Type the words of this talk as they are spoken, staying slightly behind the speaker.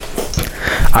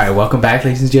Alright, welcome back,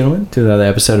 ladies and gentlemen, to another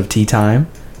episode of Tea Time.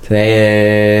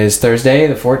 Today is Thursday,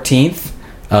 the 14th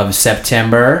of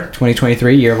September,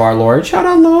 2023, year of our Lord. Shout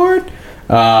out, Lord!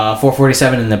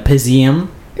 4:47 in the Pisium.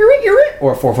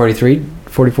 Or 4:43,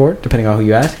 44, depending on who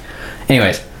you ask.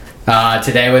 Anyways,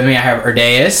 today with me I have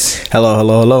Erdais.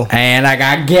 Hello. And I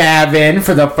got Gavin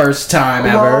for the first time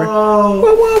ever.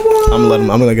 I'm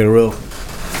gonna get a real.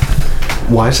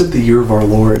 Why is it the year of our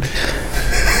Lord?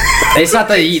 It's not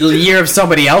the year of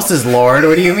somebody else's Lord.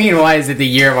 What do you mean? Why is it the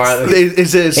year of our Lord?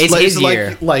 Is this It's like, his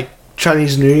year. like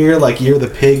Chinese New Year, like year of the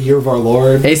pig, year of our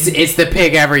Lord? It's the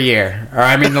pig every year. Or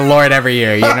I mean the Lord every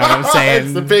year. You know what I'm saying?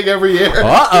 It's the pig every year.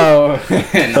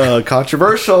 Uh-oh.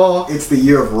 Controversial. It's the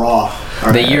year of Ra.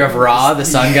 The year of Ra, the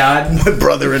sun god. My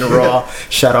brother in Ra.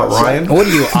 Shout out Ryan. What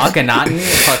are you, Akhenaten?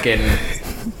 Fucking...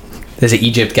 There's an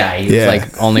Egypt guy. He's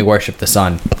like only worship the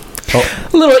sun. Oh,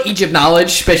 a little Egypt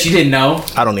knowledge, bet you didn't know.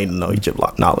 I don't need to know Egypt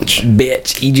knowledge.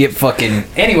 Bitch, Egypt fucking...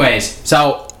 Anyways,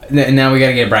 so now we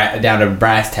gotta get down to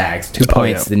brass tags. 2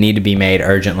 points that need to be made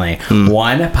urgently.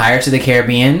 One, Pirates of the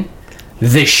Caribbean.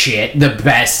 The shit. The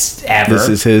best ever.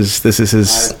 This is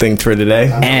his thing for today.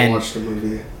 I've And- never watched the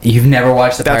movie. You've never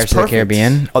watched the That's Pirates of the perfect.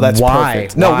 Caribbean? Oh, that's Why?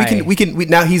 perfect. No, Why? we can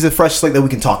now he's a fresh slate that we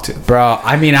can talk to. Bro,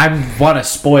 I mean, I want to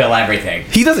spoil everything.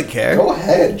 He doesn't care. Go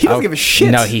ahead. He doesn't give a shit.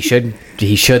 No, he should.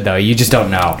 He should though. You just don't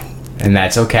know, and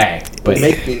that's okay. But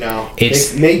Make me know.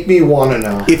 It's- Make me want to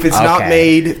know. If it's not Okay.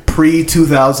 made pre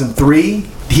 2003,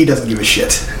 he doesn't give a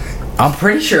shit. I'm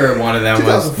pretty sure one of them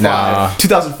was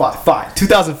 2005.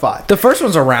 2005. The first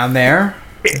one's around there.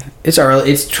 It's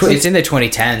early. It's in the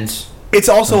 2010s. It's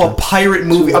also a pirate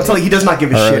movie. I'm telling you, he does not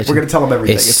give a shit. We're gonna tell him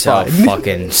everything. It's It's so fine.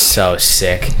 fucking so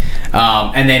sick.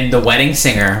 And then The Wedding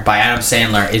Singer by Adam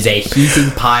Sandler is a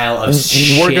heaping pile of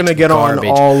shit. We're gonna get garbage.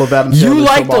 on all of Adam Sandler's You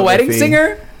like The filmography. Wedding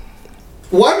Singer?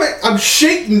 Why am I'm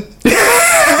shaking.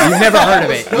 You've never heard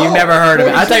of it. No. You've never heard of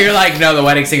it. I thought you were like, no, The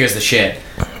Wedding Singer's the shit.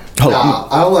 Hold on. Nah,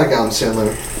 I don't like Adam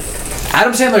Sandler.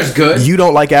 Adam Sandler's good. You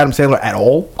don't like Adam Sandler at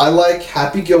all? I like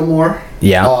Happy Gilmore.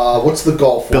 Yeah. What's the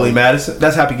golf one? Billy Madison?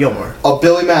 That's Happy Gilmore.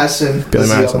 Billy Madison. Billy is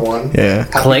Madison. The other one. Yeah.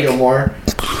 Happy Click. Gilmore.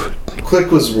 Click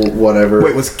was whatever.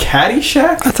 Wait, was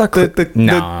Caddyshack? I thought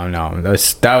No.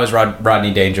 That was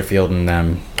Rodney Dangerfield and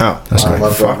them. Oh, that's I right.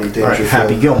 love Fuck. Rodney All right, Dangerfield.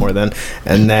 Happy Gilmore then,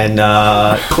 and then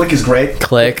Click is great.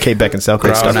 Click. Kate Beckinsale,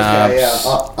 great Grown stuff.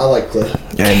 Up. Yeah, I like Click.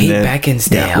 And Kate then-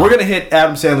 Beckinsale. Yeah, we're gonna hit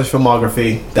Adam Sandler's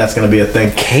filmography. That's gonna be a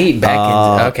thing. Kate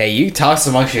Beckinsale. Okay, you toss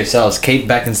amongst yourselves. Kate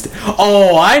Beckinsale.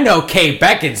 Oh, I know Kate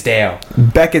Beckinsale.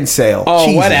 Beckinsale. Oh,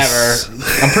 Jesus.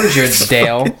 whatever. I'm pretty sure it's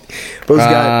Dale. Those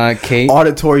guys. Kate.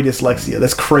 Auditory dyslexia.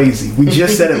 That's crazy. We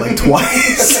just said it like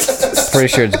twice. Pretty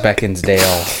sure it's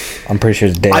Beckinsdale. I'm pretty sure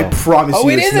it's Dale. I promise Oh,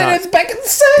 you, it it's isn't. not. It's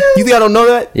Beckinsale. You think I don't know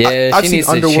that? Yeah, I've she seen needs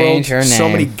to Underworld change her so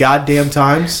name. many goddamn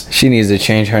times. She needs to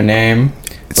change her name.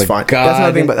 It's But fine. God, That's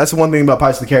another thing. But that's the one thing about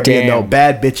Pirates of the Caribbean. Damn. Though,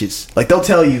 bad bitches. Like they'll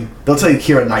tell you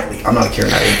Keira Knightley. I'm not a Keira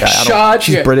Knightley guy. I don't- Shut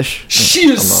She's your- British. She is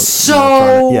I'm not so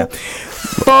trying to- yeah.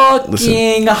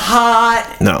 fucking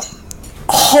hot. No.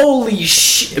 Holy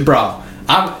shit, bro.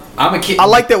 I'm a kid. I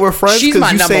like that we're friends She's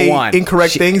my because you number say one.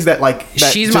 incorrect things that like.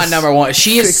 That She's my just number one.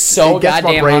 She is fix- so it gets my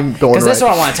goddamn brain hot. going Because that's right.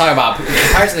 what I want to talk about.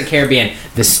 Pirates of the Caribbean,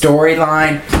 the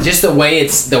storyline, just the way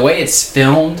it's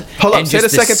filmed. Hold up, and say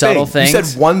just the second subtle thing. You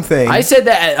things. said one thing. I said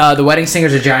that The Wedding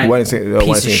Singer's a giant Wedding Singer- piece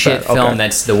Wedding of Singer's shit bad. film. Okay.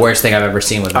 That's the worst thing I've ever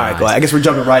seen with my All right, eyes. glad. I guess we're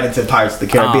jumping right into Pirates of the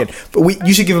Caribbean. But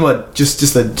you should give him a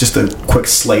just a quick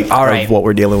slate All right. of what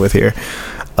we're dealing with here.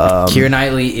 Keira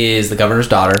Knightley is the governor's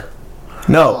daughter.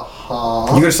 No,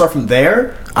 you're gonna start from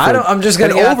there. I'm just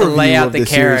gonna An lay overview out of the the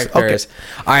series. characters.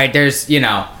 All right,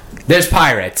 there's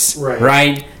pirates, Right.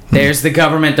 right? There's the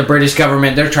government, the British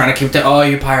government. They're trying to keep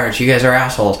you pirates, you guys are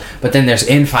assholes. But then there's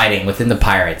infighting within the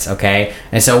pirates, okay?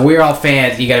 And so we're all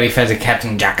fans. You gotta be fans of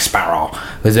Captain Jack Sparrow,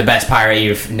 who's the best pirate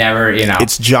you've never,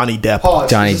 It's Johnny Depp. Pause.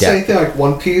 Johnny Is this Depp. anything like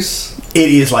One Piece? It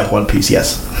is like One Piece,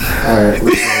 yes. Alright.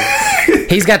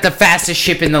 He's got the fastest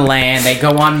ship in the land. They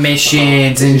go on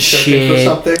missions and searching for shit.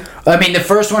 something? I mean, the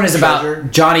first one is Treasure?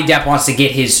 about Johnny Depp wants to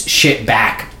get his ship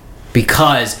back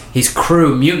because his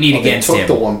crew mutinied They against took him.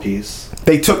 the One Piece.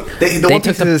 The One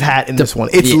took Piece is his hat in this one.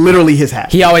 It's yeah. literally his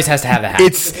hat. He always has to have the hat.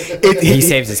 He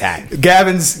saves his hat.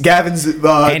 Gavin's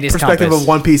And his perspective compass. of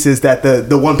One Piece is that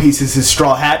the One Piece is his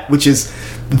straw hat, which is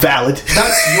valid.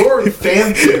 That's your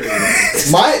fan theory.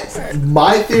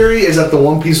 My theory is that the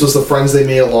One Piece was the friends they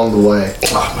made along the way.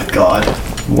 Oh my god,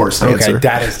 worst answer.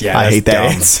 that is I hate that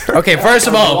dumb. answer. Okay, first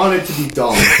of I all, want it to be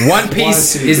dumb. One Piece Want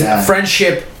it to be is bad.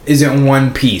 friendship isn't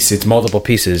one piece. It's multiple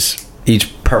pieces,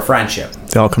 each per friendship.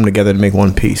 They all come together to make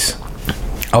one piece.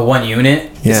 A one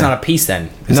unit? Yeah. It's not a piece then.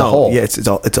 It's a whole. Yeah,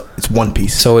 it's one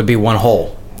piece. So it would be one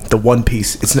whole. the One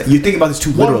Piece. It's not, you think about this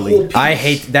too literally. I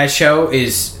hate that show.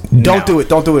 Is Don't do it.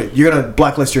 Don't do it. You're gonna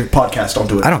blacklist your podcast. Don't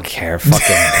do it. I don't care.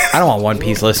 Fucking. I don't want One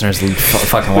Piece listeners,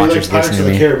 fucking watchers Pirates listening of to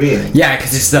the me. Caribbean. Yeah,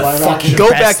 because it's the fucking Go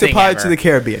best back to thing Pirates ever. of the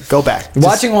Caribbean. Go back.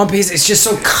 Watching One Piece, it's just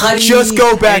so cutty. Just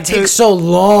go back and it to- takes so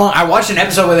long. I watched an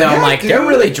episode with it. I'm Yeah, like, they're dude.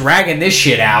 really dragging this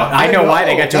shit out. I know why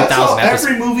they got to That's 1,000 how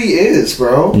episodes. every movie is,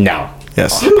 bro. No.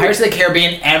 Yes. Pirates of the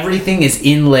Caribbean, everything is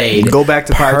inlaid. Go back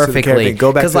to Pirates of the perfectly. Caribbean.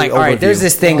 Go back to the like, all right, overview. there's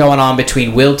this thing going on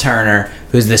between Will Turner,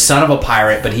 who's the son of a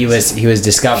pirate, but he was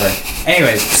discovered.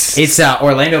 Anyways, it's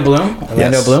Orlando Bloom.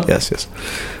 Orlando Bloom. Yes.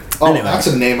 Oh, Anyway. that's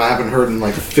a name I haven't heard in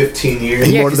like 15 years.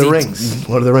 Yeah, Lord of the 'cause Rings.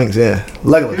 Lord of the Rings. Yeah.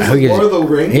 Legolas. Lord of the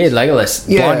Rings? He had Legolas.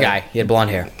 Yeah. Blonde guy. He had blonde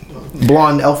hair.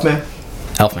 Blonde elf man.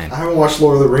 Elfman. I haven't watched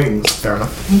Lord of the Rings. Fair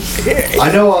enough.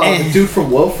 I know the dude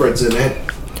from Wilfred's in it.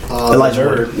 Elijah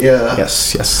Nerd. Wood. Yeah.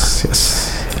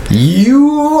 Yes.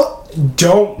 You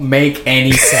don't make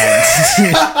any sense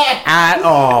at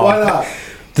all. Why not?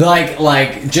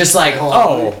 Just like,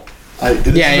 oh. This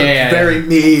is Yeah. a very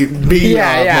me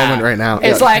moment right now.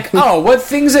 It's Yeah. like, oh, what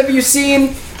things have you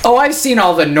seen? Oh, I've seen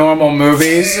all the normal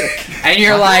movies. And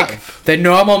you're like, the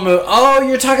normal movie. Oh,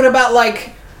 you're talking about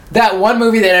like that one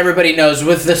movie that everybody knows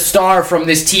with the star from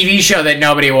this TV show that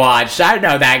nobody watched. I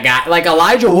know that guy. Like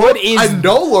Elijah Wood is. I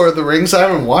know Lord of the Rings. I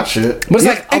haven't watched it. But it's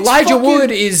like Elijah Wood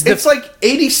is the. It's like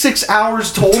 86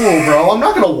 hours total, bro. I'm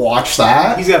not gonna watch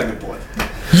that. He's got a good point.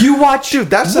 You watch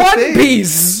that's the One thing.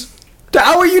 Piece.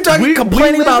 How are you talking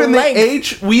complaining live about in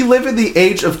length? we live in the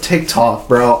age of TikTok,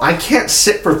 bro. I can't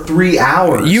sit for 3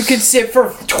 hours. You could sit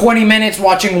for 20 minutes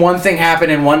watching one thing happen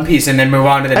in One Piece and then move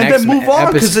on to the and next. then move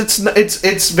on because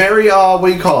it's very what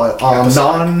do you call it?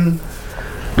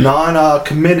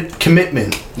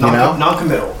 Commitment. You know,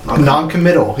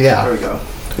 non-committal. Yeah. There we go.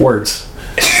 Words.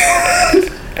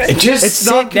 Just It's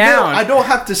sit not down. I don't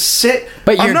have to sit.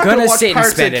 But you're I'm not gonna watch sit and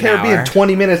Pirates spend of the an Caribbean hour.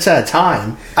 20 minutes at a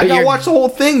time. I gotta you're- watch the whole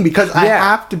thing because I Yeah.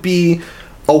 have to be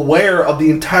aware of the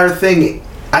entire thing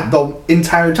at the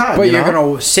entire time. But you you're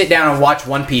know? gonna sit down and watch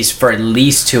One Piece for at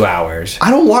least 2 hours. I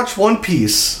don't watch One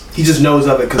Piece. He just knows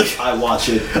of it because I watch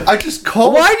it. I just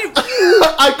call. Why do you-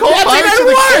 I call Pirates of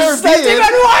the That's Caribbean.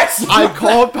 even worse! I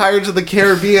called Pirates of the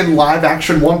Caribbean live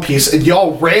action One Piece, and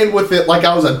y'all ran with it like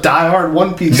I was a diehard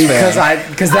One Piece fan.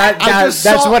 Because that's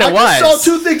saw, what it was. I just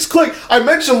saw two things click. I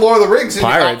mentioned Lord of the Rings, and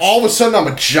Pirates. all of a sudden I'm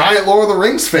a giant Lord of the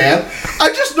Rings fan. I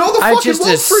just know the I fucking just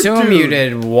Wilfred assume dude. you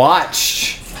did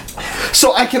watch.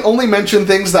 So I can only mention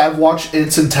things that I've watched in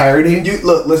its entirety. You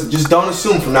look, listen. Just don't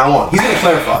assume from now on. He's gonna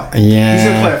clarify. Yeah. He's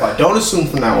gonna clarify. Don't assume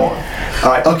from now on. All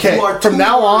right. Okay, you are from two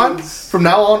now on, words.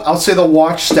 I'll say the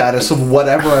watch status of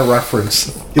whatever I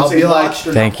reference. You'll I'll say be like, watched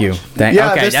or Thank not you. watched.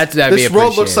 yeah, Okay, this, that'd be this road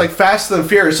looks appreciated. like Fast and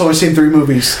Furious. Only seen 3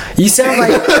 movies. You sound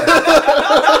like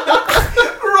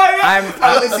Right.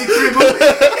 I only see 3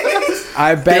 movies.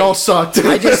 I They bet. all sucked.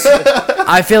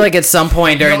 I feel like at some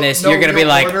point during this, you're gonna be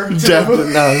like,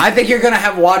 Definitely no. I think you're gonna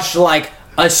have watched like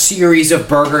a series of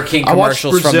Burger King I watched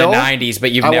commercials from the Brazil. '90s,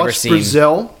 but you've I never watched seen.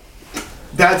 Brazil.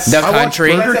 That's The I watched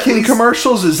country. Burger That's at King least-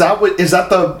 commercials. Is that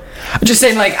the? I'm just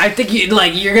saying, like, I think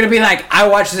you're gonna be like, I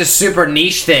watched this super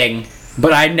niche thing,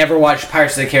 but I never watched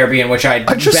Pirates of the Caribbean, which I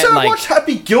I just bet said I like watched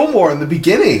Happy Gilmore in the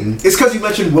beginning. It's because you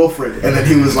mentioned Wilfred, and then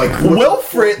he was like,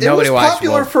 Wilfred. It Nobody was watched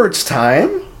popular Wolf. for its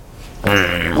time.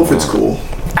 Wilfred's cool.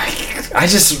 I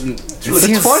just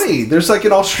It's funny. There's like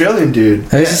an Australian dude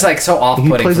It's just like so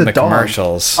off-putting plays from a the dog.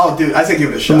 commercials. Oh, dude, I say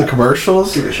give it a shot. from the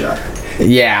commercials. Give it a shot.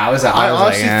 Yeah, I was I like,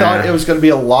 honestly thought it was going to be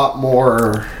a lot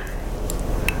more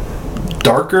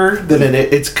darker than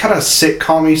it. It's kind of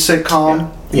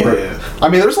sitcom. Yeah. Where- I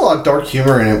mean, there's a lot of dark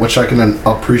humor in it, which I can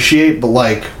appreciate. But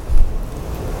like,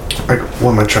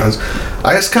 what am I trying to?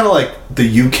 I guess kind of like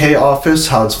the UK Office,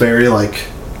 how it's very like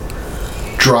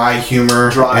dry humor,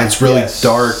 Dry, and it's really yes.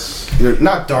 dark.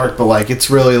 Not dark, but like it's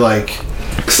really like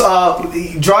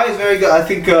Dry is very good. I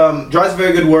think dry is a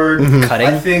very good word. Cutting?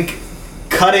 I think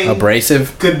cutting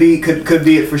abrasive. could be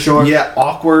it for sure. yeah,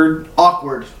 awkward.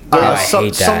 Awkward. I hate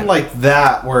that. Something like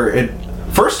that where it.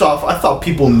 First off, I thought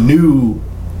people knew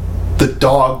the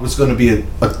dog was going to be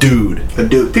a dude. A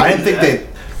dude. People I didn't do think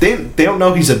that. they don't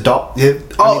know he's a dog. They in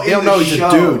don't know the he's show.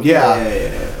 a dude.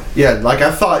 Yeah. Yeah. Like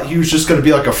I thought he was just going to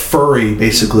be like a furry,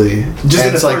 basically. Just And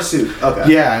in a it's like, fursuit.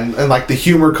 Okay. Yeah, and like the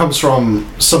humor comes from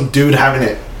some dude having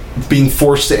it, being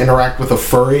forced to interact with a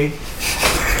furry.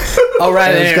 Oh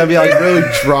right, And it's gonna be like really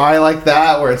dry like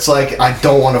that, where it's like I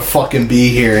don't want to fucking be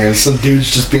here, and some dude's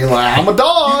just being like, "I'm a You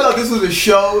dog." thought this was a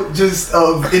show just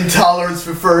of intolerance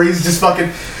for furries, just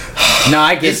fucking. No,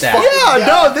 I get that. Yeah,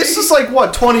 no, this is like,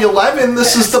 what, 2011?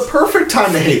 This is the perfect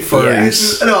time to hate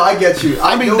furries. No, I get you.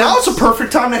 I mean, now it's a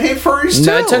perfect time to hate furries, too.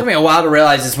 No, it took me a while to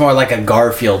realize it's more like a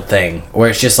Garfield thing, where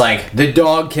it's just like the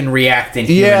dog can react in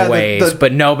human ways,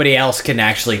 but nobody else can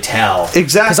actually tell.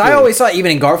 Exactly. Because I always thought,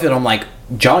 even in Garfield, I'm like,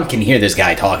 John can hear this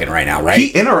guy talking right now, right?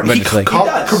 He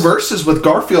converses with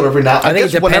Garfield every now and then. I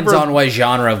think it depends on what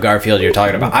genre of Garfield you're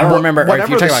talking about. I don't remember if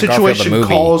you're talking about Garfield the movie.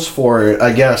 Calls for it,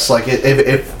 I guess. Like,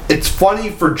 if it's funny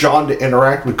for John to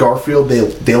interact with Garfield,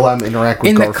 they let him interact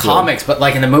with Garfield. In the comics, but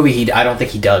like in the movie, I don't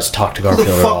think he does talk to Garfield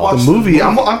at all. The movie?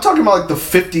 I'm talking about like the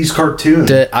 50s cartoon.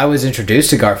 I was introduced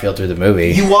to Garfield through the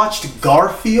movie. You watched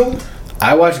Garfield?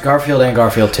 I watched Garfield and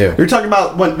Garfield 2. You're talking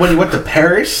about when he went to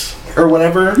Paris? Or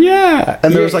whatever. Yeah.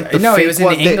 And there was like he was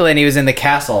in England. He was in the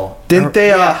castle. Didn't they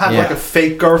have like a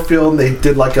fake Garfield? And they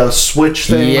did like a switch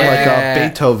thing, like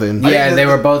Beethoven. Yeah, they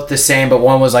were both the same, but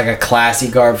one was like a classy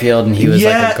Garfield, and he was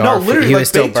like a Garfield. Literally he like was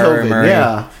still Beethoven. Murray.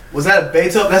 Yeah. Was that a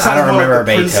Beethoven? That's I don't remember like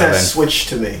the Beethoven. Princess Switch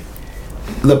to me.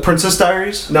 The Princess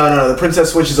Diaries? No. The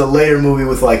Princess Switch is a later movie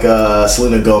with like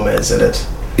Selena Gomez in it.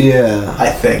 Yeah, I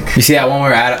think. You see that one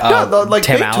where like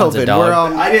Tim Beethoven, Allen's a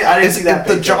dog? I didn't see that.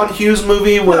 The John Hughes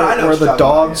movie where the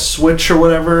dogs switch or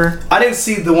whatever. I didn't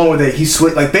see the one where he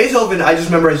switched. Like Beethoven, I just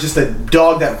remember as just a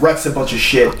dog that wrecks a bunch of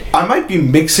shit. I might be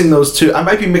mixing those two. I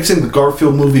might be mixing the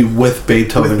Garfield movie with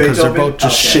Beethoven because they're both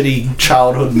just shitty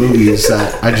childhood movies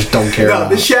that I just don't care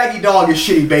about. The Shaggy Dog is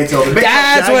shitty Beethoven.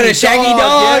 That's what a Shaggy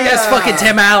Dog. That's fucking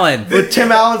Tim Allen. But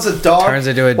Tim Allen's a dog. Turns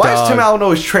into a dog. Why is Tim Allen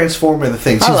always transforming into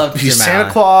things? I love he's Tim Santa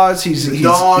Allen. Claus. He's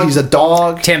a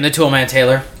dog. Tim the Toolman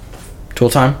Taylor. Tool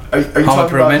Time. Are you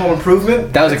talking about Home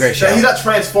Improvement? That was a great show. He's not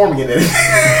transforming in it.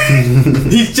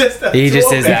 He's just he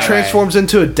just is that He transforms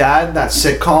into a dad in that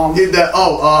sitcom.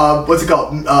 What's it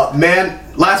called?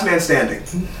 Last Man Standing.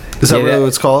 Is that really what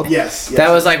it's called? Yes.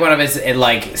 That was like one of his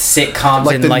like sitcoms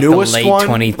like in the like newest the late one?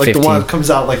 2015. Like the one that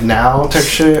comes out like now type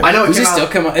shit. I know. Does it still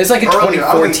come out? It's like a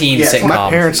 2014 sitcom.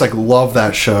 My parents like love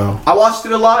that show. I watched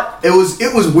it a lot. It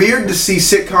was weird to see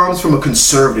sitcoms from a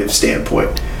conservative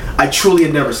standpoint. I truly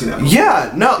had never seen that movie.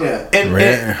 Yeah, no. Yeah. And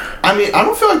I mean, I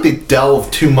don't feel like they delve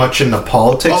too much into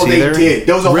politics either. They did.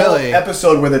 There was a whole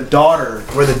episode where the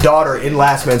daughter in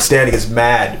Last Man Standing is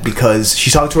mad because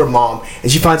she's talking to her mom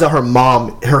and she finds out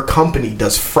her company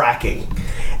does fracking.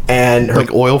 And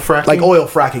like oil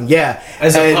fracking? Yeah.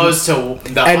 As opposed to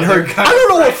the and other I don't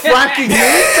know what fracking is.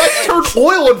 I turned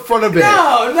oil in front of it.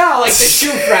 No, like the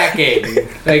shoe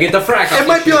fracking. They get the frack. It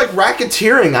might be like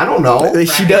racketeering. I don't know.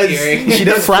 She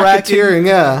does racketeering,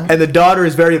 yeah. And the daughter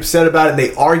is very upset about it, and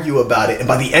they argue about it. And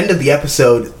by the end of the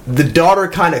episode, the daughter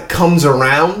kind of comes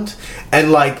around,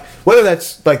 and like, whether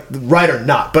that's like right or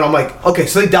not, but I'm like, okay,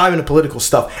 so they dive into political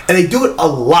stuff, and they do it a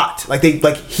lot. Like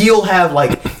he'll have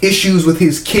like issues with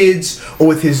his kids or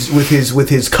with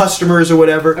his customers or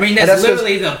whatever. I mean, that's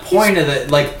literally the point of the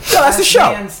like. No, that's the show.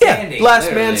 Last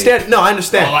literally. Man Standing. No, I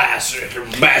understand.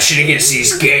 Bashing against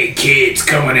these gay kids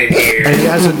coming in here. And he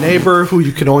has a neighbor who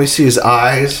you can only see his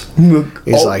eyes.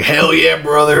 He's like, hell yeah,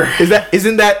 brother.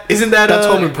 Isn't that That's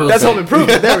Home Improvement. That's Home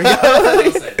Improvement. There we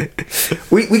go.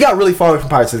 We got really far away from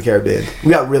Pirates of the Caribbean.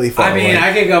 We got really far away.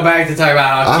 I could go back to talk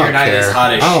about how Keira Knightley is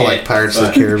hot as shit. I don't like Pirates of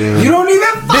the Caribbean. You don't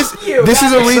even fuck you. This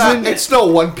is a reason. It's no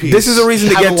One Piece. This is a reason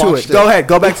to get to it. Go ahead.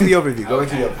 Go back to the overview.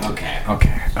 Okay.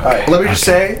 All right. Let me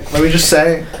just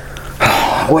say.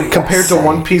 Compared to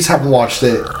One Piece, haven't watched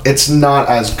it. It's not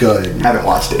as good. Haven't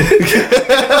watched it.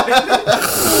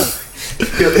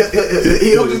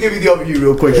 He'll just give you the overview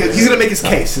real quick. He's gonna make his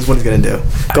case. Is what he's gonna do.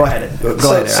 Go ahead. Go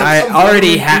ahead. I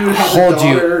already told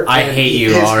you. I hate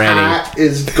you already. Hat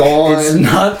is gone. It's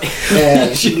not.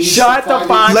 Shut the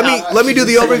fuck. Let me do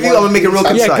the overview. I'm gonna make it real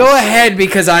concise. Yeah, go ahead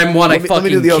because I want to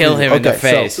fucking kill him in the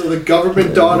face. So the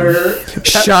government daughter.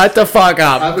 Shut the fuck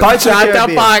up. Shut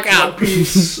the fuck up.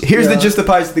 Here's the gist of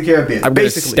Pirates of the Caribbean. I'm gonna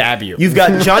stab you. You've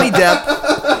got Johnny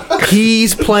Depp.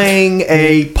 He's playing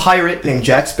a pirate named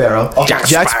Jack Sparrow.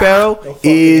 Jack Sparrow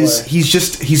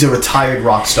he's a retired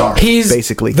rock star. He's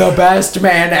basically the best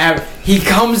man ever. He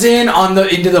comes in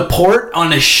into the port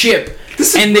on a ship.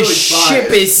 And the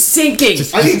ship is sinking.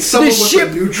 I need someone with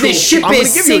a neutral. The ship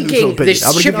is sinking. The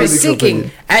ship is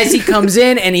sinking as he comes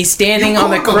in and he's standing on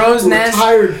the crow's nest.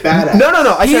 Retired badass.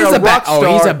 No. I said a rock star.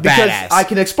 He's a because badass. I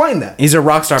can explain that. He's a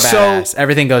rock star badass. So,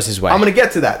 everything goes his way. I'm gonna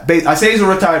get to that. I say he's a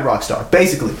retired rock star.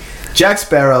 Basically, Jack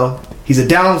Sparrow. He's a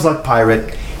down on his luck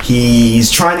pirate.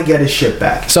 He's trying to get his ship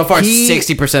back. So far,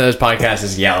 60% of this podcast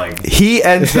is yelling. He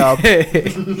ends up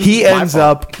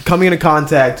coming into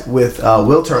contact with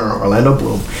Will Turner, Orlando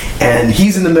Bloom, and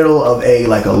he's in the middle of a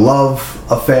love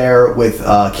affair with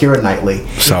Keira Knightley.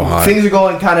 So hot. Things are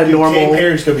going kind of normal.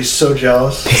 Harry's gonna be so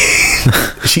jealous.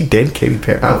 She did Katy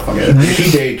Perry. I don't fucking know.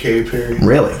 He dated Katy Perry.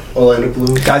 Really? Orlando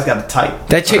Bloom. Guy's got a type.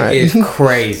 That chick Alright. is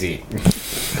crazy.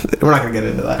 We're not gonna get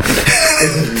into that.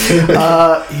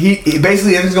 He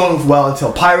basically everything's going well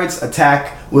until pirates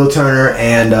attack Will Turner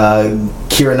and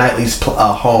Keira Knightley's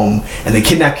home, and they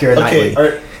kidnap Keira Okay,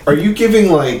 Knightley. are you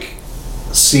giving like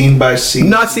scene by scene?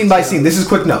 Not scene by scene. This is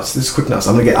quick notes.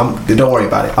 Don't worry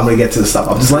about it. I'm gonna get to the stuff.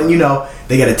 I'm just letting you know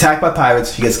they get attacked by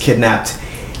pirates. She gets kidnapped.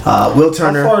 Will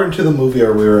Turner. How far into the movie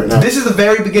are we right now? This is the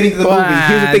very beginning of the movie.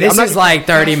 Here's the thing. This is like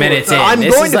 30 minutes in. I'm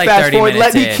This going is to like fast 30 forward.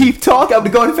 Let minutes me in. keep talking. I'm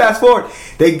going to fast forward.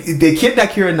 They kidnap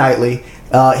Keira Knightley.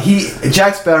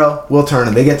 Jack Sparrow, Will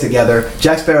Turner, they get together.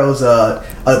 Jack Sparrow's a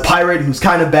pirate who's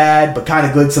kind of bad but kind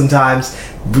of good sometimes.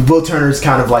 Will Turner's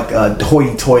kind of like a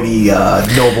hoity-toity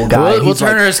noble guy. Will He's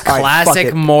Turner's like, "All right, fuck classic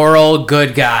it." moral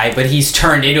good guy, but he's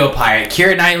turned into a pirate.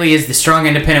 Keira Knightley is the strong,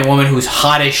 independent woman who's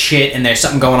hot as shit, and there's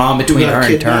something going on between her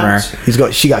and Turner.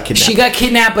 She got kidnapped. She got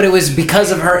kidnapped, but it was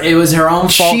because of her. It was her own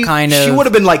fault, kind of. She would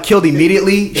have been like killed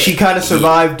immediately. She kind of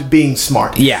survived being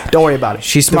smart. Yeah. Don't worry about it.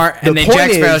 She's smart, The and then point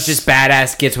Jack Sparrow's is, just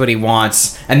badass, gets what he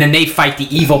wants, and then they fight the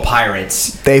evil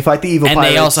pirates. They fight the evil And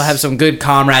pirates. they also have some good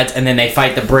comrades, and then they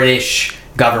fight the British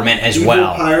government as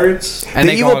well. Pirates. And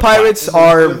The they evil go- pirates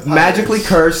are magically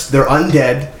cursed. They're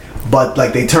undead, but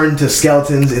like they turn into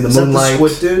skeletons in the Is that the moonlight.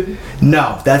 Squid Dude?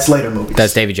 No, that's later movies.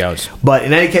 That's Davy Jones. But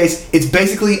in any case, it's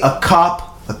basically a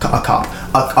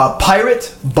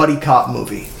pirate buddy cop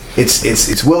movie.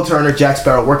 It's Will Turner, Jack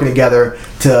Sparrow working together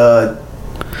to.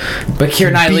 But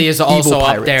Keira Knightley Beat is also evil up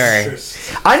pirates.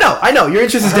 there. I know. Your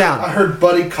interest is I down. heard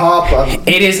Buddy Cop.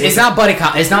 It is. It's not buddy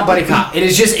cop. It's not buddy cop. It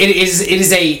is just. It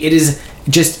is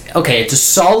just okay. It's a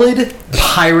solid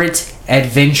pirate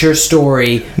adventure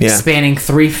story Yeah. spanning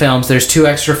 3 films. There's 2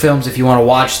 extra films if you want to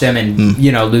watch them and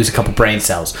lose a couple brain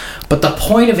cells. But the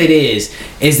point of it is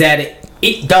that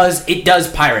it does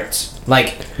pirates.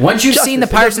 Like once you've seen the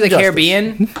Pirates of the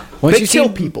Caribbean, once They you've kill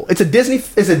seen people. It's a Disney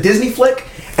flick,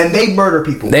 and they murder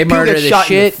people. They people murder get the shot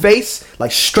shit. in the face,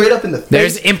 like straight up in the face.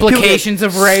 There's implications People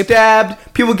of get rape.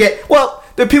 stabbed. People get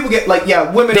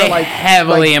women They are like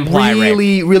heavily imply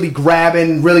rape. really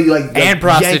grabbing, really like And yanking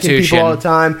prostitution. people all the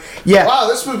time. Yeah, Wow,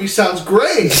 this movie sounds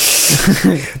great.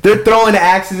 they're throwing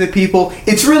axes at people.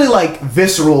 It's really like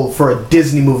visceral for a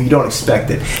Disney movie. You don't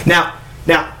expect it. Now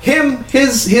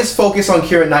his focus on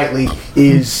Keira Knightley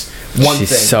is one She's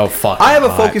thing. so fucking I have a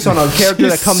hot. focus on a character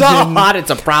that She's comes so in. hot, it's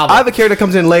a problem. I have a character that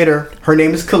comes in later. Her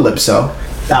name is Calypso.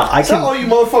 Now I Is that all can. you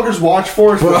motherfuckers watch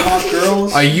for? Is for hot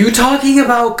girls? Are you talking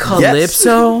about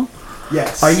Calypso?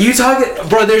 Yes. Are you talking,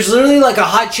 bro? There's literally like a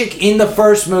hot chick in the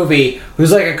first movie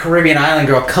who's like a Caribbean island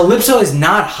girl. Calypso is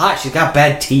not hot. She's got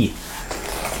bad teeth.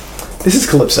 This is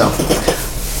Calypso.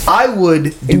 I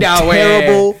would do No way.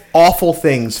 terrible, awful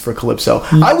things for Calypso.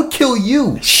 I would kill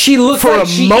you. She looks For like a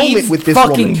she moment eats with this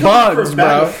fucking woman. bugs, For a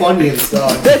bag bro. of Funyuns,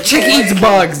 dog. That chick eats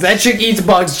bugs. That chick eats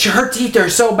bugs. Her teeth are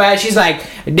so bad. She's like,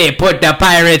 they put the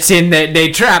pirates in the. They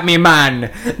trap me, man.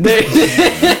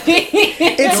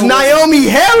 It's Naomi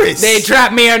Harris. They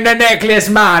trap me on the necklace,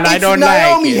 man. I It's don't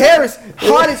Naomi like it. Harris,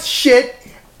 hot as shit.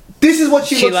 This is what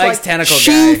she She looks likes like. tentacle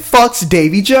She guy. fucks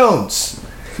Davy Jones.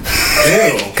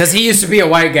 Ew. Because he used to be a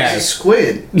white guy.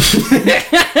 Squid.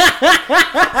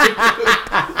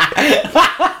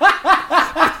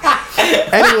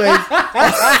 Anyways,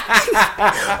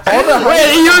 all the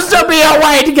Well, he used to be a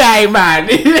white guy, man.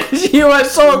 He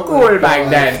was so cool back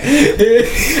then.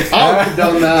 I'll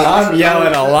condone that. I'm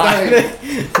yelling a lot. I'm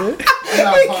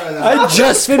not part of that. I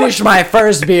just finished my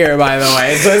first beer, by the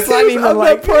way, so it's not even I'm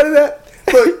like. not part of that.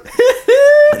 Look,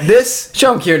 this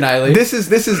Show him Keira Knightley. this is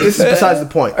besides the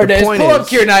point. The Erdais, point pull up is,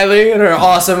 Keira Knightley and her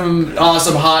awesome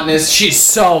hotness. She's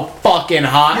so fucking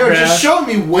hot, Yo, bro. just show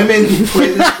me women who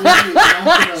play this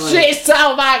movie. She's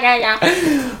so fucking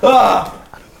hot.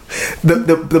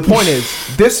 the point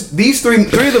is these three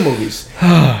of the movies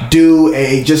do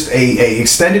a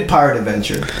extended pirate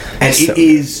adventure, and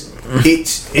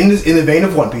it's in the vein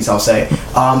of One Piece. I'll say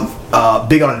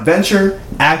big on adventure,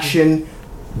 action,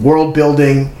 world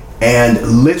building, and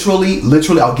literally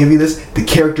I'll give you this, the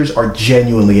characters are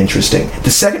genuinely interesting. The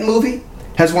second movie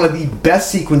has one of the best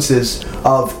sequences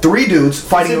of 3 dudes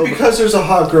fighting Is it over because there's a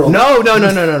hot girl? no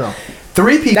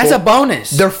 3 people. That's a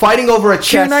bonus. They're fighting over a Keira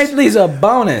chest. Knightley's a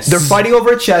bonus. They're fighting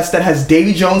over a chest that has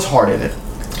Davy Jones' heart in it.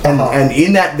 And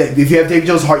in that, if you have Davy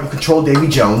Jones' heart, you control Davy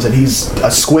Jones, and he's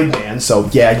a squid man, so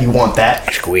yeah, you want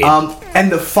that. Squid. And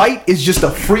the fight is just a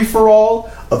free-for-all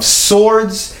of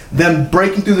swords, them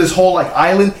breaking through this whole like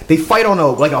island. They fight on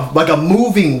a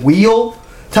moving wheel.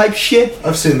 type shit.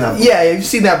 I've seen that. Yeah, you've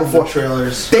seen that before. The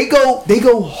trailers. They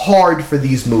go hard for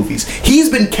these movies. He's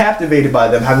been captivated by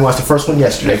them, having watched the first one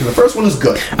yesterday, because the first one is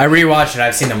good. I rewatched it.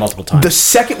 I've seen it multiple times. The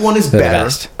second one is They're the better.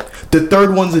 best. The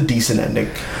third one's a decent ending.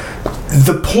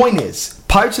 The point is,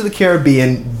 Pirates of the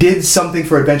Caribbean did something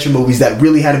for adventure movies that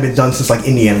really hadn't been done since like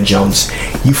Indiana Jones.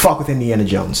 You fuck with Indiana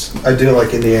Jones. I do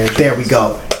like Indiana Jones. There we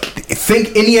go.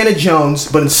 Think Indiana Jones,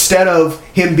 but instead of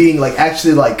him being like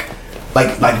actually like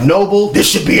noble, this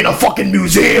should be in a fucking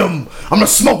museum. I'm gonna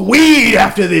smoke weed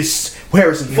after this.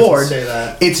 Harrison Ford. Say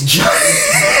that. It's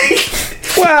Johnny.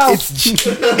 Well,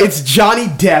 it's Johnny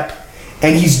Depp,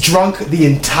 and he's drunk the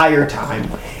entire time,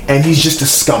 and he's just a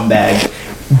scumbag.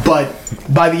 But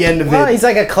by the end of it, he's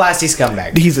like a classy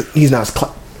scumbag. he's not a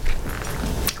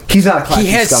classy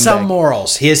He has scumbag. some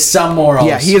morals. He has some morals.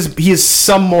 Yeah, he has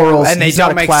some morals, And they he's don't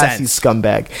not a make classy sense.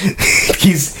 scumbag.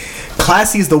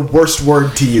 Classy is the worst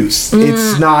word to use.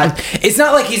 It's not. It's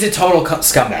not like he's a total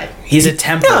scumbag. He's a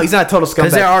temper. No, he's not a total scumbag.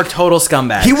 Because there are total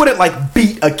scumbags. He wouldn't like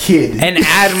beat a kid. An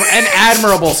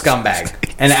admirable scumbag.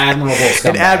 An admirable scumbag.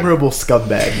 An admirable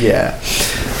scumbag. Yeah.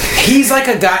 He's like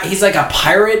a guy. He's like a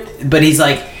pirate, but he's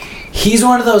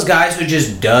one of those guys who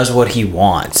just does what he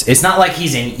wants. It's not like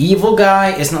he's an evil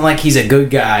guy. It's not like he's a good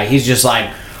guy. He's just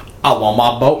like, I want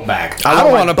my boat back. I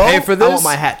don't want to pay for this. I want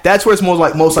my hat. That's where it's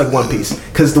most like One Piece.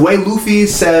 Because the way Luffy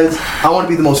says, I want to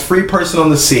be the most free person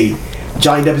on the sea.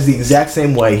 Johnny Depp is the exact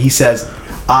same way. He says,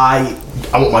 I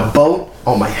want my boat, I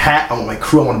want my hat, I want my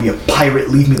crew, I want to be a pirate.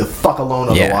 Leave me the fuck alone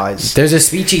otherwise. There's a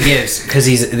speech he gives because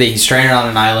he's stranded on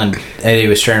an island that he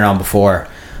was stranded on before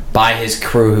by his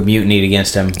crew who mutinied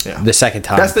against him the second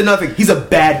time. That's the nothing. He's a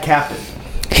bad captain.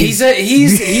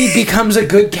 He becomes a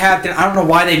good captain. I don't know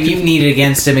why they mutinied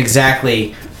against him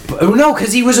exactly. No,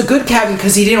 because he was a good captain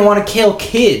because he didn't want to kill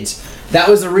kids. That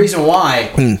was the reason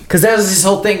why. Because that was his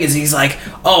whole thing. Is he's like,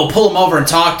 oh, pull him over and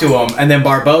talk to him. And then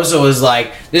Barbossa was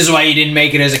like, this is why you didn't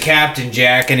make it as a captain,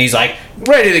 Jack. And he's like,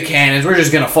 ready the cannons. We're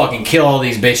just gonna fucking kill all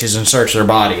these bitches and search their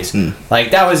bodies.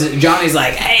 Like that was Johnny's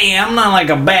like, hey, I'm not like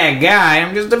a bad guy.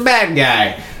 I'm just a bad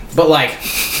guy. But like,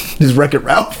 His Wreck-It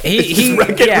Ralph. His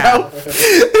Ralph.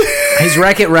 His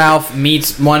Wreck-It Ralph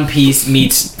meets One Piece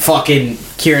meets fucking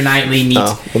Keira Knightley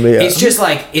meets. It's just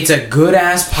like, it's a good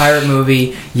ass pirate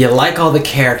movie. You like all the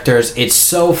characters. It's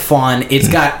so fun. It's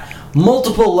got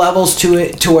multiple levels to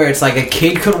it to where it's like a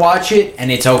kid could watch it and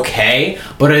it's okay,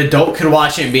 but an adult could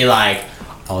watch it and be like,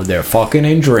 oh, they're fucking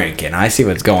and drinking. I see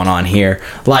what's going on here.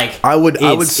 Like, I would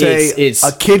say it's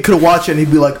a kid could watch it and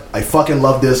he'd be like, I fucking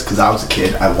love this because I was a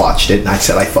kid. I watched it and I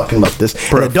said I fucking love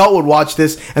this. An adult would watch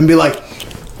this and be like,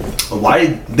 why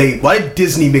did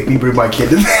Disney make me bring my kid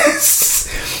to this?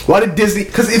 Why did Disney?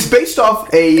 Because it's based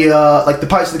off a like the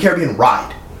Pirates of the Caribbean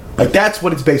ride. Like that's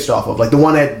what it's based off of. Like the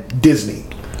one at Disney.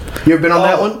 You ever been on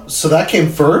that one? So that came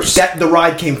first? The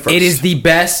ride came first. It is the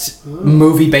best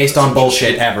movie based on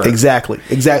bullshit ever. Exactly.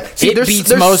 See, It beats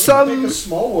there's most- some Make a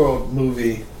Small World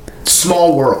movie.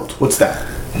 Small World. What's that?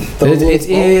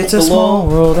 It's a small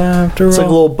world after all. It's like a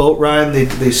little boat ride.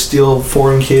 They steal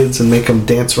foreign kids and make them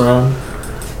dance around.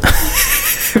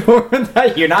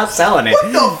 You're not selling it.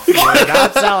 What the fuck? You're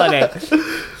not selling it.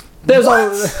 There's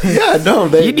Yeah, no.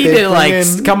 you need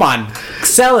to come on,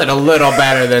 sell it a little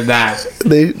better than that.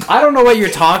 They I don't know what you're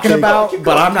talking about,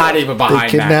 but I'm not even behind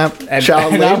kidnap that.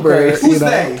 child I'm labor. crazy. Who's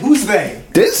they? Who's they?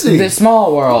 Disney. The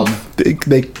small world. They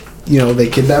they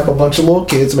kidnap a bunch of little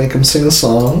kids, make them sing a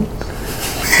song.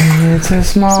 It's a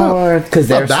small world because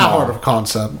they're Not that small. hard of a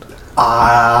concept.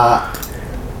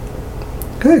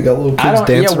 Okay, Got little kids I don't.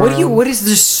 dancing Yeah. around. What is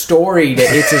the story to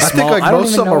It's a I Small? think like don't most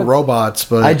even of them know are robots,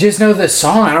 but I just know the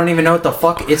song. I don't even know what the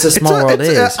fuck It's a Small World it's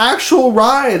is. an actual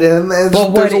ride, and there's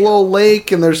But what a little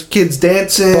lake, and there's kids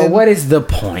dancing. But what is the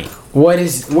point? What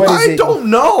is I it? don't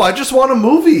know. I just want a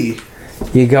movie.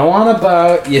 You go on a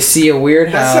boat. You see a weird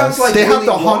house. sounds like They have Willy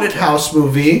the haunted Wonka. house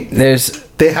movie. There's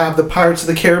They have the Pirates of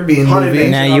the Caribbean Haunted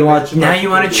movie. Mansion. now you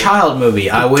want a child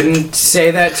movie. I wouldn't say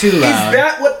that too Is loud.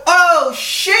 that what? Oh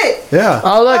shit! Yeah.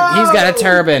 Oh look, he's got a Oh.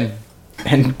 turban.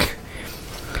 And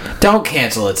don't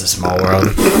cancel It's a Small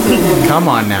World. Come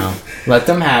on now, let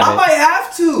them have I it. might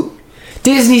have to.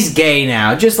 Disney's gay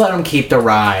now. Just let them keep the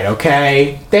ride,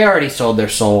 okay? They already sold their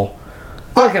soul.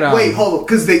 Look at them. Wait, hold on.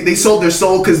 Because they sold their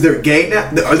soul because they're gay now?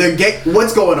 Are they gay?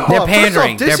 What's going on? They're Well, first off,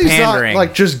 pandering. They're Disney's pandering. Not,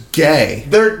 like just gay.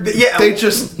 Yeah. They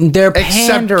just They're accept gay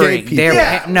pandering. people. They're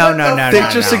Yeah, no, what no, the- no, They no,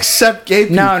 just no. accept gay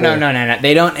people. No.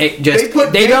 They don't. It just They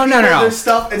put they gay don't. No, people no, in no. their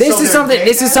stuff and This so is they're something. gay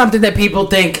This is now? something that people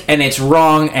think, and it's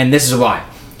wrong. And this is why.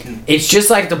 It's just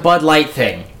like the Bud Light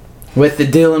thing. with the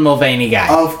Dylan Mulvaney guy.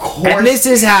 Of course. And this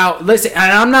is how. Listen,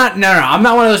 and I'm not. No, I'm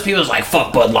not one of those people who's like,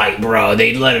 fuck Bud Light, bro.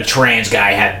 They let a trans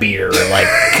guy have beer, or like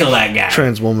kill that guy.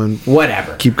 Trans woman.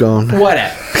 Whatever. Keep going.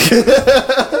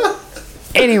 Whatever.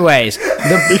 Anyways, I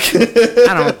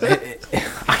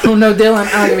don't know Dylan.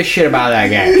 I don't give a shit about that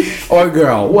guy or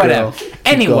girl. Whatever.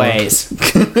 Anyways,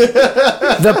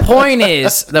 the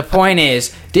point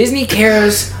is, Disney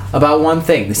cares about one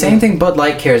thing. The same thing Bud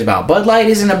Light cares about. Bud Light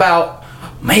isn't about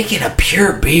making a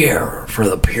pure beer for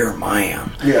the pure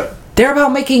man. Yeah. They're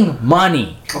about making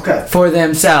money. Okay. For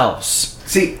themselves.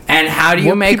 See, and how do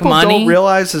you make people money? Don't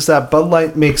realize is that Bud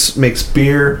Light makes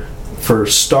beer for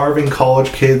starving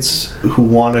college kids who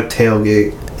want to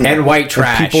tailgate. And white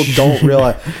trash. And people don't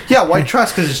realize. Yeah, white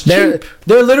trash because it's cheap.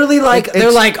 They're literally like,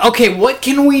 they're like, okay, what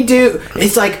can we do?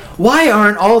 It's like, why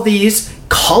aren't all these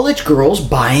college girls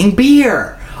buying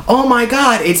beer? Oh my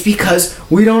god, it's because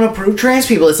we don't approve trans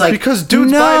people. It's like, because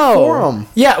dudes buy it for them.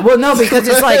 Yeah, well, no, because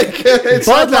it's like it's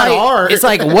Bud not that Light. hard. It's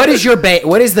like, what is your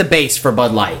what is the base for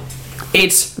Bud Light?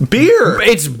 It's beer.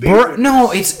 It's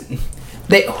no, it's.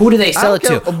 Who do they sell it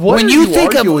to? When you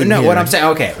think of what I'm saying,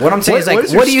 okay, what I'm saying is like,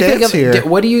 what do you think of here?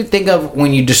 What do you think of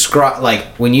when you describe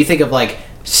when you think of like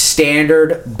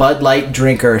standard Bud Light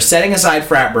drinker, setting aside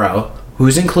frat bro,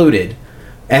 who's included,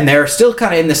 and they're still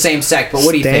kind of in the same sect, but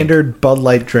what do you think? Standard Bud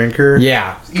Light drinker.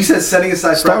 Yeah, you said setting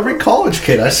aside starving college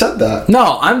kid. I said that.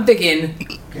 No, I'm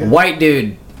thinking white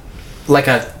dude, like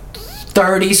a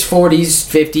 30s,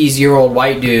 40s, 50s year old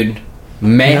white dude,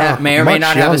 may or may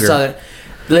not have a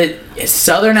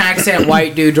southern accent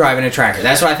white dude driving a tractor.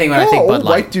 That's what I think when I think Bud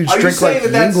Light. White dudes drink like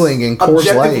Yingling and Coors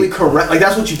Light. Objectively correct. Like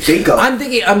that's what you think of. I'm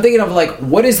thinking of like,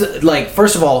 what is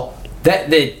first of all, that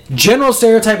the general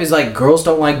stereotype is like girls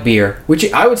don't like beer, which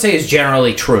I would say is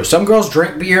generally true. Some girls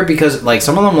drink beer because like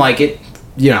some of them like it.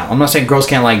 You know, I'm not saying girls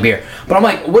can't like beer, but I'm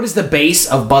like, what is the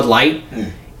base of Bud Light?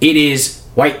 It is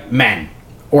white men.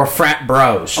 Or frat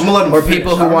bros, or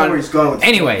people who want.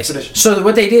 Anyways, so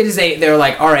what they did is they're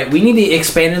like, all right, we need to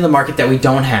expand in the market that we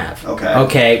don't have.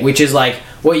 Okay, which is like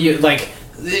what you like.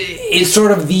 It's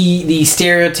sort of the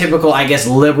stereotypical, I guess,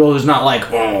 liberal who's not like,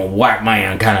 oh, white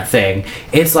man kind of thing.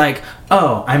 It's like,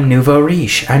 oh, I'm nouveau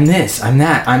riche, I'm this, I'm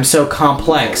that, I'm so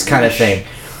complex kind of thing,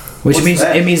 which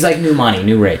it means like new money,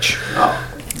 new rich.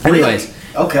 Oh, anyways,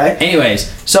 really? Okay. Anyways,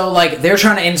 so like they're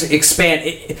trying to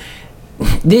expand.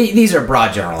 These are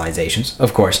broad generalizations,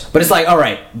 of course, but it's like, all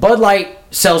right, Bud Light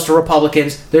sells to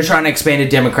Republicans. They're trying to expand to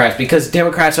Democrats because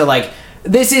Democrats are like,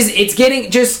 it's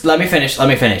getting, just let me finish.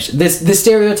 The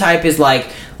stereotype is like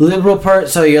liberal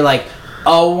so you're like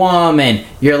a woman,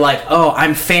 you're like, oh,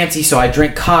 I'm fancy, so I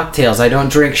drink cocktails, I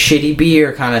don't drink shitty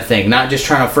beer kind of thing, not just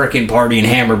trying to frickin' party and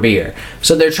hammer beer.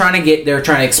 So they're trying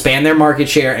to expand their market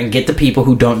share and get the people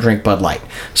who don't drink Bud Light.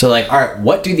 So like, all right,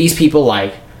 what do these people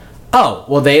like? Oh,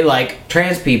 well, they like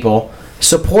trans people,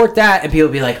 support that, and people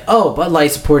be like, oh, Bud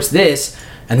Light supports this,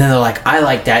 and then they're like, I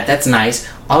like that, that's nice,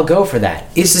 I'll go for that.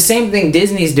 It's the same thing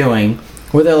Disney's doing,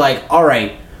 where they're like, all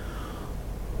right,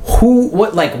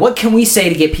 what can we say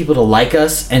to get people to like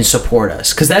us and support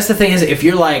us? Because that's the thing is, if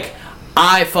you're like,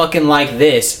 I fucking like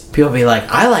this, people be like,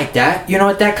 I like that, you know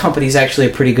what, that company's actually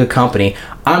a pretty good company,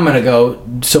 I'm gonna go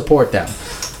support them.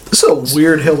 This is a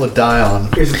weird hill to die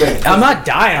on. Here's the thing. I'm not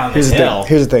dying on this hill.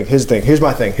 Here's the thing. Here's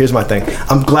my thing.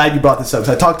 I'm glad you brought this up.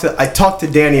 I talked to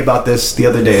Danny about this the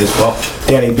other day as well.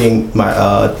 Danny being my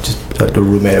the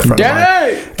roommate of friend of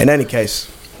mine. In any case,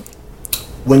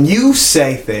 when you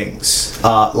say things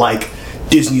like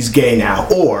Disney's gay now,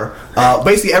 or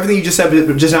basically everything you just said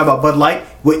just now about Bud Light,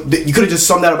 you could have just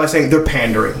summed that up by saying they're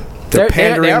pandering. They're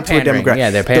pandering to a demographic.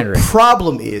 Yeah, they're pandering. The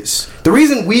problem is, the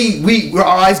reason our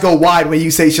eyes go wide when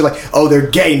you say shit like, oh,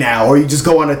 they're gay now, or you just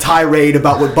go on a tirade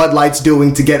about what Bud Light's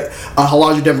doing to get a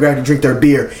larger demographic to drink their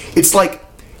beer. It's like,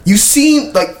 you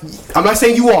seem like, I'm not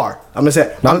saying you are, I'm going to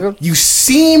say, you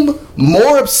seem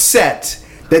more upset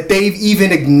that they've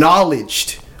even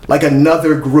acknowledged like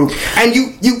another group, and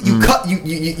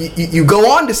you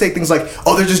go on to say things like,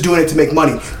 oh, they're just doing it to make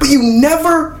money, but you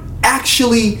never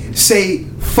actually say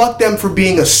fuck them for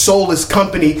being a soulless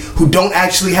company who don't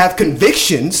actually have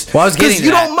convictions. Well, I was getting you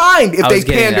don't mind if they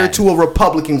pander to a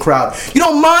Republican crowd. You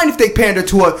don't mind if they pander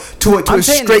to a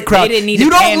straight crowd. You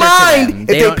don't mind if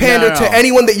they pander to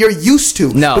anyone that you're used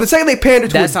to. No. But the second they pander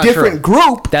to a different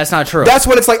group, that's not true. That's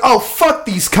when it's like, oh, fuck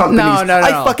these companies. No.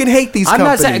 I fucking hate these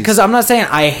companies. Because I'm not saying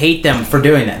I hate them for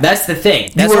doing that. That's the thing.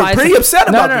 You were pretty upset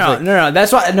about it. No.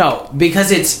 That's why. No,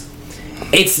 because it's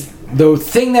the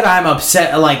thing that I'm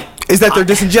upset like is that they're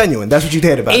disingenuous. That's what you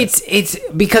hate about it. It's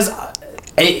because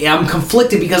I'm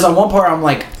conflicted because on one part I'm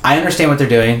like, I understand what they're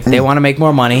doing. Mm-hmm. They want to make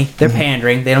more money. They're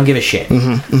pandering. They don't give a shit.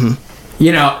 Mm-hmm.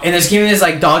 You know, in this game, this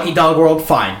like dog eat dog world.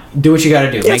 Fine, do what you got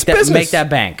to do. Make that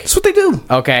bank. That's what they do.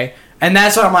 Okay, and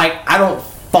that's what I'm like. I don't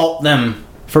fault them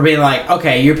for being like,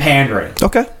 okay, you're pandering.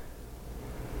 Okay.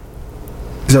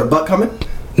 Is there a butt coming?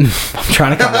 I'm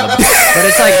trying to come with a butt, but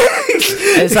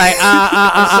it's like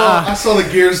I saw the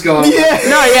gears going. Yeah.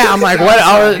 No, yeah, I'm like, what?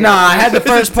 I had the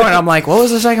first point. I'm like, what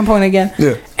was the second point again?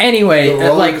 Yeah. Anyway, The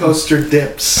roller like, coaster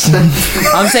dips.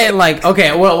 I'm saying, like,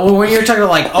 okay, well, when you're talking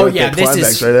like, oh Like yeah, the this climax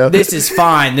is right now. this is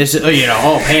fine. This is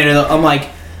painted. I'm like,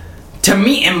 to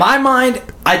me, in my mind,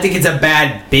 I think it's a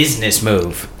bad business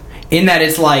move. In that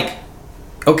it's like,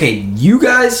 okay, you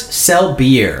guys sell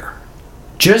beer.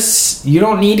 Just, you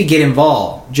don't need to get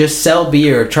involved. Just sell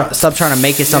beer. Stop trying to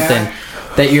make it something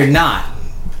that you're not.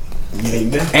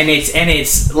 And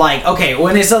it's like, okay,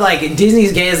 when it's like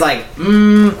Disney's gay is like,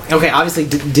 okay, obviously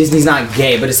Disney's not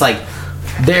gay, but it's like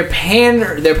they're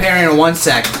pandering to one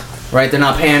sect, right? They're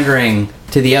not pandering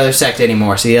to the other sect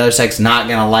anymore, so the other sect's not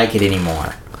gonna like it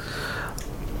anymore.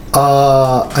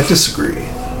 I disagree.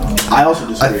 I also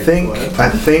disagree.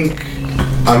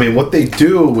 I mean, what they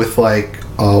do with like,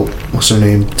 what's her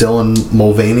name, Dylan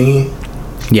Mulvaney,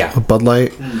 Yeah. Bud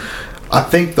Light. I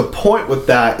think the point with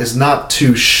that is not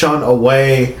to shun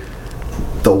away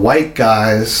the white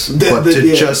guys, but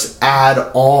to just add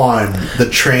on the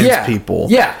trans people.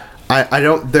 Yeah. I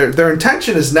don't. Their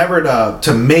intention is never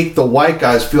to make the white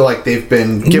guys feel like they've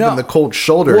been given the cold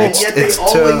shoulder. Well, yet they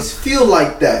always feel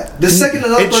like that. The second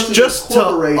another person just to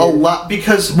a lot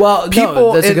because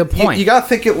people. That's a good point. You gotta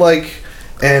think it like,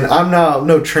 and I'm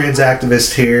no trans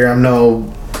activist here. I'm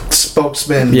no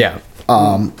spokesman. Yeah.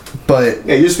 But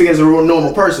you're speaking as a real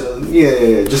normal person.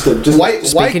 Yeah. Just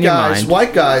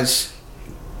white guys.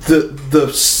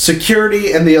 The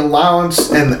security and the allowance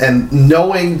and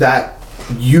knowing that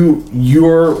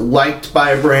you're liked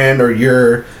by a brand or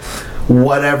you're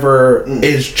whatever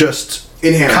is just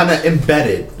kind of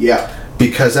embedded. Yeah.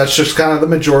 Because that's just kind of the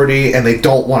majority and they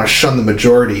don't want to shun the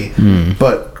majority.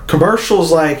 But commercials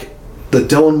like the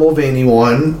Dylan Mulvaney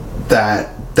one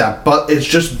it's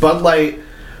just Bud Light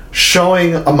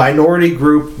showing a minority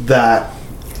group that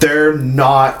they're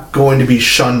not going to be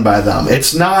shunned by them.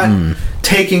 It's not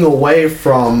taking away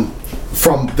from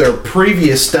their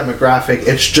previous demographic.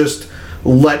 It's just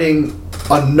letting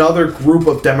another group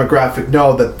of demographic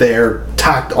know that they're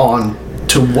tacked on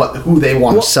to who they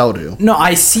want to sell to. No,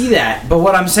 I see that, but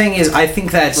what I'm saying is, I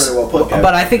think that's, Very well put, Kevin.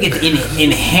 but I think it's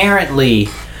inherently,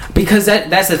 because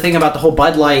that's the thing about the whole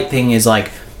Bud Light thing is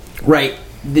like, right,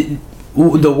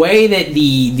 the way that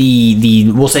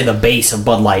the we'll say the base of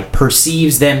Bud Light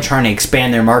perceives them trying to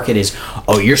expand their market is,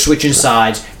 oh, you're switching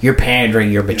sides, you're pandering,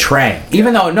 you're betraying.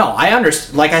 Even though, no, I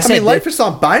understand. Like I said, life is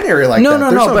not binary like that.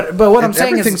 No. But what I'm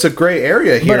saying everything's a gray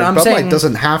area here. But Bud Light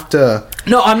doesn't have to.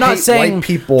 No, I'm not saying white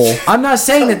people. I'm not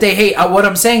saying that they hate. What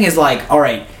I'm saying is like, all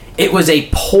right, it was a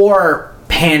poor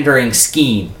pandering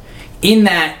scheme. In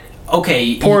that,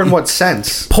 okay, Poor in what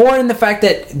sense? Poor in the fact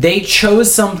that they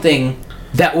chose something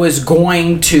that was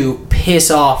going to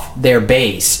piss off their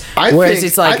base. I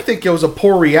think it was a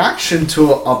poor reaction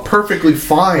to a perfectly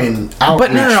fine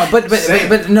outreach.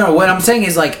 But no, what I'm saying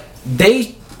is like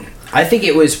I think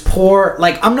it was poor.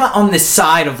 Like, I'm not on the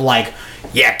side of like,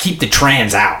 yeah, keep the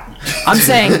trans out. I'm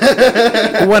saying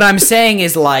what I'm saying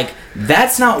is like,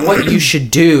 that's not what you should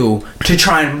do to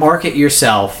try and market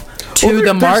yourself to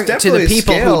the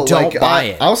people who don't buy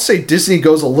it. I'll say Disney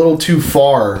goes a little too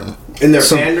far in their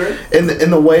pandering, in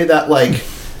the way that like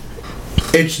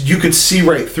you could see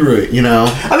right through it, you know.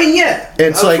 I mean, yeah,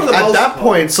 it's like at that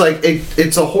point, it's like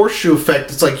it's a horseshoe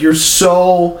effect. It's like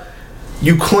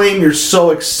you claim you're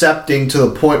so accepting to the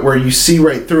point where you see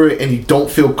right through it and you don't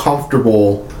feel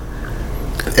comfortable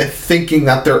at thinking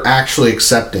that they're actually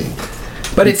accepting.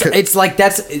 But it's like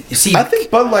that's see. I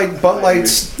think Bud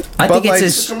Light's. I think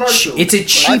it's a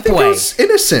cheap way. It was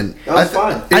innocent. That's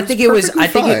fine. I think it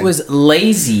was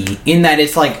lazy in that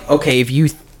it's like, okay, if you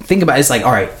think about it, it's like,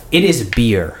 all right, it is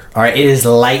beer. All right, it is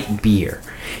light beer.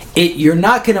 You're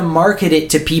not going to market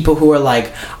it to people who are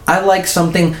like, I like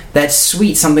something that's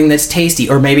sweet, something that's tasty,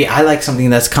 or maybe I like something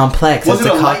that's complex. Was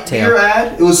it a light beer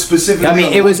ad? It was specifically. I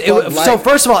mean, it was. So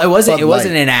first of all, it wasn't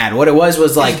an ad. What it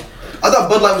was like. I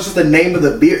thought Bud Light was just the name of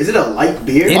the beer. Is it a light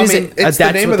beer? It's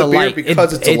the name of the beer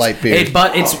because it's a light beer.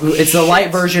 It's the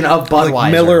light version of Budweiser.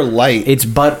 Like Miller Lite. It's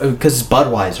because it's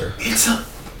Budweiser.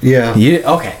 Yeah.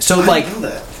 Okay. So like,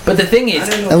 but the thing is,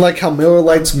 and like how Miller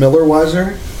Lite's Miller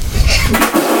Weiser.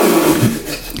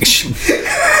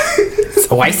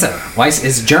 Weiss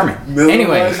is German.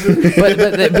 Anyway,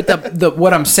 but the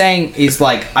what I'm saying is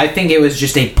like, I think it was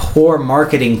just a poor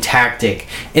marketing tactic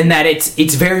in that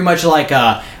it's very much like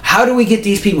how do we get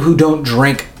these people who don't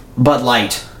drink Bud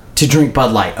Light to drink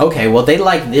Bud Light. Okay, well, they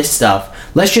like this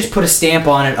stuff. Let's just put a stamp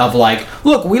on it of like,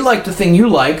 look, we like the thing you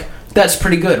like. That's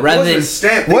pretty good. Rather than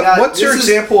stamp. What's your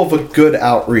example of a good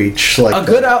outreach? Like a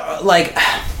good out like.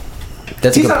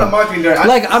 That's He's a good not a point. marketing director.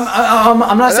 Like I'm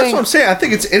not that's saying. what I'm saying. I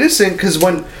think it's innocent because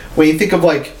when you think of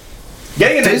like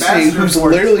Getting an Disney, ambassador who's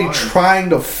for it is literally fine. trying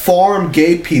to farm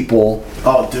gay people,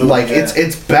 Oh, dude. like yeah.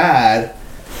 it's bad,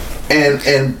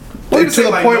 and Look to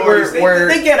at the point minorities, where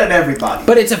they get at everybody.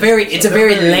 But it's a very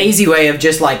lazy way of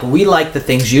just like, we like the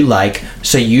things you like,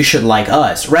 so you should like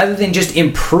us, rather than just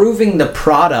improving the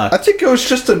product. I think it was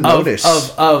just a notice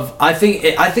I think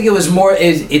it was more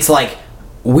it's like,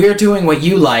 we're doing what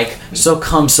you like, so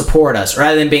come support us,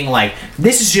 rather than being like,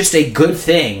 this is just a good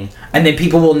thing, and then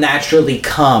people will naturally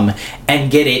come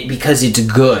and get it because it's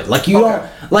good. Like you don't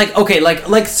like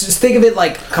think of it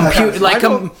like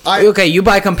okay, you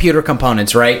buy computer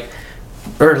components, right?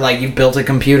 Or like you've built a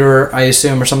computer, I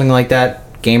assume, or something like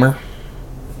that. Gamer,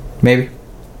 maybe.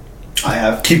 I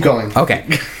have. Keep going. Okay,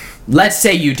 let's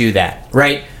say you do that,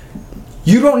 right?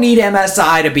 You don't need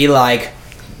MSI to be like,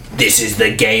 this is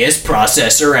the gayest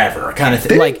processor ever, kind of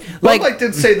thing. Like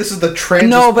did say this is the trans.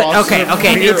 no, but okay.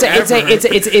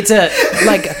 It's a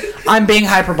like, I'm being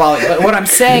hyperbolic, but what I'm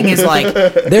saying is like,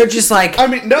 they're just like. I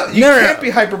mean, no, you can't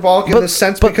be hyperbolic in this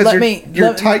sense because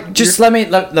you're tight. Just let me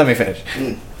finish.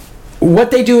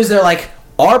 What they do is they're like,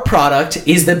 our product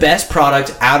is the best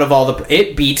product out of all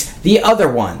it beats the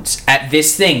other ones at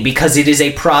this thing because it is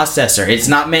a processor. It's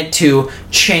not meant to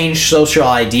change social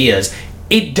ideas.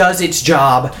 It does its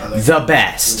job the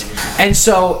best. And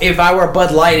so if I were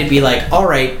Bud Light, it'd be like, all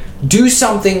right, do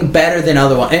something better than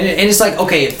other ones. And it's like,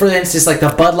 okay, for instance, like the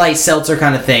Bud Light seltzer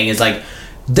kind of thing is like,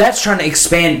 that's trying to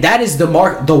expand. That is the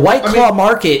White Claw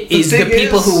market is the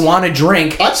people who want to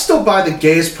drink. I'd still buy the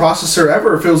gayest processor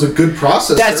ever if it was a good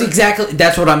processor.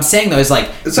 That's what I'm saying though. Is like,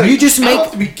 you just make. I don't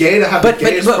have to be gay to have the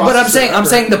gayest processor. But I'm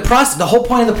saying the whole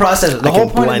point of the processor. The whole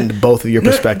point blend both of your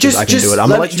perspectives. I can do it. I'm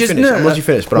gonna let you finish. I'm gonna let you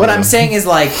finish. But what I'm saying is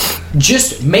like,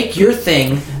 just make your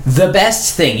thing the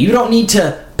best thing. You don't need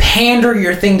to pander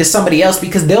your thing to somebody else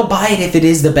because they'll buy it if it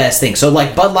is the best thing. So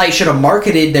like Bud Light should have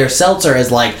marketed their seltzer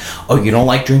as like, oh, you don't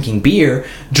like drinking beer,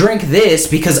 drink this,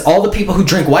 because all the people who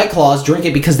drink White Claws drink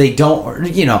it because they don't,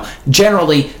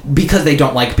 generally because they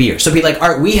don't like beer. So be like,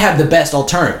 all right, we have the best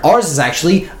alternative. Ours is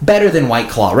actually better than White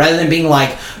Claw, rather than being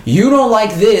like, you don't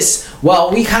like this,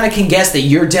 well, we kind of can guess that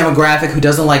your demographic who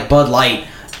doesn't like Bud Light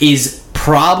is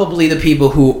probably the people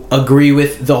who agree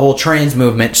with the whole trans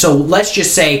movement. So let's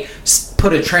just say,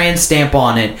 put a trans stamp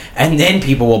on it, and then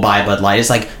people will buy Bud Light. It's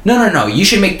like, no. You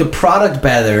should make the product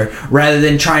better rather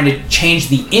than trying to change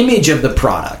the image of the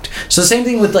product. So same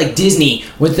thing with like Disney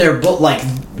with their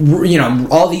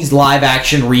all these live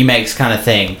action remakes kind of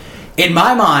thing. In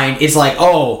my mind, it's like,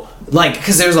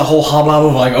 because there's a whole hubbub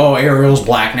of like, oh, Ariel's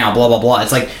black now, blah blah blah.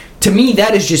 It's like, to me,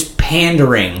 that is just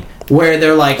pandering. Where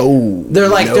they're like,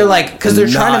 because they're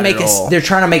trying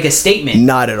to make a statement.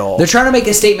 Not at all. They're trying to make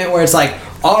a statement where it's like,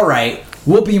 all right,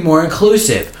 we'll be more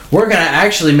inclusive. We're gonna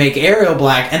actually make Ariel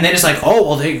black, and then it's like, oh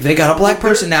well, they got a black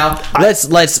person now.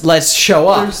 Let's show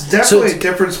up. There's definitely a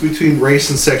difference between race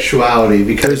and sexuality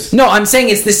because no, I'm saying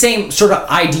it's the same sort of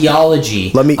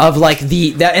ideology of like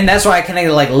and that's why I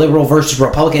connected like liberal versus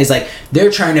Republican. Is like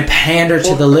they're trying to pander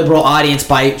to the liberal audience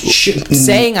by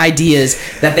saying ideas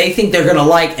that they think they're gonna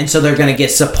like, and so they're gonna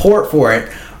get support for it.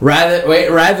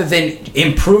 Rather than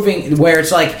improving, where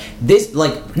it's like this,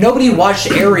 like nobody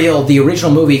watched Ariel, the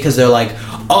original movie, because they're like,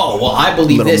 oh well, I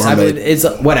believe Little this. Mermaid. I believe it's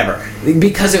whatever,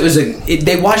 because it was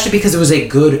they watched it because it was a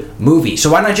good movie.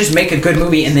 So why not just make a good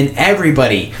movie and then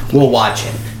everybody will watch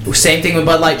it? Same thing with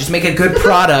Bud Light. Just make a good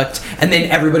product, and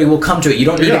then everybody will come to it. You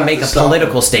don't need to make a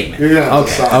political statement.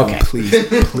 Okay.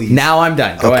 Please. Now I'm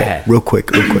done. Go ahead. Real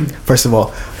quick. First of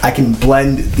all, I can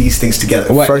blend these things together.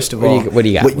 First of all, what do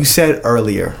you got? What you said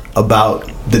earlier about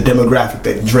the demographic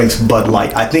that drinks Bud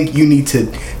Light, I think you need to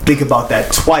think about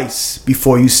that twice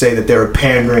before you say that they're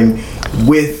pandering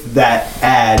with that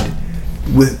ad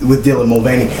with Dylan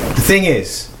Mulvaney. The thing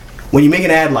is, when you make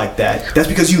an ad like that, that's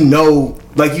because you know,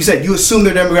 like you said, you assume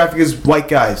their demographic is white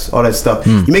guys, all that stuff.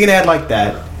 You make an ad like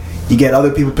that, you get other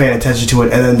people paying attention to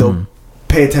it, and then they'll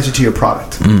pay attention to your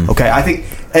product. Okay, I think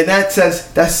in that sense,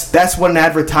 that's what an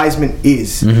advertisement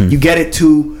is. You get it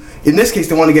to, in this case,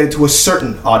 they want to get it to a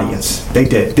certain audience. They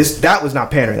did. That was not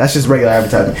pandering. That's just regular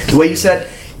advertisement. The way you said,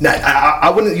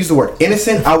 I wouldn't use the word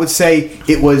innocent. I would say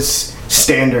it was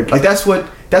standard. Like that's what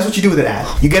you do with an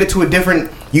ad. You get it to a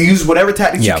different. You use whatever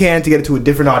tactics you can to get it to a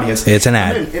different audience. It's an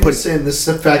ad. Innocent, this is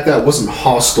the fact that it wasn't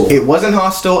hostile. It wasn't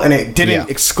hostile, and it didn't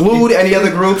exclude any other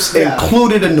groups. It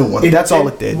included a new one. That's all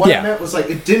it did. What I meant was like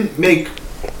it didn't make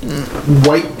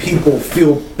white people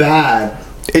feel bad.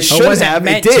 It should have.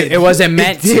 It did. It wasn't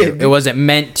meant to. It wasn't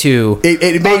meant to.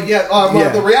 It made.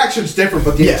 The reaction's different,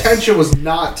 but the intention was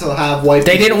not to have white.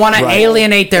 They people didn't want to Right.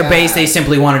 alienate their base. They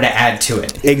simply wanted to add to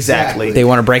it. Exactly. They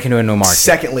want to break into a new market.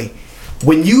 Secondly,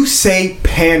 when you say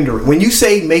pandering, when you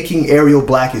say making Ariel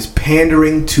black is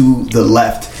pandering to the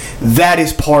left, that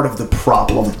is part of the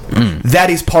problem. That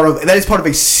is part of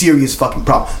a serious fucking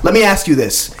problem. Let me ask you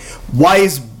this: why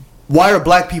are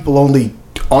black people only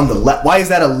on the left? Why is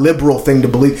that a liberal thing to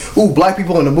believe? Ooh, black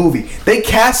people in a movie. They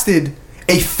casted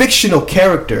a fictional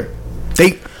character.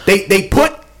 They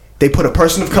put a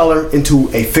person of color into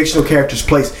a fictional character's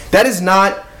place. That is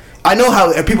not. I know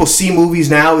how people see movies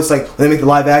now. It's like when they make the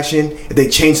live action, if they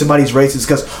change somebody's race, it's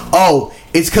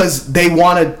because they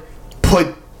want to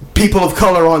put people of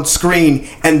color on screen,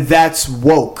 and that's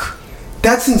woke.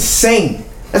 That's insane.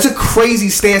 That's a crazy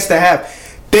stance to have.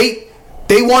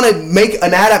 They want to make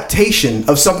an adaptation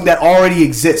of something that already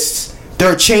exists.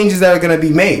 There are changes that are going to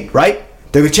be made, right?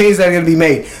 There are changes that are going to be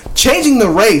made. Changing the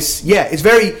race, yeah, it's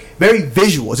very, very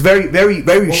visual. It's very, very,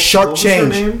 very sharp what was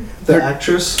change. her name? The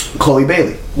actress? Chloe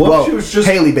Bailey. What if she was just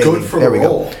Haley Bailey. good for There the we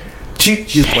role? go. She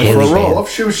just went Haley for a Bailey. role. What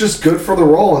if she was just good for the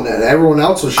role and then everyone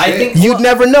else was shit? I think You'd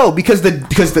never know because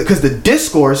the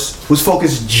discourse was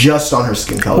focused just on her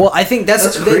skin color. Well, I think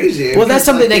that's crazy. Well, that's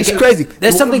something It's that crazy.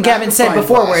 That's something Gavin said Magnifying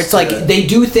before, where glass it's like to it. they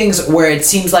do things where it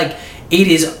seems like it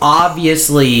is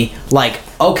obviously like,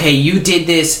 okay, you did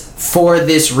this for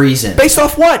this reason. based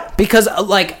off what? Because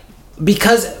okay,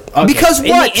 Because in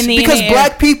what? the- Because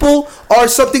black people are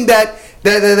something that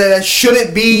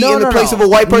shouldn't be No, in the no, place no. of a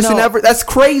white person No. ever. That's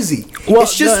crazy. Well,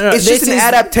 it's just no, no, it's this just an is-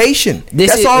 adaptation.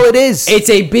 This That's all it is. It's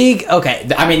a big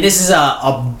I mean, this is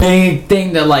a big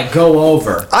thing to like go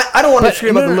over. I don't want to But-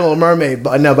 scream no, about the no, Little Mermaid,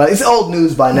 but it's old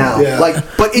news by now. Yeah.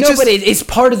 But it No, just but it's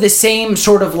part of the same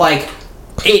sort of like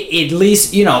at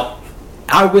least, you know,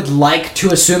 I would like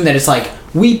to assume that it's like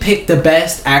we pick the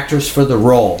best actors for the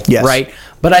role, Yes. right?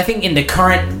 But I think in the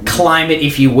current climate,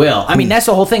 if you will, I mean that's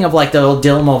the whole thing of like the old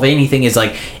Dylan Mulvaney thing is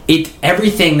like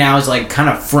everything now is like kind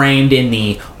of framed in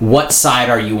the what side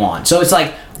are you on? So it's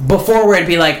like before where it'd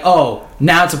be like, oh,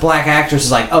 now it's a black actress,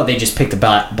 it's like, oh, they just picked a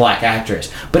black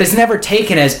actress. But it's never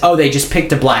taken as, oh, they just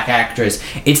picked a black actress.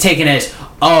 It's taken as,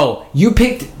 oh, you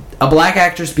picked a black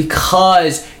actress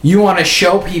because you want to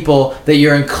show people that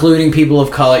you're including people of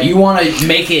color. You want to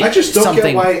make it I just don't something.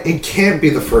 get why it can't be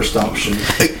the first option.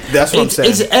 that's what I'm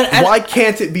saying. and- Why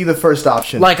can't it be the first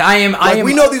option? Like I am.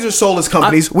 We know these are soulless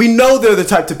companies. We know they're the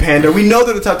type to pander. We know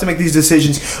they're the type to make these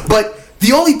decisions. But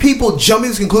the only people jumping to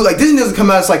this conclusion, like Disney doesn't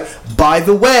come out. It's like, by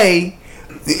the way,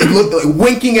 it looked like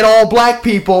winking at all black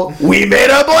people. We made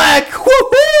a black.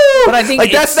 Woo-hoo! But I think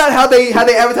like that's not how they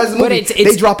advertise the But movie. it's-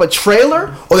 They drop a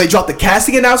trailer or they drop the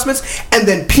casting announcements, and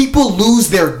then people lose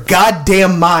their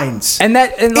goddamn minds. and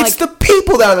it's like the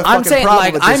people that are the fucking I'm saying, problem.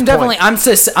 like at this I'm definitely point.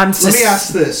 Let me ask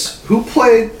this: who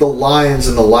played the lions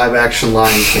in the live-action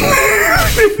Lion King?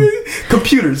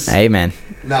 computers. Hey man.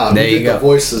 No, There who you did go. the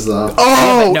voices though?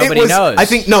 Oh, but nobody it was, knows. I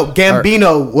think no.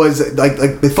 Gambino was like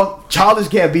the fuck childish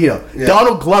Gambino. Yeah.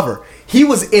 Donald Glover. He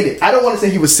was in it. I don't want to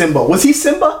say he was Simba. Was he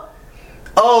Simba?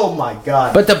 Oh my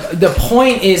god. But the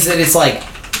point is that it's like,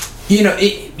 you know,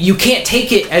 you can't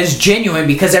take it as genuine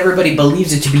because everybody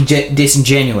believes it to be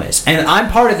disingenuous. And I'm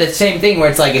part of the same thing where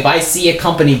it's like if I see a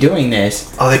company doing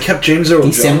this, Oh, they kept James Earl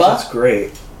He's Jones. Simba? That's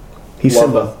great. he's Love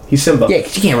Simba. He's Simba. yeah,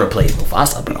 'cause you can't replace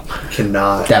Mufasa, bro.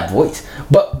 Cannot. That voice.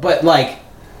 But like,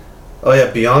 Oh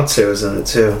yeah, Beyonce was in it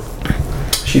too.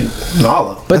 She's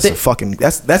Nala. But That's a fucking.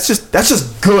 That's just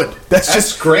good. That's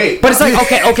just great. but it's like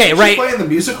okay, Did right. she play in the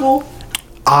musical?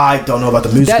 I don't know about the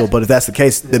musical, That- but if that's the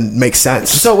case, then it makes sense.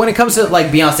 So when it comes to like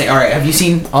Beyonce, all right, have you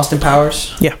seen Austin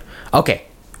Powers? Yeah. Okay.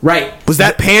 Right. Was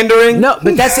that pandering? No,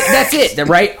 but that's it,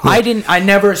 right? I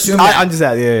never assumed that. I'm just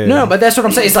that. Yeah. No, but that's what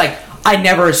I'm saying. It's like I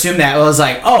never assumed that. It was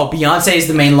like, oh, Beyonce is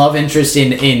the main love interest in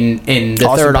the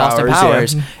Austin third Austin Powers,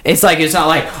 Powers. yeah. It's like it's not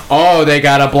like, oh, they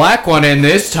got a black one in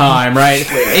this time, right?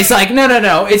 It's like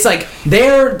no. It's like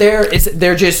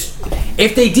they're just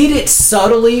if they did it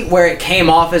subtly where it came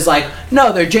off as like,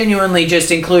 no, they're genuinely just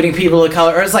including people of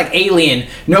color, or it's like Alien.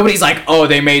 Nobody's like, oh,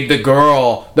 they made the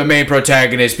girl the main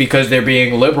protagonist because they're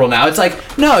being liberal now. It's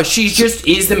like, no, she just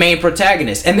is the main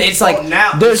protagonist, and it's like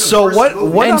now there's So what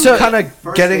and I'm so- kind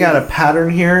of getting at a pattern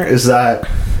here is that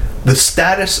the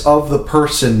status of the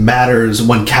person matters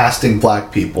when casting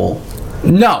black people.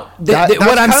 No, That's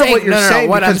what I'm kind of saying. what you're saying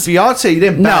what I'm because Beyonce, you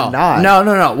didn't bat an eye.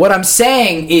 no. What I'm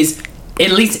saying is,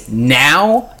 at least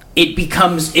now it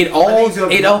becomes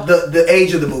the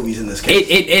age of the movies in this case.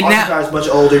 It Austin now- Powers much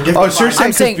older. Oh, so you're saying I'm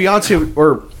because saying- Beyonce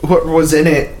or whoever was in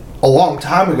it a long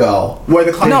time ago. Where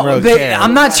the No, really they, care.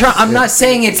 I'm not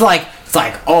saying it's like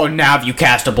oh, now if you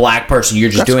cast a black person, you're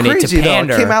just That's doing crazy, it to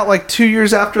pander. Though. It came out like 2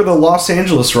 years after the Los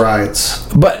Angeles riots.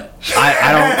 But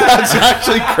I don't. That's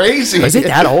actually crazy. Is it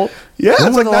that old? Yeah, When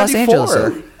it's was like the Los 94.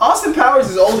 Angeles? Austin Powers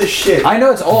is old as shit. I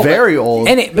know it's old. Very old.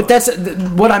 But that's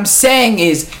what I'm saying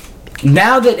is,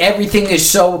 now that everything is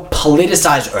so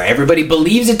politicized, or everybody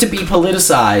believes it to be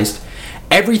politicized,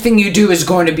 everything you do is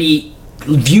going to be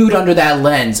viewed under that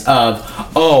lens of,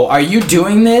 oh, are you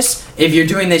doing this? If you're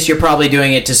doing this, you're probably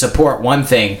doing it to support one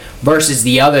thing versus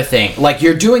the other thing. Like,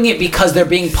 you're doing it because they're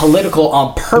being political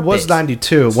on purpose. It was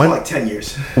 92. It's When like 10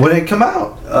 years. when did it come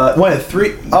out? When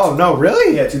 3? Oh no,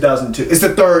 really? Yeah, 2002. It's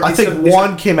the third. I think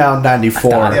one came out in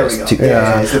 94. There we go.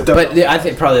 Yeah. It's the third. But I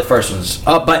think probably the first one's.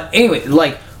 But anyway,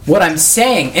 like, what I'm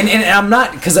saying, and I'm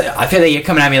not, because I feel like you're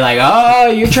coming at me like, oh,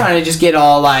 you're trying to just get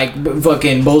all like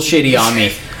fucking bullshitty on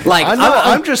me. Like, I know.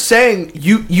 I'm just saying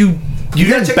you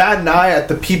didn't bat an eye at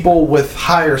the people with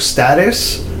higher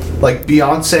status, like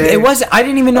Beyonce. It was. I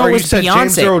didn't even know Or it you was said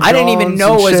James Beyonce. Earl I didn't even Jones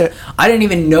know it and was. shit. I didn't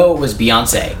even know it was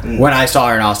Beyonce when I saw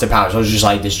her in Austin Powers. I was just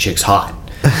like, this chick's hot.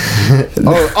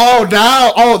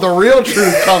 Now the real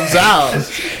truth comes out.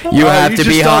 You have to just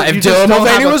be don't- hot. you If just Dylan don't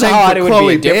Mulvaney have a was thing hot, for it would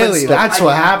Chloe be a different Bailey. story. That's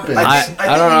what happened. I think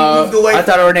don't we moved know. away I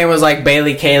thought her name was like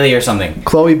Bailey Kaylee or something.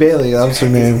 Chloe Bailey, that was her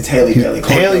name. It's Haley Bailey.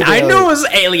 Haley I Bailey. knew it was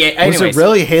Alien. Was Anyways, it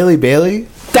really Haley Bailey?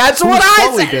 that's Who's what I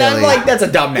Chloe said. I'm Bailey? like, that's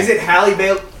a dumb name. Is it Halle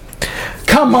Bailey?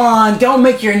 Come on, don't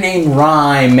make your name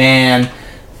rhyme, man.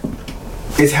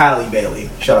 It's Halle Bailey.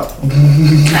 Shut up.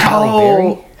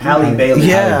 Halle Halle Bailey.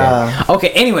 Yeah. Okay,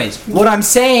 anyways, what I'm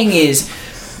saying is,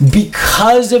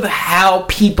 because of how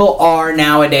people are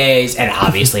nowadays, and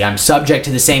obviously I'm subject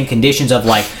to the same conditions of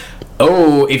like,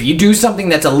 oh, if you do something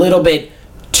that's a little bit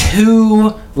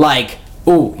too like,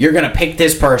 oh, you're gonna pick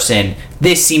this person,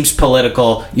 this seems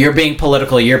political, you're being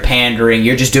political, you're pandering,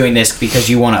 you're just doing this because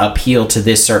you want to appeal to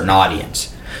this certain audience.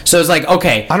 So it's like,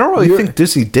 okay, I don't really think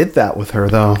Disney did that with her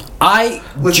though.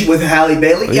 With Halle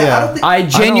Bailey? Yeah. Yeah. I don't think. I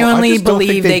genuinely just don't think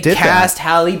believe they they did cast that.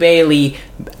 Halle Bailey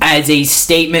as a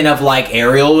statement of like,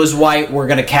 Ariel was white, we're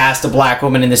gonna cast a black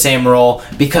woman in the same role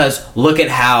because look at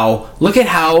how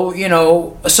you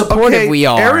know supportive we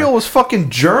are. Ariel was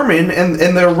fucking German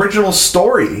in the original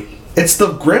story. It's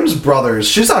the Grimm's brothers.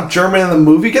 She's not German in the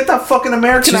movie. Get that fucking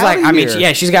American She's out like, of I mean, here.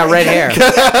 yeah, she's got red hair.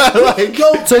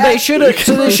 Go So they back. should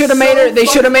have made her. They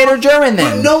should have made her German But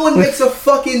then. no one makes a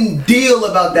fucking deal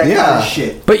about that kind Yeah. of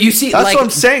shit. But you see, That's like, what I'm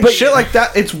saying. but Shit like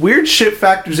that. It's weird. Shit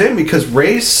factors in because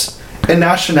race and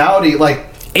nationality. Like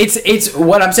it's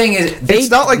what I'm saying is it's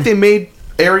not like they made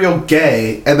Ariel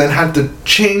gay and then had to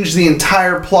change the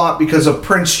entire plot because of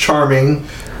Prince Charming.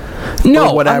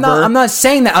 no. whatever. I'm not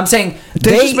saying that. I'm saying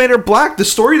They just made her black. The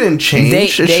story didn't change. They it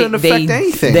shouldn't affect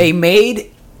anything. They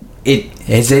made it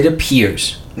as it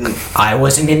appears. I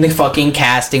wasn't in the fucking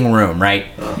casting room, right?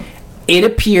 It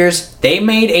appears they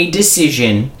made a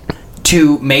decision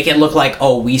to make it look like,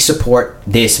 oh, we support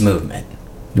this movement.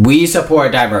 We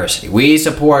support diversity. We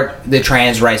support the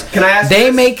trans rights. Can I ask They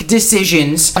this? make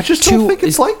decisions. I just don't think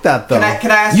it's like that though.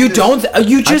 Can I ask You this? don't.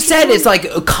 You just just said don't- it's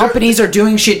like companies are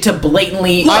doing shit to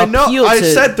blatantly I know. appeal I to.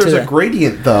 said there's to a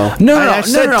gradient though. No, And no, I no,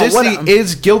 said no, no, what Disney I'm-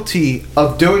 is guilty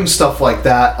of doing stuff like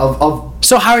that. Of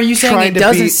So how are you saying trying it to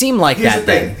doesn't be- seem like Here's that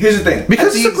the thing. then? Here's the thing. Because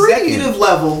at the it's a gradient. executive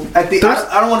level, I There's-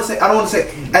 don't want to say.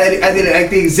 At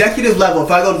the executive level, if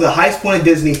I go to the highest point of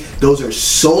Disney, those are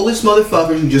soulless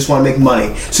motherfuckers who just want to make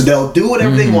money. So they'll do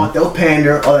whatever they want. They'll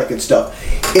pander, all that good stuff.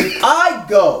 If I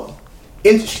go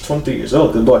into, she's 23 years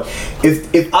old, good boy.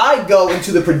 If I go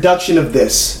into the production of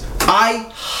this,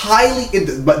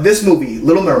 but this movie,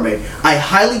 Little Mermaid, I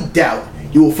highly doubt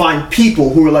you will find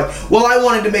people who are like, well, I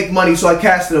wanted to make money, so I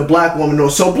casted a black woman,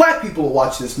 so black people will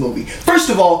watch this movie. First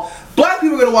of all, black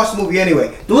people are going to watch the movie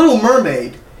anyway. The Little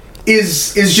Mermaid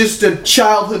is just a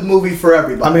childhood movie for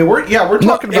everybody. I mean, we're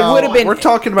talking about. It would have been. We're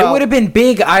talking about. It would have been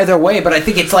big either way, but I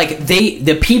think it's like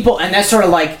the people, and that's sort of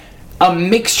like a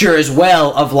mixture as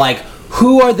well of like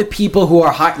who are the people who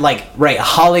are hot. Like right,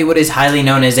 Hollywood is highly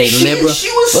known as a liberal. She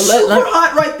was But super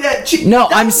hot right there. No,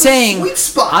 that I'm was a saying- sweet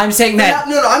spot. I'm saying that-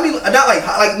 No, I mean not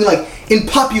like in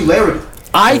popularity.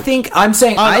 I think I'm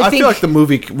saying I think feel like the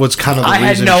movie was kind of the I had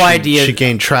reason no she, idea. she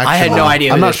gained traction. I had no on.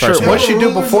 idea I'm who not this sure. person What was. did she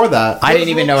do before that? I didn't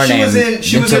even know her name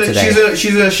until today.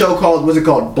 She's in a show called, what's it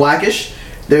called? Blackish.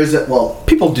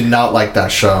 People do not like that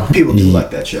show. People do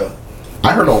like that show.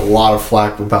 I heard a lot of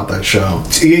flack about that show.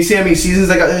 You see how many seasons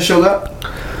that show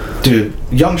got? Dude,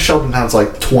 Young Sheldon has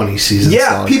like 20 seasons.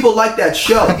 Yeah, long. people like that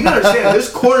show. You gotta understand,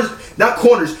 there's not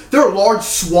corners, there are large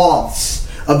swaths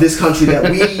of this country that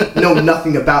we know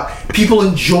nothing about. People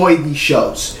enjoy these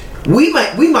shows. We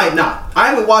might not. I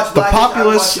haven't watched The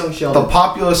populace, Young Sheldon. the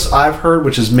populace I've heard,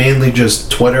 which is mainly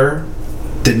just Twitter,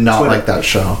 did not like that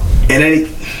show. And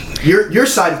your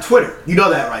side of Twitter, you know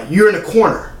that, right? You're in a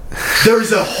corner.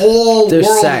 There's a whole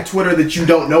world of Twitter that you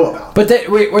don't know about. But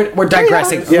we're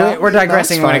digressing. We're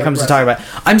digressing when it comes to talking about.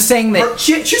 I'm saying that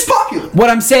she's popular. What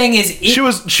I'm saying is She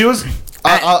was.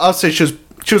 I'll say she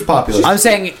was popular. I'm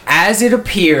saying, as it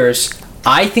appears,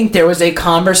 I think there was a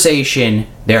conversation.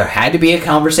 There had to be a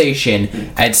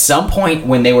conversation at some point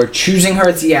when they were choosing her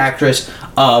as the actress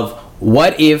of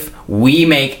what if we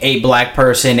make a black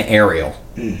person Ariel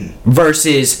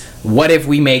versus what if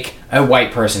we make a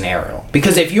white person Ariel.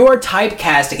 Because if you're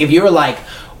typecasting, if you're like,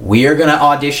 we're going to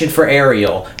audition for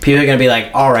Ariel, people are going to be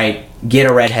like, all right, get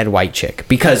a redhead white chick.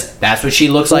 Because that's what she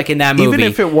looks like in that movie. Even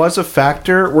if it was a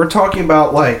factor, we're talking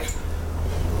about like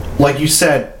you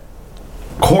said,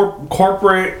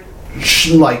 corporate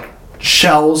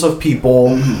shells of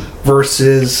people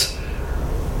versus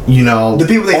the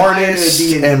people they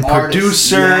artists and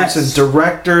producers and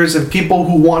directors and people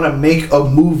who want to make a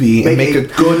movie and make a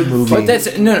good movie. But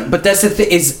that's the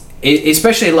thing is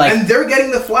especially like, and they're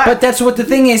getting the flag. But that's what the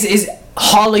thing is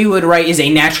Hollywood, right, is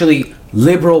a naturally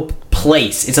liberal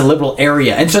place. It's a liberal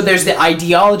area, and so there's the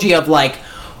ideology of like,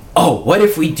 oh, what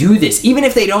if we do this, even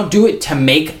if they don't do it to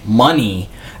make money,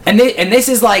 and this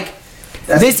is like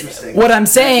this. What I'm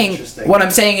saying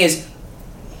is,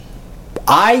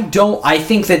 I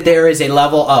think that there is a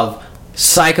level of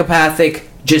psychopathic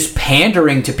just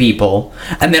pandering to people,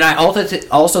 and then I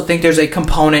also think there's a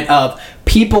component of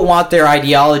people want their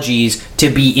ideologies to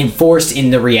be enforced in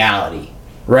the reality,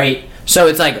 right? So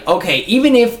it's like, okay,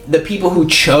 even if the people who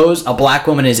chose a black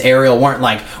woman as Ariel weren't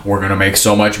like, we're going to make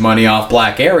so much money off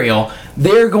black Ariel,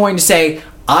 they're going to say,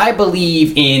 I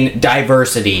believe in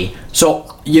diversity,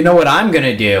 so you know what I'm going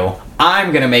to do?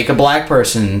 I'm going to make a black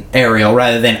person Ariel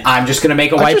rather than I'm just going to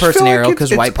make a white person Ariel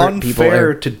because white people are... It's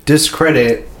unfair to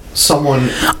discredit someone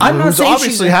who's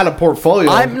obviously had a portfolio.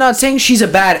 I'm not saying she's a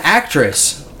bad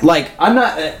actress. Like, I'm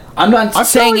not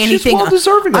saying like anything. She's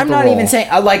well-deserving I'm not even saying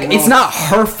it's not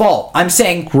her fault. I'm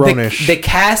saying the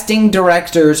casting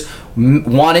directors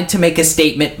wanted to make a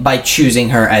statement by choosing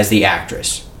her as the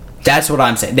actress. That's what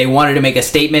I'm saying. They wanted to make a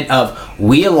statement of,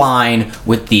 we align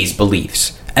with these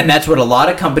beliefs. And that's what a lot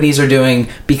of companies are doing,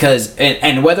 because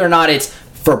and whether or not it's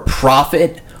for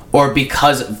profit or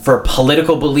because for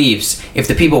political beliefs, if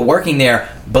the people working there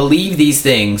believe these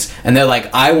things and they're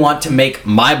like, I want to make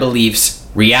my beliefs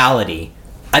reality,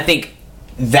 I think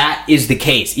that is the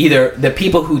case. Either the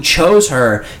people who chose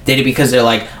her did it because they're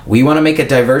like, we want to make a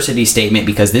diversity statement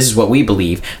because this is what we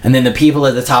believe, and then the people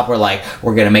at the top were like,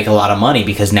 we're going to make a lot of money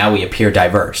because now we appear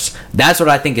diverse. That's what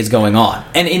I think is going on.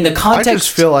 And in the context, I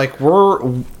just feel like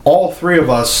all three of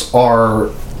us are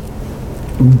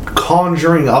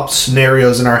conjuring up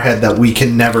scenarios in our head that we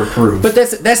can never prove. But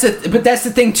that's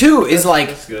the thing too, is like,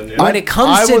 when it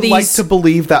comes to these, I would like to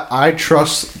believe that I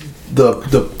trust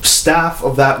the staff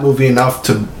of that movie enough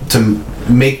to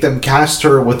make them cast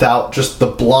her without just the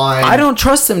blind. I don't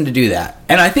trust them to do that,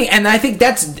 and I think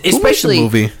that's especially who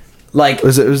made the movie. Like,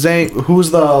 who's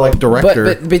the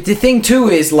director? But the thing too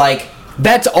is like,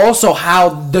 that's also how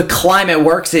the climate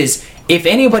works. Is if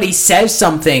anybody says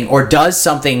something or does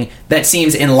something that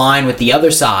seems in line with the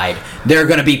other side, they're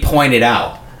going to be pointed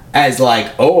out as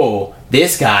like, oh,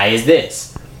 this guy is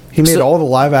this. He made all the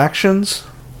live actions.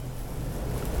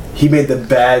 He made the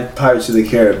bad Pirates of the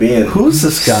Caribbean. Who's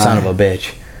this guy? Son of a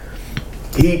bitch.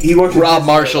 He worked with Rob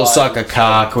Marshall, suck a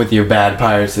cock with your bad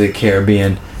Pirates of the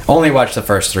Caribbean. Only watch the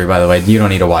first three, by the way. You don't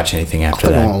need to watch anything after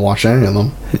that. I don't want to watch any of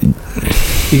them.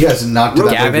 You guys did not do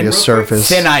that movie a service.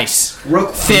 Thin Ice.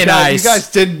 Thin Ice. You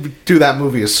guys did do that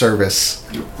movie a service.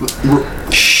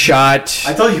 Shut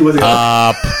I told you he wasn't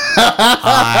up.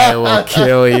 I will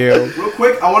kill you. Real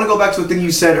quick, I want to go back to the thing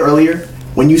you said earlier.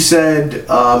 When you said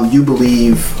you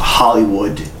believe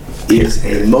Hollywood is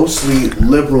a mostly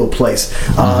liberal place,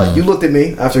 you looked at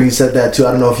me after he said that too.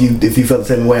 I don't know if you felt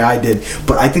the same way I did,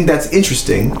 but I think that's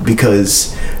interesting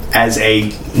because as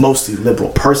a mostly liberal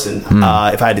person,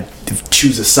 if I had to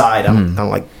choose a side, I don't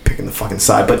like picking the fucking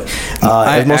side, but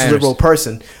as a mostly liberal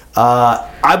person,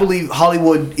 I believe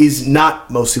Hollywood is not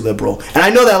mostly liberal, and I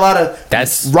know that a lot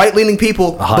of right-leaning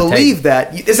people believe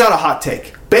that. It's not a hot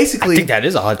take. Basically, I think that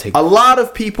is a hot take. A lot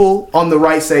of people on the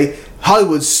right say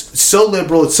Hollywood's so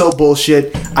liberal, it's so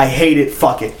bullshit, I hate it,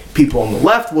 fuck it. People on the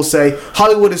left will say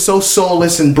Hollywood is so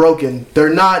soulless and broken.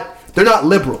 They're not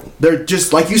liberal. They're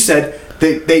just, like you said,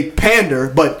 they pander,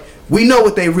 but we know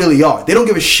what they really are. They don't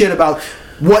give a shit about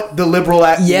what the liberal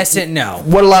yes and no.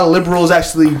 What a lot of liberals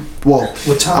actually, well,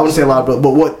 What's I wouldn't say a lot, but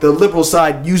what the liberal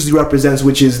side usually represents,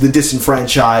 which is the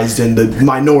disenfranchised and the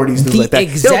minorities, things The like that.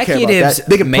 executives, they don't care about that.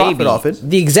 They can maybe. profit off it.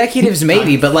 The executives,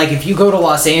 maybe, but like if you go to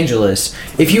Los Angeles,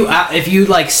 if you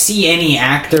like see any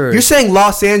actor, You're saying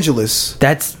Los Angeles.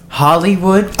 that's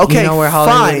Hollywood. Okay, you know where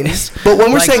Hollywood fine. is? But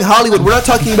when we're Like- saying Hollywood, we're not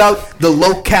talking about the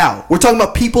locale. We're talking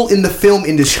about people in the film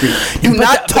industry. Do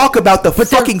not talk about the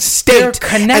fucking They're state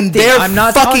connected. and their I'm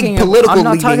not fucking talking, political I'm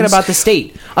not talking leanings. about the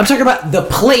state. I'm talking about the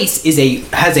place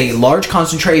has a large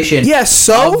concentration. Yes,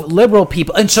 so? of liberal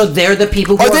people, and so they're the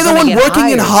people who Are they the gonna one get working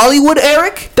in hired. Hollywood,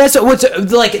 Eric? That's what's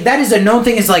like. That is a known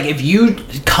thing. Is like if you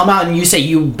come out and you say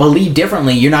you believe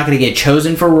differently, you're not going to get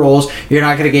chosen for roles. You're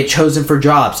not going to get chosen for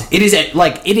jobs. It is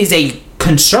a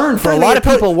concern for a lot of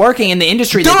people working in the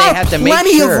industry There that are they have to make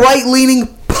plenty sure. of right-leaning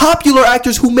popular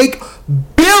actors who make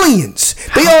billions.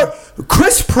 They are.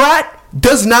 Chris Pratt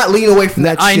does not lean away from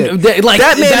that shit. That man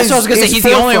That man that's what I was gonna say. is He's the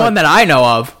only forefront. one that I know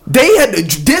of. They had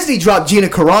Disney dropped Gina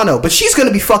Carano, but she's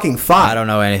gonna be fucking fine. I don't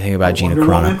know anything about Gina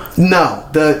Wonder Woman? Carano. No,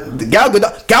 the Gal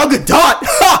Gadot. Gal Gadot.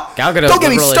 Ha! Gal Gadot's Don't get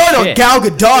me liberal as started on shit. Gal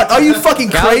Gadot. Are you fucking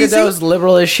Gal crazy? Gadot's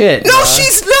liberal as shit. No, dog.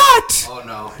 she's not. Oh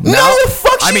no. No, the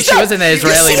fuck she's I mean, she not. was in the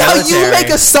Israeli You see how you military. make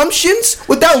assumptions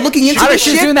without looking into I mean, this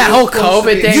she's shit? doing that whole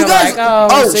COVID thing. You of guys,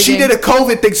 like, she did a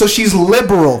COVID thing, so she's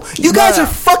liberal. You guys No. are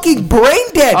fucking brain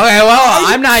dead. Okay, well,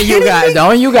 Are I'm not you kidding guys. me?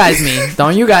 Don't you guys me.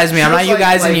 Don't you guys me. I'm not you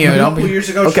guys and you. A Don't couple be. years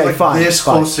ago, Okay, she was fine, this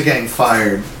fine. close to getting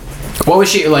fired. What was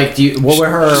she like? What were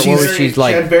her? What was she She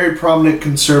like? had very prominent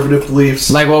conservative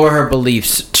beliefs. Like, what were her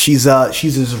beliefs? She's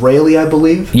Israeli, I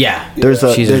believe. Yeah, There's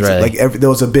she's there's Israeli. there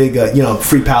was a big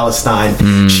free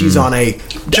Palestine. She's on a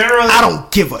Generally- I don't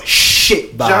give a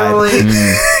shit vibe.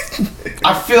 Generally,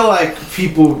 I feel like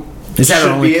people Is that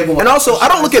should only- be able. And also, I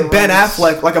don't look at Ben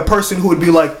Affleck. Affleck like a person who would be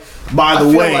like, by the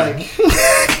way,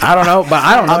 I don't know, but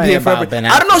I don't know I'm anything here about forever. Ben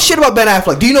I don't know Affleck. shit about Ben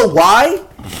Affleck. Do you know why?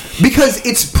 Because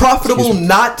it's profitable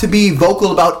not to be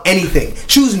vocal about anything.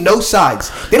 Choose no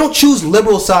sides. They don't choose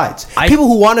liberal sides. People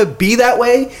who want to be that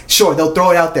way, sure, they'll throw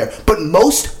it out there. But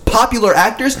most popular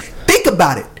actors, think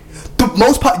about it. Do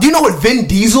you know what Vin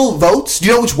Diesel votes? Do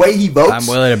you know which way he votes? I'm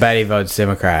willing to bet he votes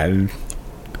Democrat.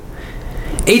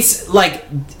 It's like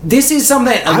this is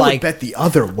something I like would bet the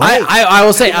other way. I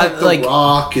will say Like, like The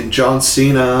Rock and John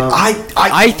Cena.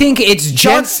 I think it's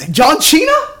John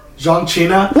Cena? John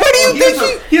Cena. Where do you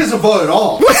think he doesn't vote at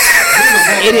all?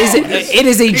 it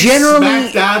is a He's generally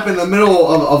smack dab in the middle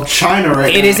of China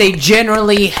right now. it is a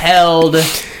generally held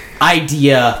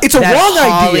idea. It's a that wrong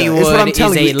idea, Hollywood is what I'm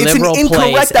telling is you. a It's an liberal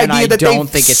incorrect place, and idea I that don't they've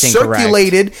think it's incorrect.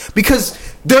 circulated because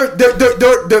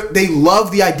they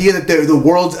love the idea that the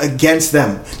world's against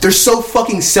them. They're so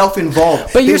fucking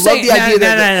self-involved. But you're they saying love the idea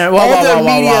that all their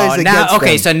media is now, against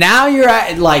okay, them. so now you're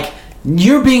at like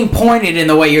you're being pointed in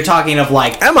the way you're talking of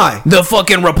like. Am I? The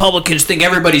fucking Republicans think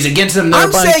everybody's against them. They're I'm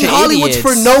a bunch saying of Hollywood's idiots.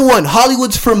 for no one.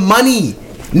 Hollywood's for money.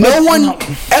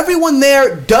 Everyone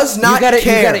there does not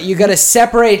care. You gotta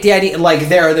separate the idea. Like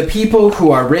there are the people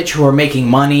who are rich who are making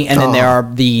money, and then there are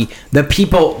the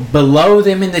people below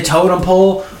them in the totem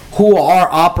pole who are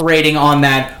operating on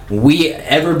that.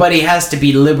 Everybody has to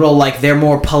be liberal. Like they're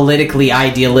more politically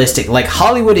idealistic. Like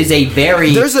Hollywood is a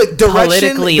very There's a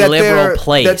direction politically that liberal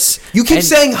place. You keep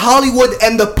saying Hollywood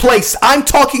and the place. I'm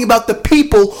talking about the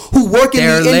people who work in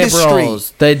the industry.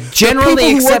 Liberals. The generally the people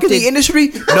who work in accepted. the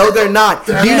industry? No, they're not.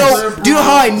 Do you know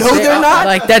how I know they're not?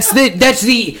 Like that's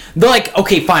the like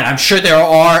okay fine. I'm sure there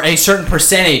are a certain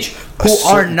percentage who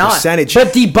are not.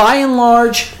 But the by and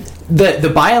large, the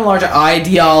by and large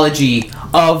ideology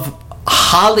of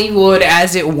Hollywood,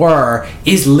 as it were,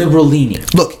 is liberal leaning.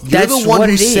 Look, you're the one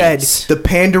who said the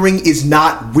pandering is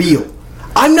not real.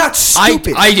 I'm not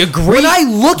stupid. I agree. When I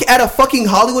look at a fucking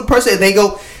Hollywood person and they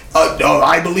go, oh,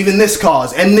 I believe in this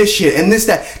cause and this shit and this,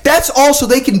 that. That's all so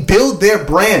they can build their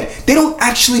brand. They don't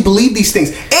actually believe these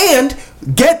things. And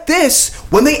get this,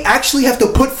 when they actually have to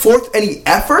put forth any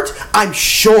effort, I'm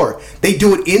sure they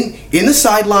do it in the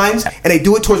sidelines and they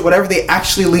do it towards whatever they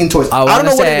actually lean towards. I don't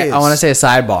know what it is. I want to say a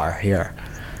sidebar here.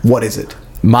 What is it?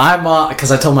 My mom,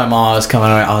 because I told my mom I was coming,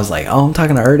 I was like, "Oh, I'm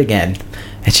talking to Erd again,"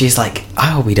 and she's like, "I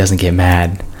hope he doesn't get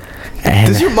mad." And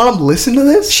does your mom listen to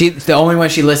this? The only one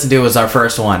she listened to was our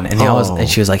first one, and and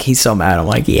she was like, "He's so mad." I'm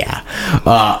like, "Yeah,"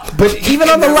 but even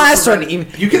on the last one,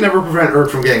 you can never prevent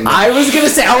Erd from getting mad. I was gonna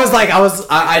say,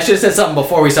 I should have said something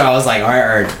before we started. I was like, "All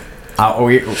right, Erd,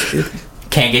 we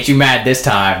can't get you mad this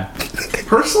time."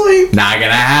 Personally, not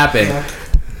gonna happen.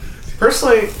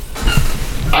 Personally,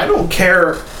 I don't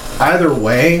care either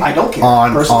way. I don't care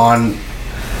on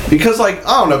Because, like,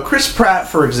 I don't know, Chris Pratt,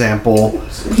 for example,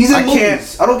 He's in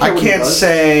movies. I don't care what he can't does.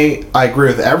 say I agree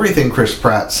with everything Chris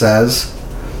Pratt says,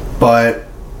 but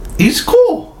he's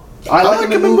cool. I like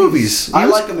him in movies. I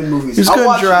like him in movies. He's good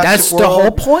in Jurassic That's World. the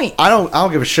whole point. I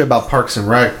don't give a shit about Parks and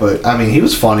Rec, but I mean, he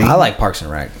was funny. I like Parks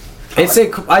and Rec. I'd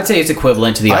say it's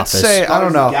equivalent to The I'd Office. say I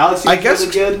don't know. Galaxy I was guess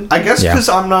really good. I guess Yeah. because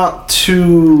I'm not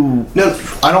too. No.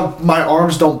 I don't. My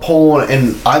arms don't pull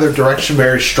in either direction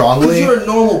very Because strongly. you're a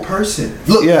normal person.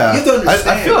 Look, Yeah, you have to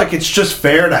understand. I feel like it's just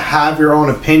fair to have your own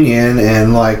opinion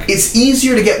and like. it's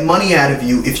easier to get money out of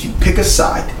you if you pick a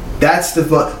side. That's the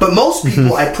fun. But most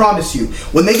people, I promise you,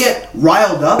 when they get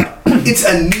riled up, it's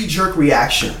a knee-jerk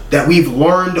reaction that we've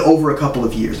learned over a couple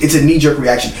of years. It's a knee-jerk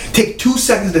reaction. Take 2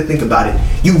 seconds to think about it.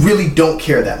 You really don't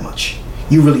care that much.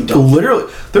 You really don't.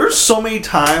 Literally, there's so many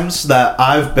times that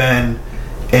I've been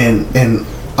in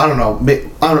I don't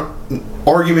know,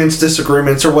 arguments,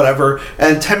 disagreements, or whatever,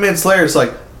 and 10 minutes later, it's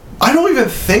like I don't even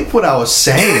think what I was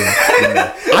saying.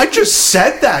 I just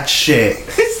said that shit.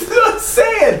 It's what I'm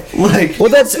saying. Like, Well,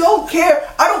 that's Don't care.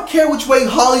 I don't care which way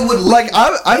Hollywood leans. like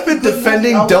I've been Make a good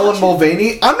defending movie, I'll Dylan watch it.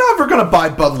 Mulvaney. I'm never gonna buy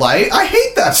Bud Light. I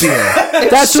hate that beer. It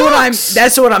that's sucks.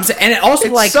 what I'm saying. And it also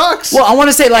It like sucks. Well, I want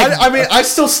to say like I mean, I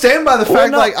still stand by the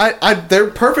fact no. like they're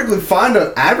perfectly fine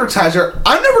to advertiser.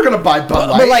 I'm never gonna buy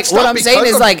Bud Light. but like It's what not I'm saying because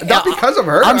is of- like not because of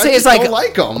her. I'm I saying it's just like don't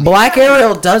like 'em. Black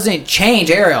Ariel doesn't change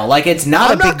Ariel. Like it's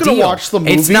not I'm a big not gonna deal. watch the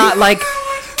It's movie. not like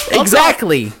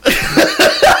exactly.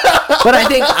 But I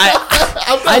think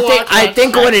I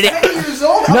think what it 10 is. years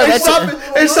old. No, I'm It's that's- like,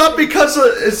 not,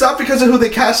 it's not because of who they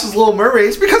cast as Little Mermaid.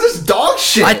 It's because it's dog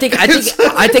shit. I think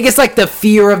it's like the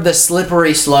fear of the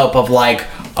slippery slope of like,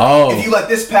 oh, if you let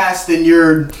this pass, then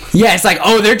you're. yeah, it's like,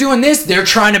 oh, they're doing this, they're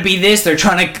trying to be this, they're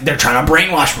trying to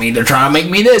brainwash me, they're trying to make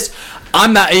me this.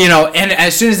 I'm not, and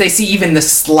as soon as they see even the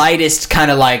slightest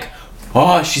kind of like,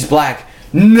 oh, she's black.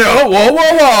 No,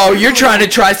 whoa, you're trying to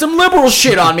try some liberal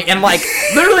shit on me. And like,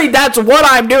 literally that's what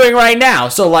I'm doing right now.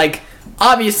 So like,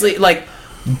 obviously, like,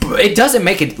 it doesn't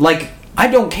make it, like, I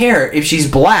don't care if she's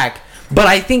black, but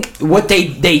I think what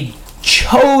they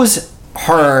chose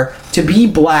her to be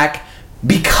black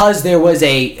because there was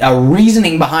a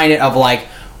reasoning behind it of like,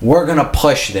 we're gonna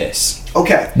push this.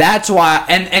 Okay. That's why,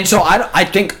 and so I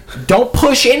think don't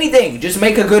push anything. Just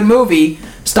make a good movie.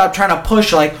 Stop trying to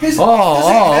push like, Does it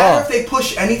matter if they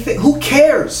push anything? Who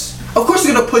cares? Of course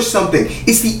they're gonna push something.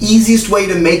 It's the easiest way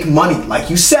to make money, like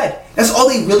you said. That's all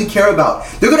they really care about.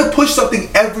 They're gonna push something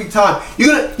every time.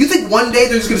 You think one day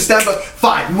they're just gonna stand up,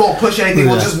 fine, we won't push anything,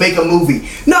 we'll just make a movie.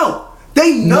 No.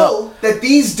 They know that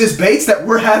these debates that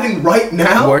we're having right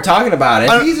now, We're talking about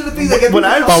it. these are the things that get when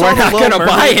I people saw we're the not Little gonna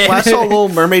Mermaid, buy it. when I saw Little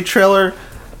Mermaid trailer,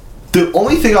 the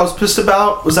only thing I was pissed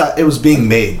about was that it was being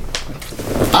made.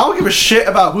 I don't give a shit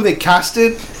about who they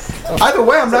casted. Either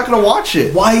way, I'm not gonna watch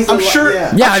it. Why is it I'm li- sure.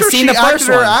 yeah. Yeah, I'm I've sure seen she the first acted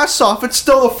her one. ass off. It's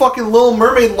still the fucking Little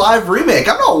Mermaid live remake.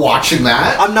 I'm not watching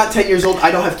that. I'm not 10 years old.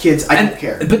 I don't have kids. I don't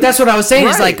care. But that's what I was saying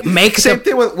is Right. like make Same the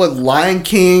thing with Lion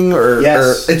King or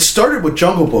Yes. it started with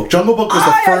Jungle Book. Jungle Book was the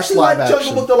I first actually live like action.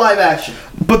 Jungle Book, the live action.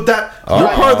 But you're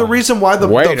part of the reason why the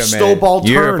Wait a minute. snowball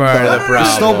You're turned. part of the The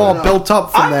problem. snowball built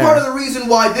up from I'm there. part of the reason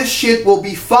why this shit will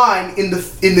be fine in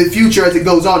the future as it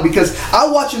goes on, because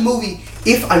I'll watch a movie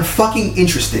if I'm fucking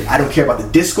interested. I don't care about the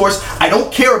discourse. I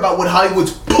don't care about what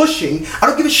Hollywood's pushing. I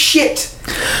don't give a shit.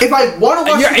 If I want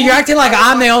to watch, You're acting like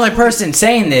I'm the only person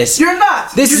saying this. You're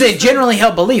not. This is You're a just- generally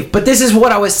held belief, but this is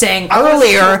what I was saying I guess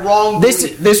it's earlier. the wrong This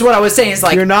belief. is what I was saying is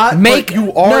like You're not. make But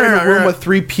you are no, in no, a no, room no. with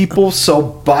 3 people, so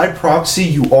by proxy,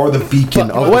 you are the beacon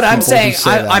of What the I'm people saying, who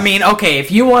say that. I mean, okay, if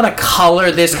you want to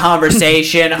color this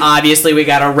conversation, obviously we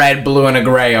got a red, blue, and a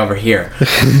gray over here.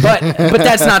 But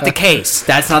that's not the case.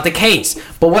 That's not the case.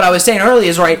 But what I was saying earlier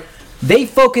is right. They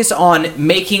focus on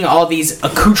making all these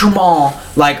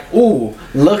accoutrements like, ooh,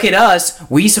 look at us,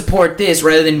 we support this,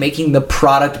 rather than making the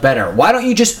product better. Why don't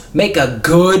you just make a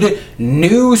good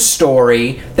news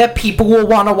story that people will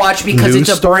want to watch because News it's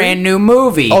a story? brand new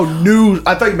movie? Oh, news!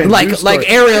 I thought you meant Like- news like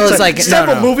story. Ariel It's is like, instead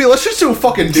no, of a no. movie. Let's just do a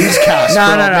fucking newscast. No,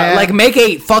 bro, no, no. man. Like, make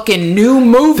a fucking new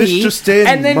movie This just in,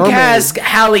 and then Mermaid. cast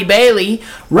Halle Bailey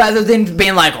rather than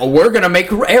being like, oh, we're going to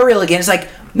make Ariel again. It's like,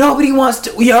 nobody wants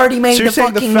to. We already made So the you're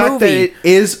saying the fucking fact that movie. it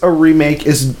is a remake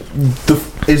is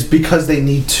because they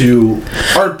need to,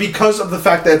 or because of the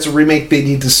fact that it's a remake, they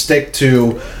need to stick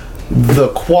to the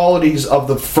qualities of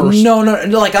the first. No,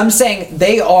 like I'm saying,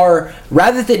 they are,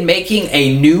 rather than making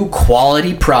a new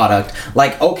quality product,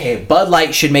 like, okay, Bud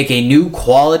Light should make a new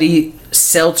quality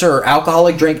seltzer or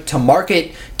alcoholic drink to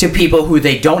market to people who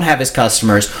they don't have as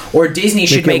customers, or Disney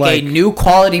should Make make it a like new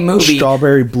quality movie,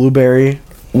 Strawberry, blueberry,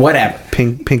 whatever.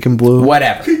 pink and blue.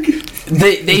 Whatever.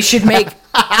 They should make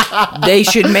they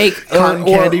should make Cotton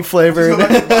candy flavored.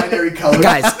 Binary color.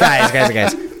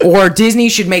 guys. Or Disney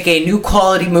should make a new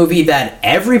quality movie that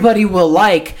everybody will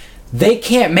like. They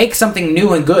can't make something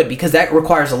new and good because that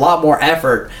requires a lot more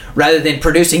effort rather than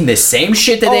producing the same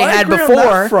shit that they had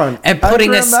before and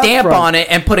putting a stamp on it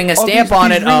and putting a stamp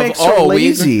on it of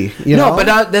lazy. No,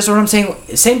 but that's what I'm saying.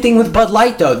 Same thing with Bud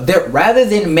Light though. Rather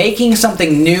than making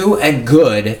something new and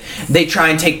good, they try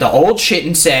and take the old shit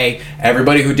and say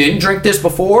everybody who didn't drink this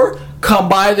before, come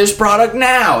buy this product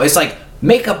now. It's like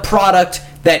make a product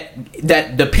that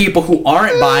the people who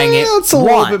aren't buying it it's a want.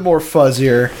 little bit more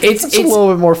fuzzier. It's a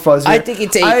little bit more fuzzier. I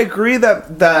think I agree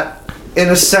that in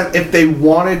a sense, if they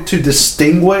wanted to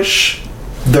distinguish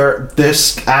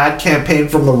this ad campaign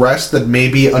from the rest, that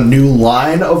maybe a new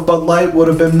line of Bud Light would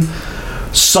have been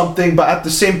something. But at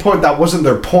the same point, that wasn't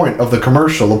their point of the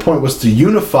commercial. The point was to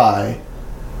unify.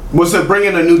 Was to bring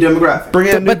in a new demographic.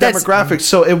 Demographic,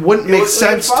 so it wouldn't make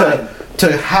sense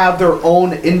to have their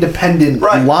own independent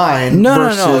line.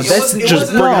 No. That's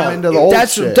just bring them into the old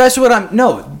shit. That's what I'm.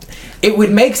 No, it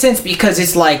would make sense because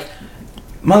it's like,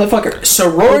 motherfucker,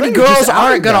 sorority girls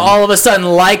aren't gonna all of a sudden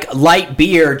like light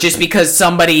beer just because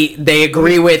somebody they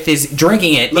agree with is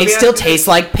drinking it. It still tastes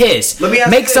like piss.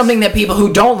 Make something that people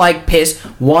who don't like piss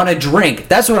want to drink.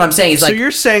 That's what I'm saying. It's so you're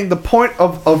saying the point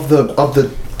of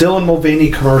the Dylan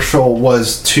Mulvaney commercial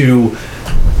was to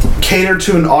cater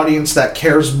to an audience that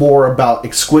cares more about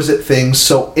exquisite things,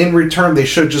 so in return they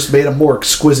should have just made a more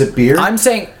exquisite beer? I'm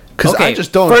saying because I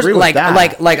just don't agree with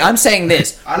that. Like I'm saying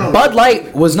this. Bud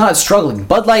Light was not struggling.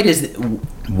 Bud Light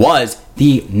was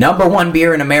the number one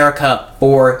beer in America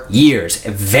for years.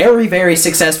 A very, very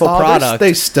successful product.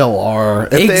 They still are.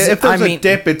 If there's a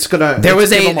dip, it's gonna. It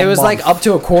was like up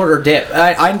to a quarter dip.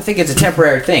 I think it's a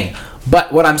temporary thing.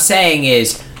 But what I'm saying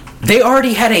is, they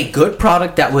already had a good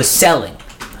product that was selling.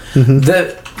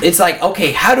 It's like,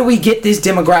 okay, how do we get this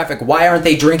demographic? Why aren't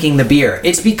they drinking the beer?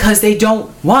 It's because they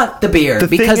don't want the beer.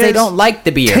 Because they don't like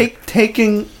the beer.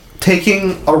 Taking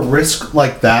a risk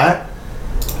like that,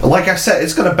 like I said,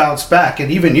 it's going to bounce back.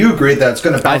 And even you agree that it's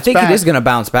going to bounce back. I think it is going to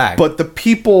bounce back. But the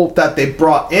people that they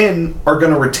brought in are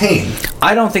going to retain.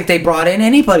 I don't think they brought in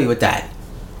anybody with that.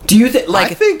 Do you think?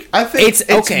 Like, I think it's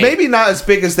okay. Maybe not as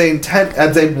big as they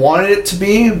wanted it to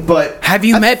be. But have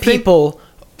you met people?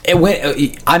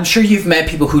 I'm sure you've met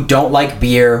people who don't like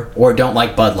beer or don't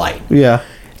like Bud Light. Yeah.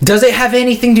 Does it have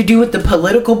anything to do with the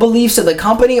political beliefs of the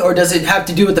company, or does it have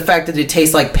to do with the fact that it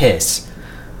tastes like piss?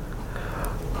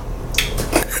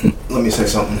 Let me say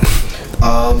something.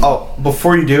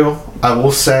 Before you do, I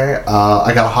will say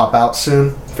I gotta hop out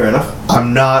soon. Fair enough.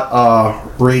 I'm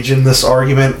not raging this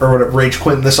argument or rage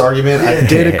quitting this argument. I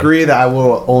did agree that I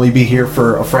will only be here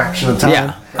for a fraction of time.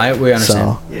 Yeah, we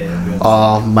understand.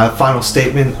 So, my final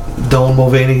statement: Dylan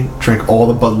Mulvaney, drink all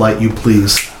the Bud Light you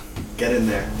please. Get in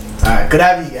there. All right. Good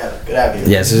having you, Gavin. Good having you.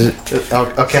 Yes.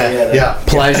 Okay. Yeah.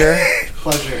 Pleasure.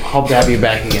 Pleasure. Hope to have you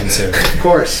back again soon. Of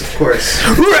course.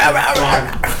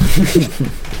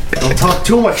 Don't talk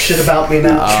too much shit about me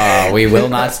now. We will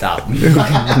not stop.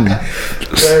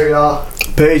 There you go.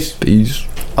 Peace.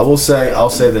 I'll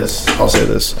say this.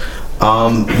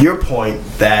 Your point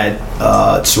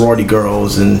that sorority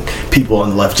girls and people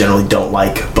on the left generally don't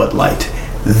like Bud Light,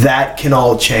 that can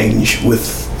all change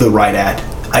with the right ad.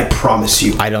 I promise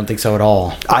you. I don't think so at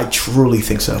all. I truly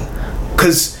think so.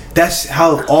 Because that's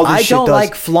how all this shit does. I don't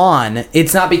like flan.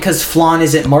 It's not because flan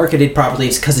isn't marketed properly.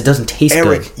 It's because it doesn't taste good.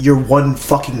 Eric, you're one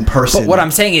fucking person. But what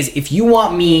I'm saying is, if you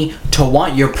want me to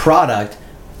want your product,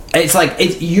 it's like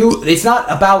it's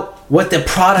not about what the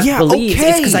product believes. Okay.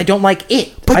 It's because I don't like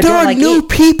it. But there are new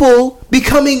people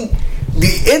becoming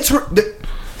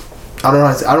I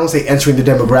don't say entering the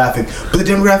demographic, but the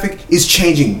demographic is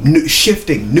changing,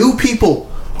 shifting. New people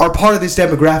are part of this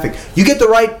demographic. You get the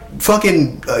right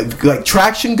fucking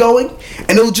traction going,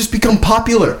 and it'll just become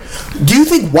popular. Do you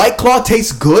think White Claw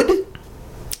tastes good?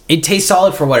 It tastes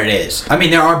solid for what it is. I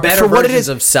mean, there are better versions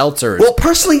of seltzers. Well,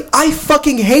 personally, I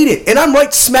fucking hate it, and I'm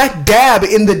right smack dab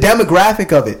in the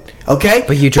demographic of it. Okay,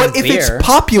 but you drink beer. But if it's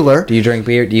popular, do you drink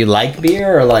beer? Do you like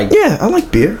beer or like? Yeah, I like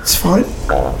beer. It's fine.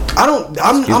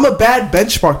 I'm a bad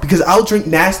benchmark because I'll drink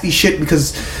nasty shit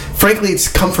because, frankly, it's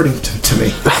comforting to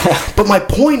me. But my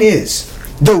point is,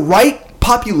 the right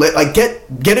get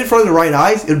it in front of the right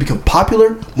eyes. It'll become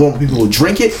popular. More people will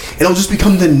drink it, and it'll just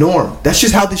become the norm. That's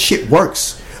just how this shit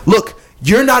works. Look,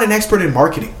 you're not an expert in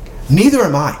marketing. Neither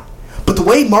am I. But the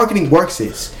way marketing works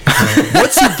is,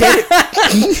 once you get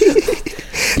it...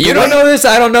 You don't know this,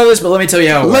 I don't know this, but let me tell you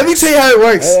how it works. Let me tell you how it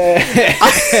works.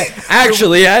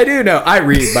 Actually, I do know. I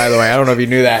read, by the way. I don't know if you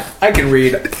knew that. I can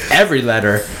read every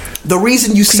letter. The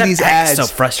reason you see Except these act's ads,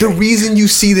 so frustrating. the reason you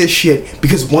see this shit,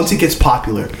 because once it gets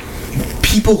popular,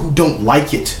 people who don't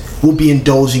like it will be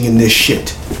indulging in this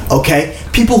shit. Okay?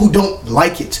 People who don't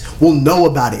like it will know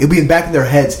about it. It'll be in the back of their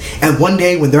heads. And one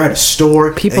day when they're at a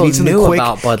store, People and they need something knew quick,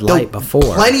 about Bud Light before.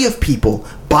 Plenty of people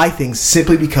buy things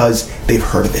simply because they've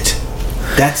heard of it.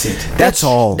 That's it. That's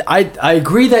all. I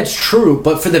agree that's true,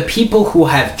 but for the people who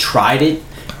have tried it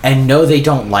and know they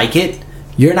don't like it,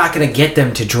 you're not going to get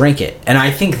them to drink it. And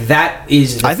I think that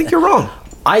is... I think you're wrong.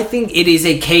 I think it is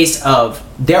a case of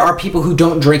there are people who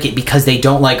don't drink it because they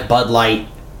don't like Bud Light,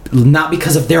 not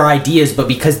because of their ideas, but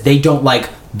because they don't like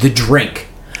the drink.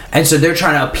 And so they're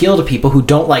trying to appeal to people who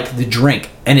don't like the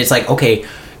drink. And it's like, okay,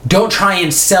 don't try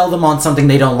and sell them on something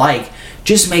they don't like.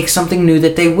 Just make something new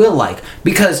that they will like.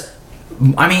 Because,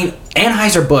 I mean,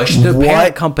 Anheuser-Busch, the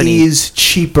parent company... What is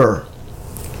cheaper?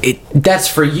 That's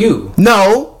for you.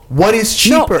 No. What is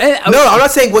cheaper? No, I'm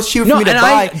not saying what's cheaper for me to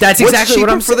buy. That's what's exactly cheaper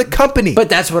what I'm for the company. But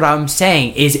that's what I'm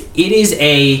saying. It is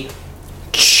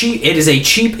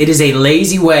a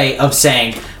lazy way of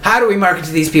saying, how do we market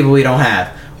to these people we don't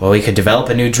have? Well, we could develop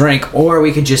a new drink, or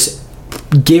we could just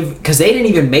give, because they didn't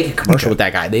even make a commercial with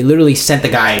that guy. They literally sent the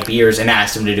guy beers and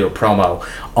asked him to do a promo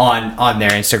on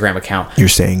their Instagram account. You're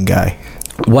saying guy.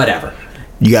 Whatever.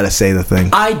 You gotta say the thing.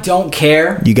 I don't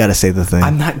care. You gotta say the thing.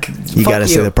 I'm not. You gotta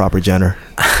say the proper gender.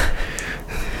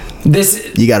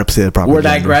 You gotta say the proper. We're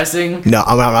gender. digressing. No,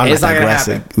 I'm not It's not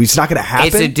digressing. It's not gonna happen.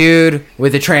 It's a dude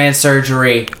with a trans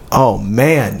surgery. Oh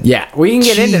man. Yeah, we can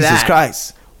get into that. Jesus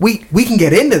Christ. We can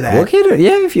get into that. We'll get it.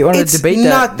 Yeah, if you want to debate that. It's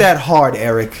not that hard,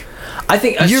 Eric. I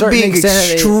think you're being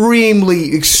extremely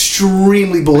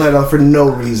bullheaded for no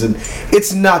reason.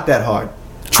 It's not that hard.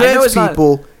 Trans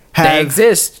people they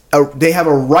exist. They have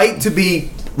a right to be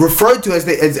referred to as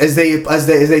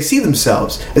they see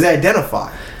themselves, as they identify.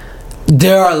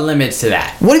 There are limits to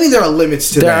that. What do you mean there are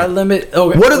limits to that? There are limits.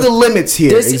 Okay. What are the limits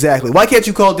here exactly? Why can't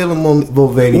you call Dylan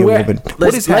Mulvaney a woman?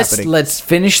 What is happening? Let's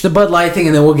finish the Bud Light thing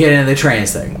and then we'll get into the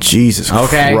trans thing. Jesus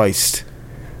Christ.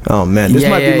 Oh man, this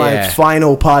might be my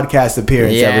final podcast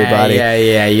appearance, everybody.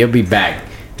 Yeah, you'll be back.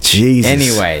 Jesus.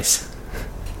 Anyways,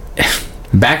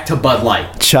 back to Bud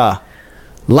Light. Cha.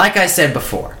 Like I said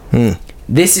before,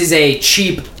 this is a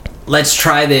cheap, let's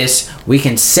try this, we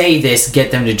can say this,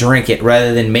 get them to drink it,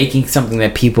 rather than making something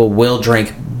that people will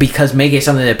drink, because making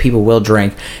something that people will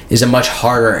drink is a much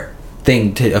harder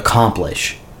thing to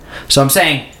accomplish. So I'm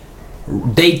saying,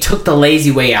 they took the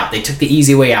lazy way out, they took the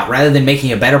easy way out. Rather than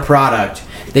making a better product,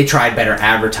 they tried better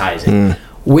advertising,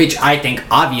 which I think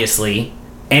obviously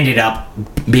ended up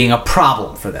being a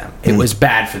problem for them. It was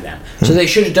bad for them. So they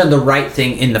should have done the right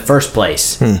thing in the first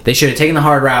place. They should have taken the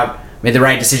hard route, made the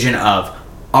right decision of,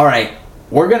 all right,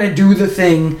 we're going to do the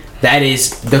thing that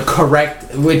is the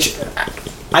correct, which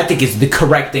I think is the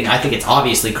correct thing. I think it's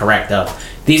obviously correct of,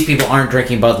 these people aren't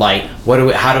drinking Bud Light.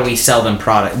 How do we sell them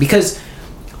product? Because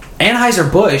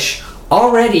Anheuser-Busch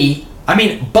already, I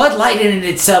mean, Bud Light in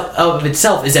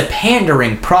itself is a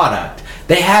pandering product.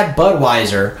 They had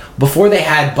Budweiser before they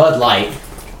had Bud Light.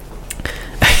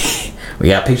 We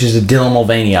got pictures of Dylan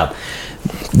Mulvaney up.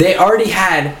 They already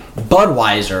had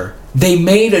Budweiser. They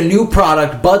made a new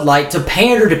product, Bud Light, to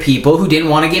pander to people who didn't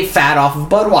want to get fat off of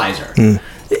Budweiser.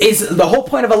 It's the whole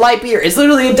point of a light beer is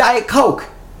literally a Diet Coke.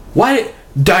 Why?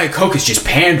 Diet Coke is just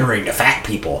pandering to fat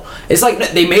people. It's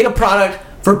like they made a product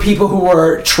for people who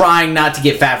were trying not to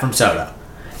get fat from soda.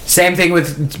 Same thing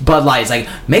with Bud Light. It's like,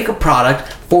 make a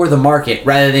product for the market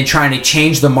rather than trying to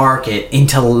change the market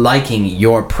into liking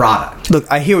your product. Look,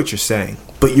 I hear what you're saying,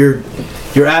 but you're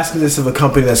asking this of a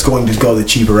company that's going to go the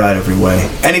cheaper route every way.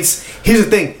 And here's the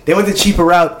thing. They went the cheaper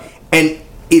route, and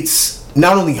it's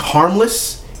not only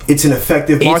harmless, it's an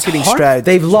effective marketing strategy.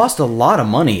 They've lost a lot of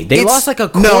money. They lost like a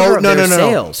quarter of their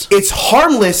sales. It's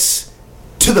harmless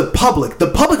to the public. The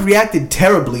public reacted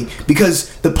terribly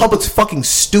because the public's fucking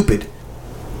stupid.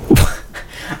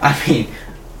 I mean,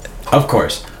 of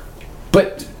course,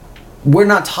 but we're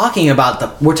not talking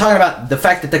about we're talking about the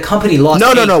fact that the company lost.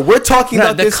 No. We're talking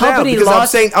about this now because I'm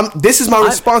saying this is my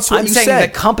response to what you said. I'm saying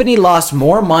the company lost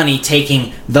more money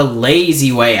taking the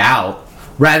lazy way out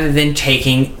rather than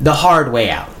taking the hard way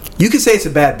out. You can say it's a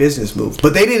bad business move,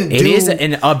 but they didn't. It is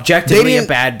an objectively a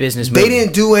bad business move. They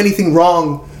didn't do anything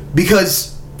wrong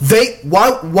because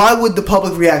Why would the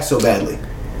public react so badly?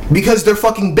 Because they're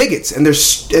fucking bigots and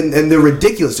they're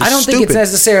ridiculous. They're I don't think it's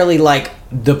necessarily like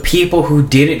the people who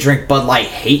didn't drink Bud Light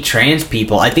hate trans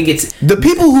people. I think it's the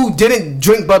people who didn't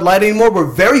drink Bud Light anymore were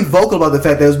very vocal about the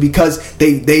fact that it was because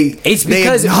they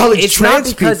acknowledge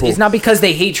trans people. It's not because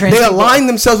they hate trans people. They align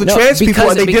themselves with trans people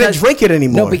and they didn't drink it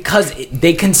anymore. No, because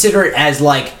they consider it as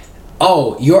like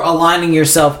oh, you're aligning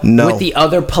yourself with the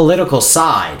other political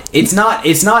side. It's not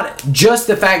just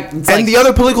the fact. And the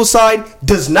other political side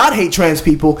does not hate trans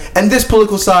people, and this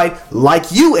political side,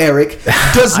 like you, Eric,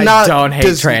 does not. I don't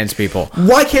hate trans people.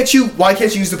 Why can't you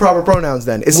use the proper pronouns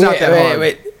then? It's not that hard.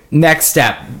 Wait. Next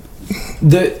step.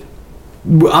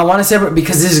 I want to separate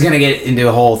because this is going to get into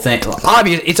a whole thing.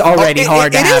 Obviously, it's already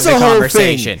hard to have the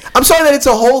conversation. I'm sorry that it's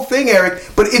a whole thing, Eric,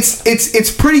 but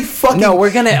it's pretty fucking. No,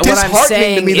 we're gonna. What I'm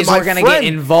saying is we're gonna get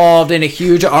involved in a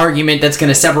huge argument that's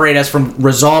gonna separate us from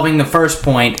resolving the first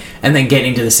point and then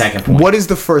getting to the second point. What is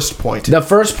the first point? The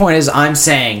first point is I'm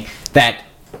saying that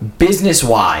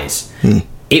business-wise,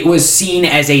 it was seen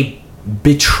as a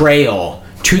betrayal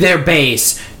to their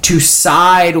base to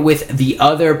side with the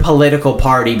other political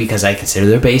party, because I consider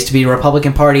their base to be a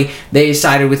Republican Party. They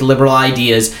sided with liberal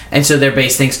ideas, and so their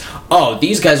base thinks, oh,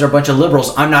 these guys are a bunch of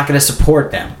liberals, I'm not going to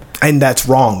support them. And that's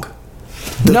wrong.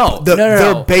 No.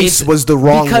 Their base was the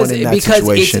wrong one in that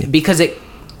situation. Because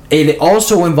it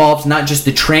also involves not just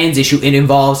the trans issue, it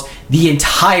involves the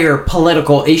entire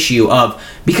political issue of,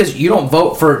 because you don't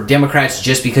vote for Democrats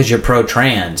just because you're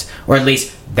pro-trans, or at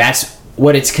least that's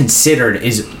what it's considered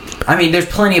is. I mean, there's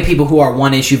plenty of people who are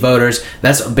one-issue voters.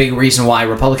 That's a big reason why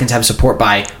Republicans have support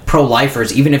by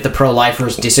pro-lifers. Even if the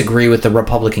pro-lifers disagree with the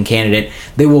Republican candidate,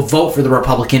 they will vote for the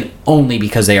Republican only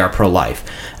because they are pro-life.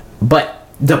 But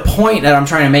the point that I'm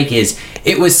trying to make is,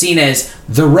 it was seen as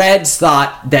the Reds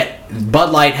thought that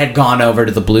Bud Light had gone over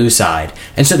to the blue side,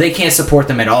 and so they can't support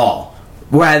them at all.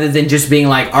 Rather than just being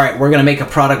like, all right, we're going to make a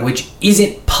product which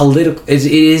isn't political. It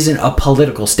isn't a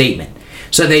political statement.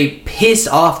 So they pissed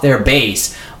off their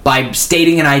base by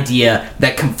stating an idea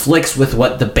that conflicts with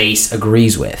what the base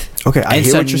agrees with. Okay, I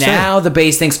hear what you're saying. And so now the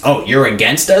base thinks, oh, you're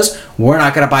against us? We're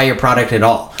not going to buy your product at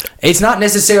all. It's not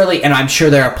necessarily, and I'm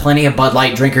sure there are plenty of Bud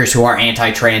Light drinkers who are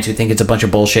anti-trans, who think it's a bunch of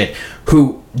bullshit,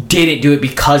 who didn't do it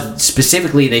because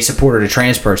specifically they supported a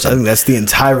trans person. I think that's the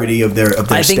entirety of their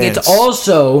I think stance. It's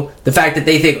also the fact that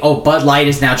they think, oh, Bud Light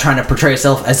is now trying to portray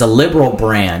itself as a liberal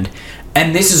brand.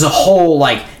 And this is a whole,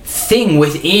 thing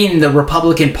within the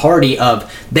Republican Party of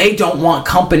they don't want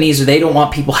companies, or they don't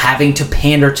want people having to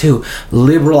pander to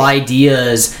liberal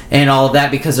ideas and all of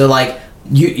that, because they're like,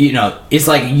 you know, it's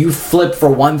like you flip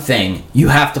for one thing, you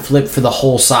have to flip for the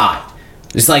whole side.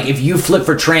 It's like if you flip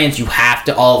for trans, you have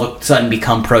to all of a sudden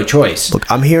become pro-choice. Look,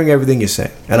 I'm hearing everything you're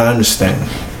saying, and I understand.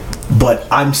 But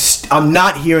I'm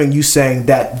not hearing you saying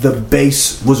that the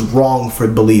base was wrong for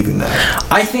believing that.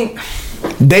 I think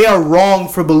they are wrong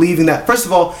for believing that. First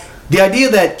of all, the idea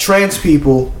that trans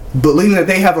people believing that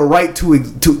they have a right to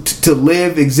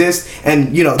live, exist,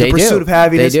 and the pursuit of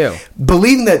happiness,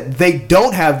 believing that they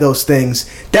don't have those things,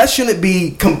 that shouldn't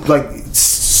be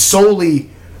solely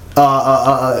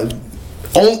on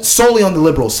the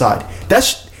liberal side.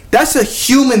 That's a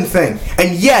human thing,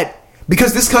 and yet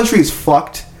because this country is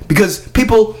fucked, because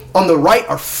people on the right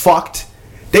are fucked,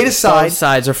 they decide both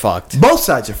sides are fucked. Both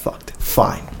sides are fucked.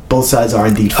 Fine. Both sides are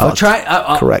indeed fucked.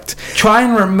 Correct. Try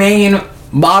and remain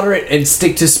moderate and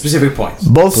stick to specific points.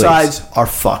 Both sides are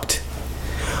fucked.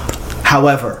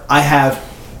 However, I have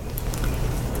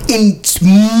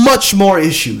much more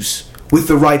issues with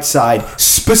the right side,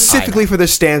 specifically for their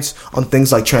stance on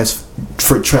things like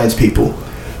trans people,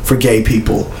 for gay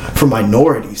people, for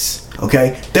minorities.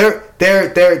 Okay, their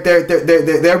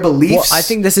beliefs. Well, I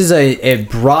think this is a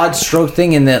broad stroke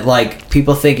thing in that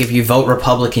people think if you vote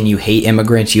Republican, you hate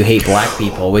immigrants, you hate black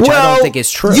people, which I don't think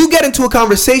is true. You get into a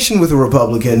conversation with a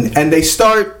Republican and they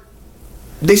start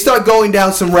going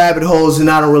down some rabbit holes, and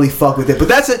I don't really fuck with it. But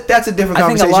that's a different conversation.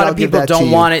 I think a lot of people don't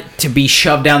want it to be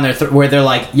shoved down their throat, where they're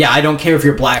like, yeah, I don't care if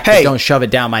you're black, but don't shove it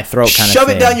down my throat kind of thing. Shove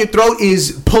it down your throat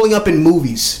is pulling up in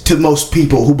movies to most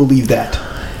people who believe that.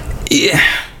 Yeah.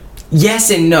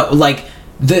 Yes and no.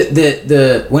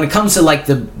 The when it comes to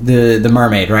the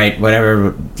mermaid, right?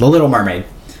 Whatever, the Little Mermaid.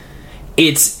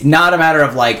 It's not a matter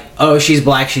of oh, she's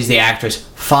black, she's the actress.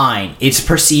 Fine. It's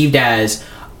perceived as,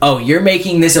 oh, you're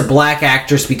making this a black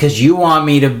actress because you want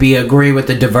me to agree with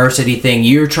the diversity thing.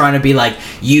 You're trying to be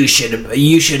you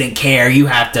shouldn't care. You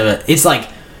have to. It's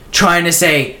trying to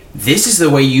say, this is the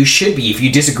way you should be. If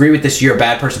you disagree with this, you're a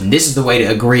bad person. This is the way to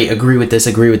agree with this,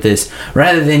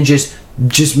 rather than just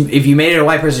if you made it a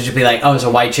white person, just be oh, it's a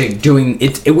white chick doing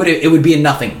it. It would be a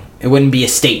nothing. It wouldn't be a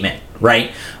statement,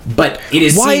 right? But it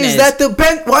is. Why is that the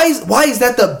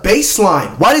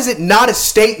baseline? Why is it not a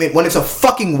statement when it's a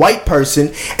fucking white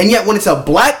person, and yet when it's a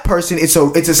black person, it's a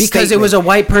statement? Because it was a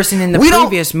white person in the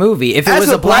previous movie. If it was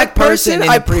a black person,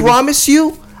 I promise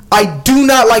you, I do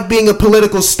not like being a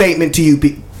political statement to you,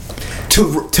 to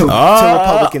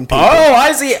Republican people. Oh,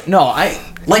 I see. No,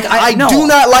 Like I do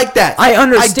not like that. I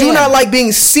understand. I do not like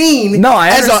being seen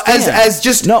as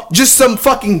just some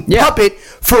fucking puppet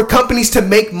for companies to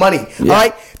make money. All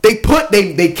right,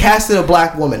 they casted a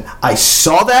black woman. I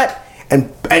saw that,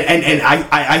 and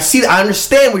I see. I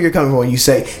understand where you're coming from when you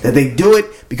say that they do it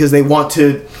because they want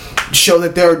to show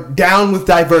that they're down with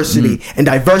diversity, and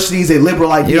diversity is a liberal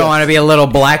idea. You don't want to be a little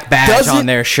black badge on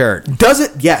their shirt.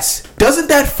 Doesn't that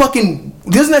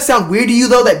sound weird to you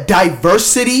though? That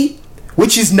diversity,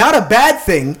 which is not a bad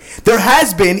thing, there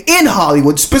has been in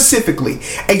Hollywood specifically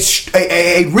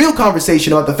a real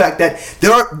conversation about the fact that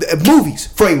there are movies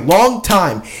for a long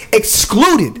time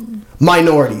excluded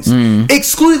minorities,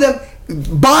 excluded them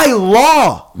by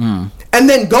law. And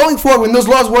then going forward, when those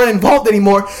laws weren't involved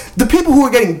anymore, the people who were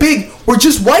getting big were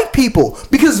just white people,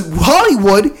 because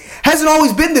Hollywood hasn't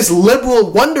always been this liberal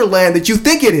wonderland that you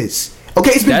think it is.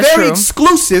 Okay, it's been very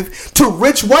exclusive to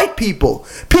rich white people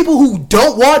who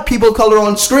don't want people of color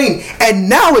on screen. And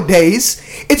nowadays,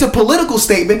 it's a political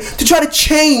statement to try to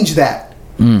change that.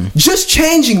 Just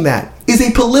changing that is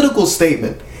a political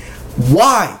statement.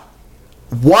 Why?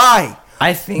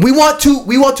 I think we want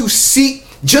to see,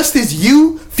 just as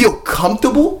you feel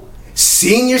comfortable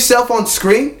seeing yourself on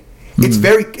screen. It's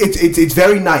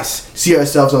very nice to see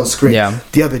ourselves on screen. Yeah.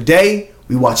 The other day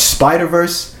we watched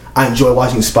Spider-Verse. I enjoy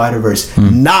watching Spider-Verse,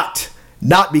 not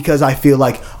because I feel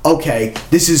like, okay,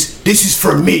 this is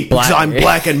for me because I'm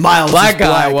black and Miles black is guy.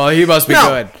 black. Well, he must be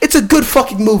good. It's a good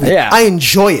fucking movie. Yeah. I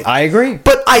enjoy it. I agree.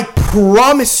 But I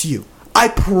promise you,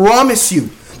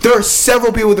 there are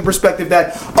several people with the perspective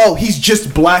that, oh, he's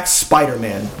just black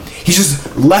Spider-Man. He's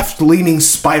just left-leaning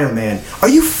Spider-Man. Are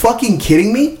you fucking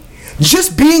kidding me?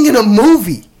 Just being in a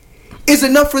movie is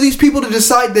enough for these people to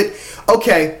decide that,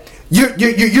 okay,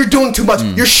 you're doing too much.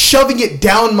 You're shoving it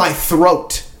down my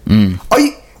throat. Are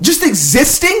you just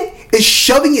existing is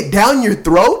shoving it down your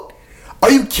throat?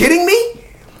 Are you kidding me?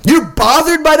 You're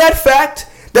bothered by that fact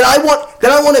that I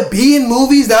want to be in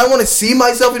movies, that I want to see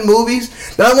myself in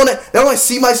movies, that I want to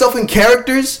see myself in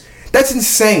characters? That's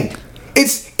insane.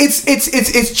 It's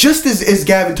just as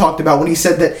Gavin talked about when he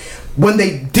said that when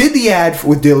they did the ad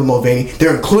with Dylan Mulvaney,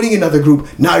 they're including another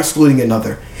group, not excluding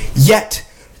another. Yet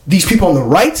these people on the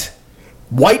right,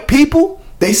 white people,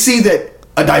 they see that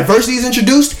a diversity is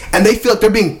introduced and they feel like they're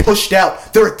being pushed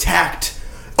out. They're attacked.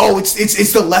 Oh,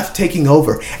 it's the left taking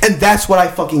over. And that's what I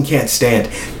fucking can't stand.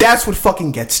 That's what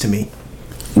fucking gets to me.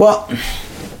 Well,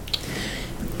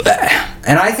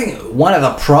 and I think one of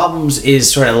the problems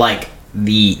is sort of like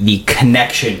the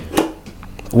connection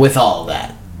with all of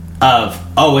that. Of,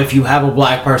 oh, if you have a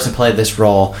black person play this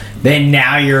role, then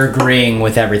now you're agreeing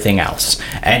with everything else.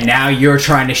 And now you're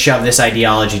trying to shove this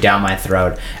ideology down my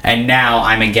throat. And now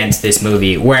I'm against this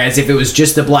movie. Whereas if it was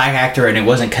just a black actor and it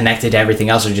wasn't connected to everything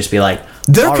else, it would just be like,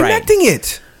 they're connecting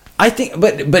it. I think,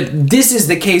 but this is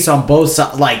the case on both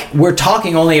sides. Like, we're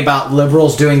talking only about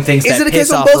liberals doing things that piss off. Is it a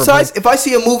case on both sides? If I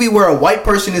see a movie where a white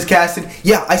person is casted,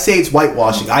 yeah, I say it's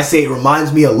whitewashing. I say it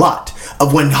reminds me a lot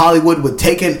of when Hollywood would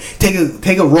take a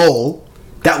role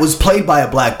that was played by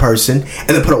a black person and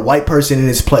then put a white person in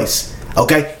his place.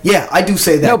 Okay? Yeah, I do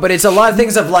say that. No, but it's a lot of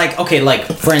things of like, okay, like,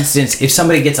 for instance, if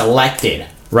somebody gets elected,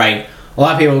 right? A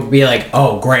lot of people would be like,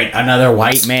 oh, great, another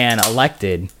white man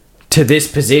elected to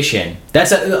this position.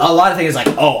 That's a lot of things like,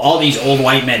 oh, all these old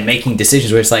white men making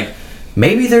decisions where it's like,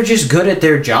 maybe they're just good at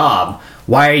their job.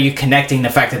 Why are you connecting the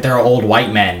fact that they're old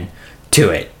white men to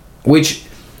it? Which,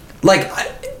 like,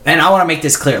 and I want to make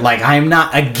this clear, like, I am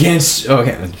not against,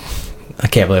 okay, I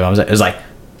can't believe it was like,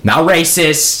 not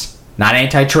racist, not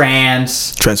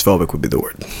anti-trans. Transphobic would be the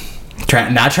word.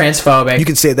 Not transphobic. You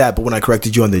can say that, but when I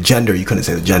corrected you on the gender, you couldn't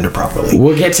say the gender properly.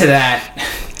 We'll get to that.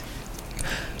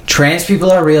 Trans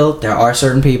people are real. There are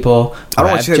certain people who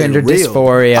have gender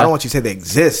dysphoria. I don't want you to say they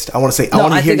exist. I want to say.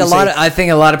 I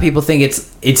think a lot of people think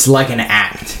it's like an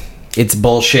act. It's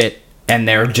bullshit, and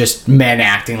they're just men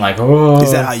acting like. Oh.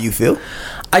 Is that how you feel?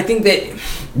 I think that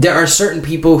there are certain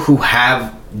people who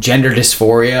have gender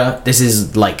dysphoria. This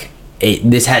is like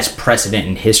this has precedent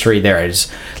in history. There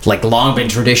is like long been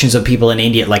traditions of people in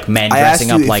India, like men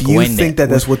dressing up like women. You think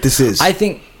that's what this is? I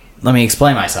think. Let me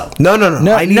explain myself. No.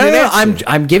 I need an answer.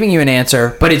 I'm giving you an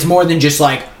answer, but it's more than just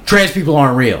like trans people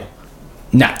aren't real.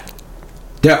 No.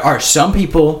 There are some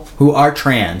people who are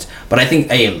trans, but I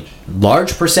think a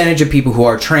large percentage of people who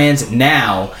are trans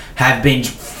now have been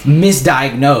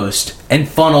misdiagnosed and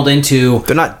funneled into.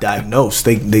 They're not diagnosed.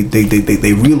 They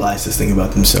realize this thing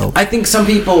about themselves. I think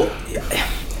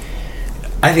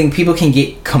people can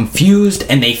get confused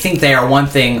and they think they are one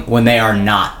thing when they are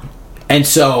not. And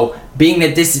so being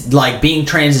that this, like, being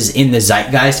trans is in the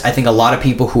zeitgeist, I think a lot of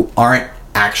people who aren't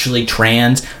actually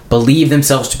trans believe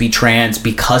themselves to be trans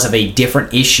because of a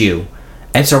different issue.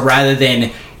 And so rather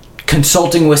than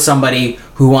consulting with somebody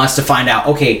who wants to find out,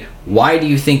 okay, why do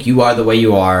you think you are the way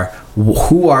you are?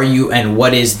 Who are you, and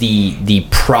what is the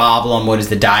problem? What is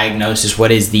the diagnosis?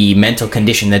 What is the mental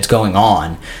condition that's going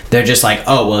on? They're just like,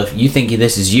 oh, well, if you think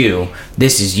this is you,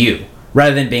 this is you.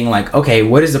 Rather than being like, okay,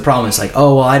 what is the problem? It's like,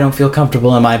 oh, well, I don't feel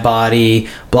comfortable in my body,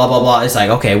 blah, blah, blah. It's like,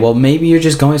 okay, well, maybe you're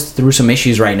just going through some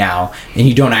issues right now, and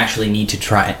you don't actually need to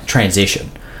transition.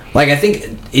 Like, I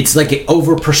think it's like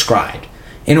overprescribed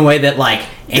in a way that, like,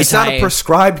 it's not a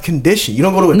prescribed condition. You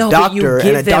don't go to a doctor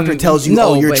and a doctor tells you,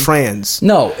 oh, you're trans.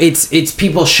 No, it's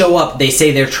people show up, they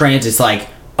say they're trans. It's like,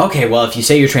 okay, well, if you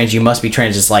say you're trans, you must be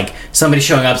trans. It's like somebody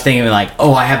showing up thinking like,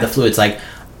 oh, I have the flu. It's like,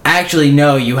 actually,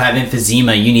 no, you have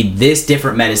emphysema. You need this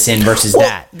different medicine versus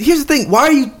that. Here's the thing. Why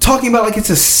are you talking about like it's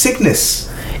a sickness?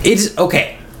 It's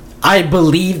okay. I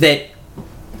believe that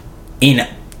in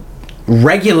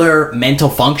regular mental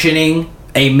functioning,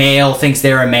 a male thinks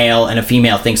they're a male and a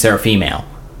female thinks they're a female.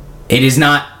 It is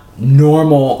not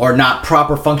normal or not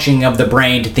proper functioning of the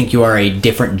brain to think you are a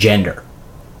different gender.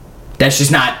 That's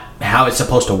just not how it's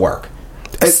supposed to work.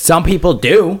 Some people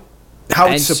do. How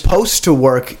it's supposed to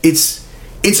work, it's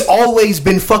always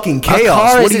been fucking chaos. A car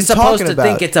what are you isn't talking supposed to about?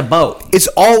 think it's a boat. It's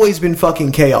always been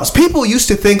fucking chaos. People used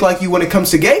to think like you when it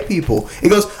comes to gay people. It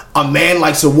goes, a man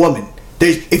likes a woman.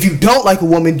 If you don't like a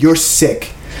woman, you're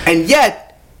sick. And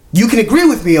yet, you can agree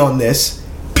with me on this.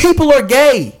 People are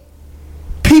gay.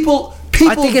 People.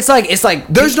 I think it's like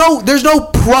there's no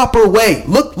proper way.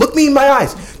 Look me in my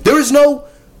eyes. There's no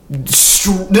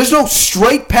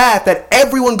straight path that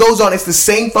everyone goes on. It's the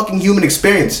same fucking human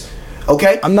experience.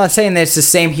 Okay? I'm not saying that it's the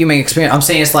same human experience. I'm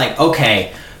saying it's like,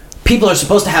 okay, people are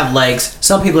supposed to have legs.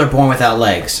 Some people are born without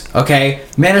legs. Okay?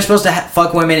 Men are supposed to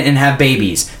fuck women and have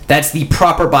babies. That's the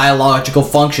proper biological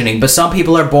functioning. But some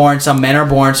people are born, some men are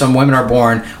born, some women are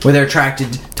born where they're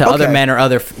attracted to other men or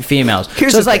other females.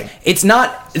 So it's like, it's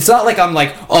not like I'm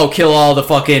like, oh, kill all the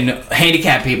fucking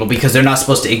handicapped people because they're not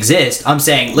supposed to exist. I'm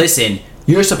saying, listen,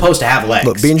 you're supposed to have legs.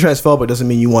 Look, being transphobic doesn't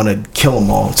mean you want to kill them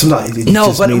all.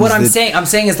 No, but what I'm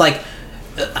saying is like,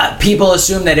 people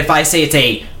assume that if I say it's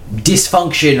a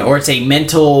dysfunction or it's a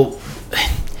mental,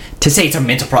 to say it's a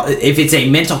mental problem, if it's a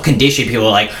mental condition, people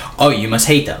are like, oh, you must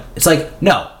hate them. It's like,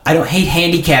 no, I don't hate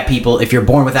handicapped people if you're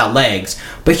born without legs,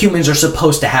 but humans are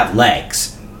supposed to have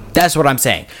legs. That's what I'm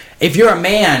saying. If you're a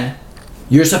man,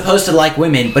 you're supposed to like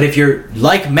women, but if you're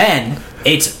like men,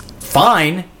 it's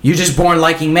fine. You're just born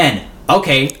liking men.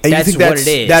 Okay, and that's what it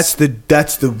is.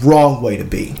 That's the wrong way to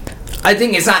be. I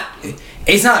think it's not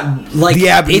like the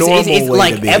abnormal it's way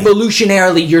like to be.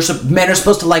 Evolutionarily, men are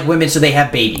supposed to like women, so they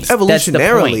have babies.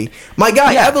 Evolutionarily, my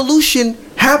guy, evolution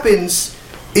happens.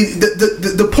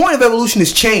 The point of evolution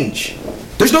is change.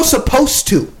 There's no supposed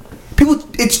to. People,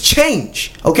 it's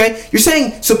change. Okay, you're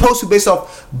saying supposed to based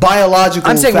off biological.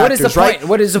 I'm saying, factors, what is the right? point?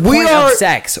 What is the point of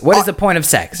sex? What is the point of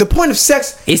sex? The point of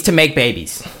sex is to make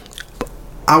babies.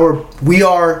 We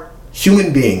are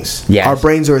human beings. Yes. Our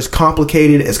brains are as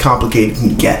complicated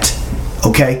can get.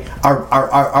 Okay?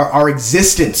 Our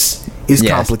existence is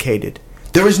complicated.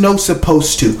 There is no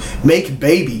supposed to make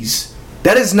babies.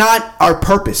 That is not our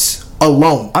purpose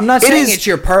alone. I'm not saying it's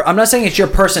your I'm not saying it's your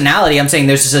personality. I'm saying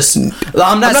there's just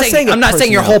I'm not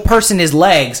saying your whole person is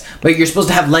legs, but you're supposed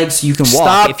to have legs so you can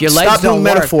walk. If your legs don't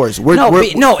work, metaphors. We're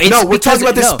talking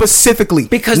about this specifically.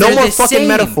 Because no more fucking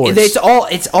metaphors.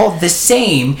 It's all the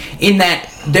same in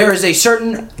that there is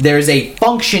a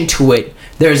function to it.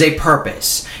 There is a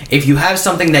purpose. If you have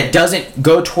something that doesn't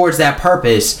go towards that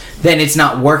purpose, then it's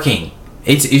not working.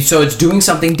 It's doing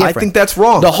something different. I think that's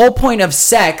wrong. The whole point of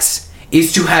sex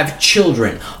is to have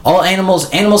children. All animals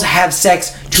have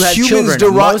sex to have children.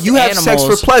 You have sex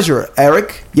for pleasure,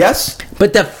 Eric. Yes?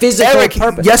 But the physical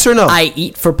purpose. Yes or no? I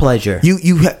eat for pleasure.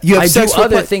 You have sex for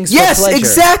other things yes, for pleasure. Yes,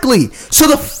 exactly. So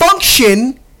the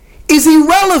function is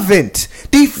irrelevant.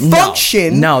 The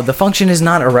function the function is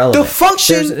not irrelevant. The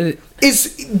function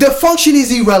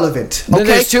is irrelevant.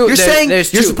 Okay, you're saying you're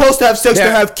supposed to have sex to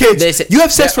have kids. You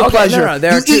have sex for pleasure.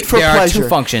 You eat for pleasure. There are two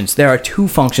functions. There are two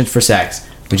functions for sex,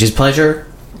 which is pleasure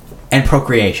and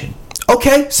procreation.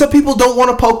 Okay, some people don't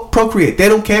want to procreate. They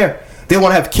don't care. They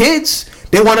want to have kids.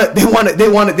 They want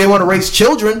to raise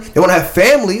children. They want to have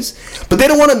families, but they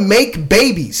don't want to make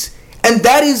babies. And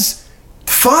that is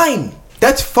fine.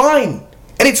 That's fine.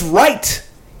 And it's right.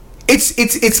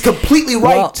 It's completely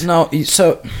right. Well, no,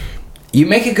 so you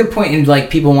make a good point in like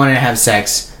people wanting to have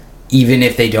sex even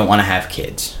if they don't want to have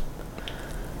kids.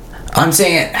 I'm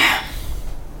saying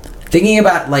thinking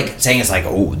about like saying it's like,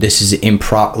 oh, this is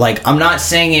improper. Like, I'm not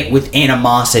saying it with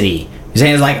animosity You're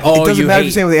saying it's like, oh, it doesn't you matter hate.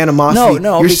 if you're saying with animosity.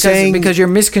 No, you're because you're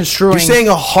misconstruing. You're saying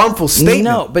a harmful statement.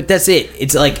 No, but that's it.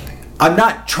 It's like, I'm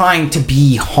not trying to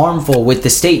be harmful with the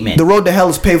statement. The road to hell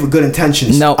is paved with good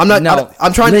intentions. No, I'm not. No,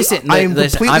 I'm trying listen, to. I am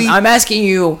listen, completely. I'm asking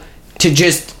you to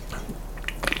just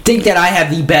think that I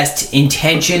have the best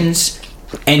intentions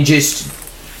and just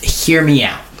hear me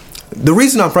out. The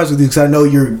reason I'm friends with you is because I know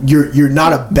you're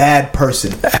not a bad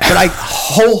person, but I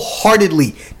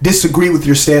wholeheartedly disagree with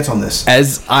your stance on this.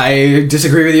 As I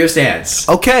disagree with your stance.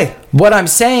 Okay, What I'm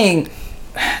saying,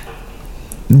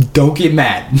 don't get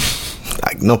mad.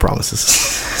 no promises.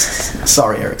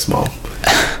 Sorry, Eric's mom.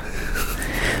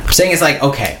 I'm saying it's like,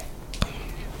 okay,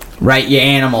 right? Your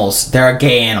animals, there are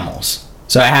gay animals,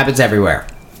 so it happens everywhere.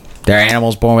 There are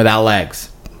animals born without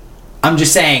legs. I'm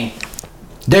just saying,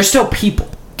 they're still people.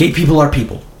 Gay people are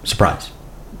people. Surprise.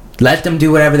 Let them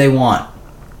do whatever they want.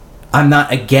 I'm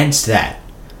not against that.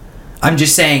 I'm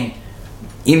just saying,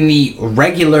 in the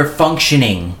regular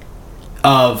functioning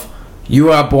of,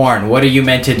 you are born, what are you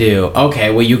meant to do?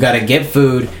 Okay, well, you gotta get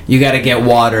food, you gotta get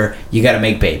water, you gotta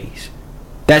make babies.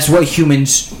 That's what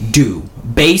humans do.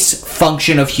 Base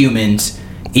function of humans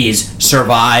is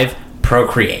survive,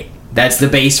 procreate. That's the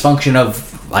base function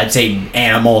of, I'd say,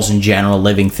 animals in general,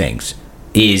 living things,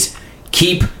 is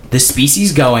keep the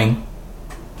species going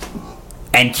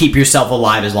and keep yourself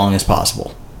alive as long as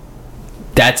possible.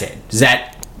 That's it. Is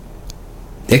that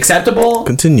acceptable?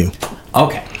 Continue.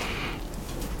 Okay.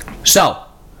 So,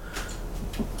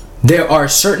 there are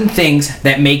certain things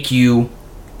that make you,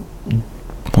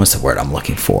 what's the word I'm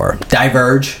looking for?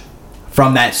 Diverge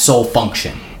from that sole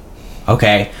function.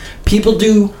 Okay? People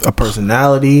do... A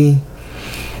personality.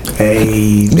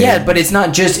 Yeah, but it's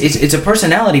not just... It's a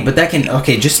personality, but that can...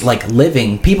 Okay, just like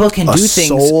living. People can do things...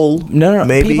 soul, No.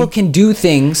 maybe? People can do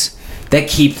things that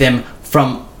keep them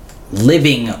from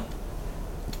living...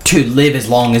 to live as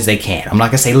long as they can. I'm not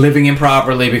going to say living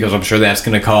improperly because I'm sure that's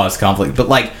going to cause conflict. But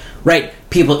like, right,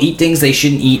 people eat things they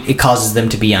shouldn't eat. It causes them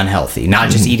to be unhealthy.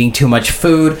 Not just eating too much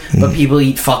food, but people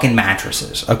eat fucking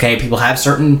mattresses. Okay? People have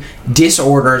certain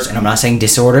disorders, and I'm not saying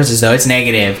disorders as though it's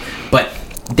negative, but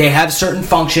they have certain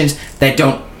functions that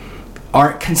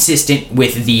aren't consistent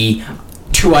with the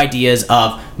two ideas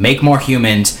of make more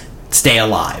humans, stay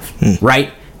alive.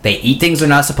 Right? They eat things they're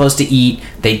not supposed to eat.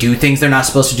 They do things they're not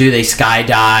supposed to do. They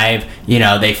skydive.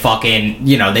 They fucking,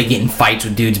 they get in fights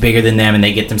with dudes bigger than them and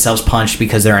they get themselves punched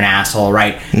because they're an asshole,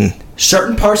 right?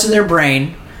 Certain parts of their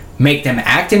brain make them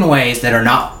act in ways that are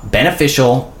not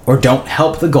beneficial or don't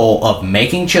help the goal of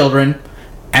making children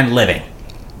and living.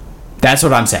 That's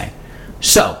what I'm saying.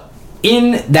 So,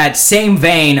 in that same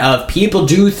vein of people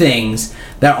do things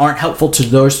that aren't helpful to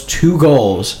those two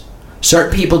goals,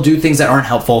 certain people do things that aren't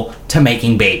helpful to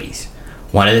making babies.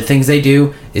 One of the things they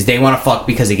do is they want to fuck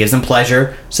because it gives them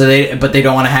pleasure, but they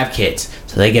don't want to have kids,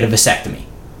 so they get a vasectomy,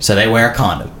 so they wear a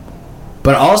condom.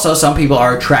 But also, some people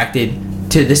are attracted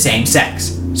to the same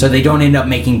sex, so they don't end up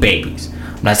making babies.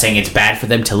 I'm not saying it's bad for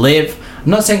them to live.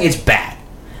 I'm not saying it's bad.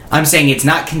 I'm saying it's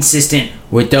not consistent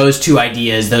with those two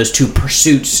ideas, those two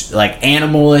pursuits, like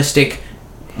animalistic,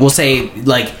 we'll say,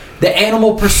 like, the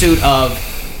animal pursuit of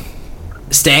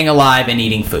staying alive and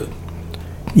eating food.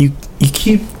 You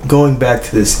keep going back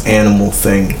to this animal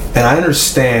thing, and I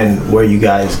understand where you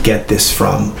guys get this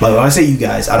from. Like, when I say you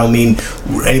guys, I don't mean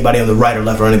anybody on the right or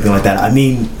left or anything like that. I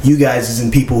mean you guys as in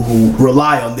people who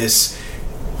rely on this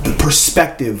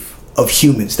perspective of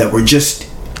humans, that we're just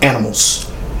animals.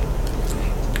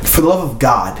 For the love of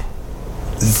God,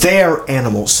 they're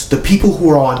animals. The people who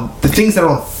are on the things that are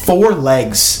on four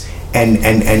legs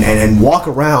and walk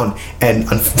around and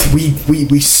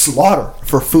we slaughter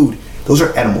for food. Those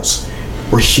are animals.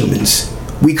 We're humans.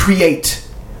 We create.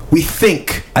 We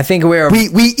think. I think we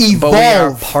evolve. But we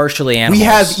are partially animals. We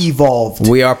have evolved.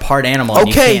 We are part animal. And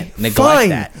Okay, you can't neglect fine.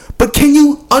 that. But can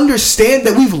you understand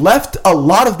that we've left a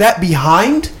lot of that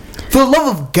behind? For the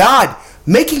love of God,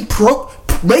 making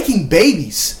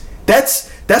babies. That's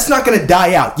not going to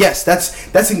die out. Yes,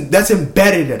 that's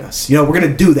embedded in us. We're going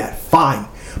to do that. Fine.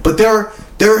 But there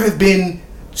have been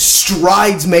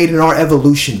strides made in our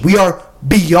evolution. We are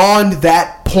beyond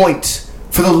that point.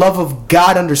 For the love of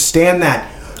God, understand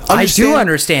that. I do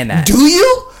understand that. Do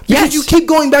you? Yes. Because you keep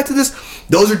going back to this.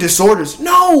 Those are disorders.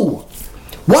 No.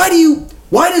 Why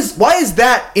is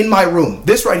that in my room?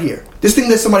 This right here. This thing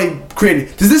that somebody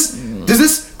created. Does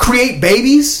this create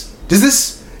babies? Does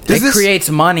this creates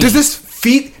money. Does this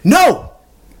feed? No.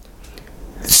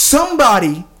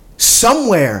 Somebody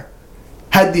somewhere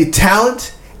had the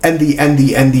talent and the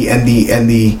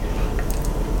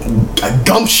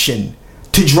gumption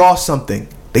to draw something.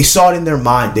 They saw it in their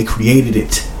mind. They created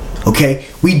it. Okay?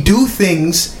 We do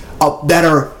things that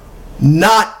are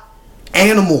not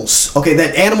animals, okay,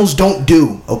 that animals don't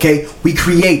do, okay? We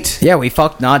create. Yeah, we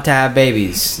fuck not to have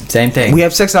babies. Same thing. We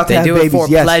have sex not to have babies. They do it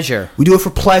for pleasure. We do it for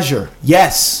pleasure.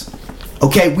 Yes.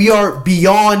 Okay, we are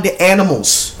beyond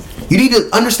animals. You need to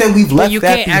understand we've left that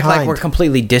behind. You can't act like we're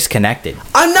completely disconnected.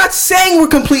 I'm not saying we're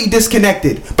completely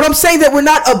disconnected, but I'm saying that we're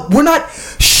not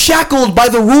shackled by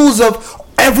the rules of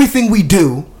everything we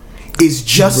do is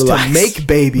just to make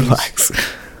babies. Relax.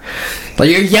 Like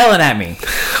you're yelling at me.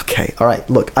 Okay, all right.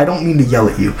 Look, I don't mean to yell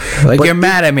at you. Like you're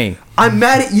mad at me. I'm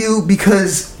mad at you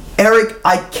because, Eric,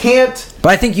 I can't. But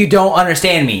I think you don't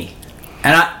understand me.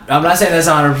 And I'm not saying that's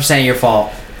 100% your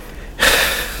fault.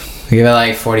 Give it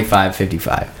like 45,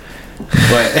 55.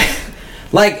 But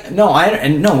like no,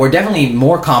 we're definitely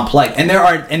more complex. And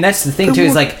that's the thing too,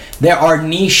 is like there are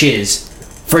niches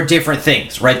for different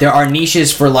things, right? There are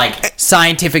niches for like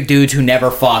scientific dudes who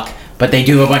never fuck, but they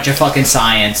do a bunch of fucking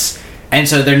science. And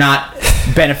so they're not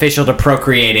beneficial to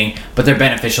procreating, but they're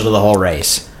beneficial to the whole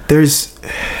race. There's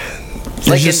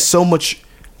just so much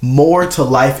more to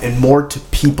life and more to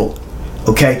people.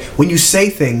 Okay? When you say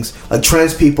things like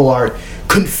trans people are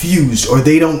confused or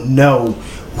they don't know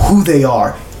who they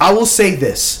are, I will say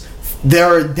this. There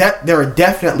are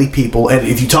definitely people, and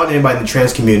if you talk to anybody in the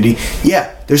trans community,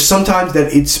 yeah, there's sometimes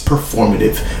that it's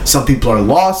performative. Some people are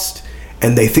lost,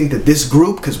 and they think that this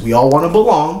group, because we all want to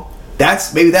belong,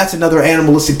 that's another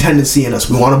animalistic tendency in us.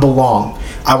 We want to belong.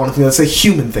 I want to think that's a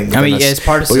human thing. I mean, yeah, it's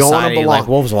part of society. Like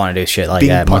wolves want to do shit like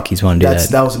that. Monkeys want to do that.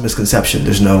 That was a misconception.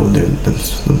 There's no. They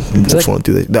just want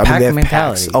to do that. I mean, they have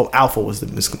mentality. Packs. Oh, alpha was the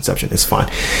misconception. It's fine.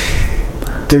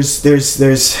 There's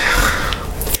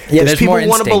people who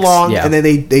want to belong, and then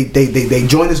they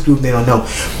join this group and they don't know.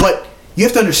 But you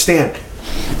have to understand,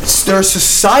 there are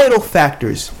societal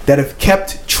factors that have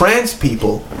kept trans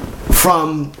people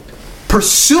from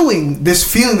pursuing this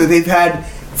feeling that they've had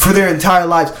for their entire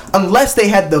lives, unless they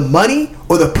had the money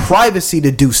or the privacy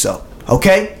to do so.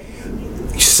 Okay,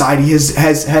 society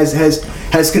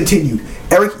has continued.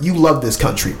 Eric, you love this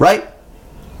country, right?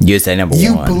 You say number one.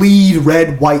 You bleed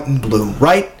red, white, and blue,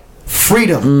 right?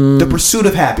 Freedom, the pursuit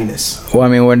of happiness. Well, I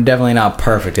mean, we're definitely not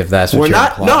perfect, if that's what you're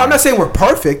implying. No, I'm not saying we're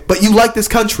perfect, but you like this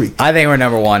country. I think we're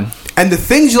number one. And the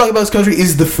things you like about this country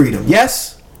is the freedom.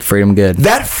 Yes? Freedom, good.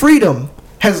 That freedom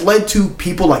has led to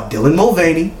people like Dylan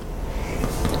Mulvaney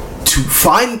to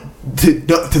find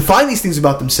these things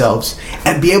about themselves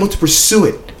and be able to pursue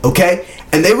it. Okay,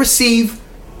 and they receive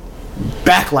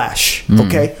backlash.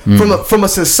 Okay, from a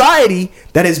society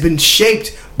that has been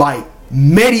shaped by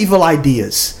medieval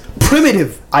ideas,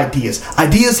 primitive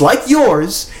ideas like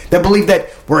yours that believe that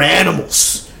we're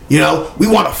animals. You know, we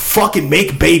want to fucking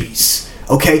make babies.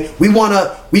 Okay, we want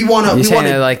to. You're saying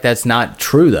that like that's not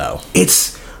true though.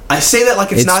 I say that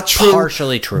like it's not true.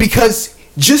 Partially true. Because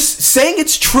just saying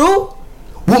it's true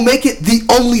will make it the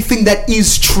only thing that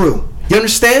is true. You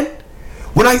understand?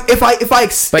 But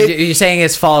you're saying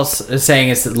it's false. Saying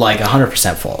it's like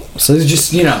 100% false. So it's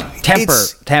just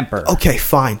temper. Okay,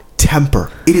 fine.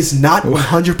 Temper. It is not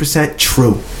 100%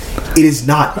 true. It is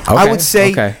not. Okay, I would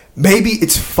say maybe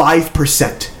it's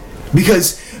 5%,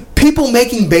 because people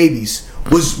making babies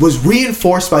was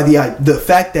reinforced by the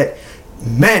fact that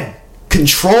men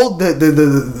controlled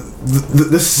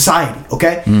the society.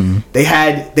 Okay, they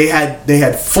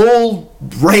had full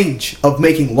range of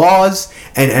making laws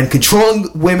and controlling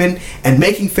women and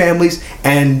making families,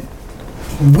 and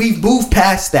we've moved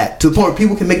past that to the point where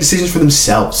people can make decisions for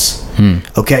themselves.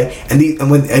 Okay, and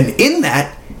in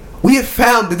that we have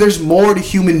found that there's more to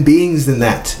human beings than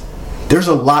that. There's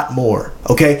a lot more.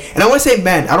 Okay, and I want to say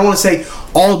men. I don't want to say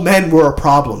all men were a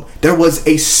problem. There was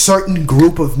a certain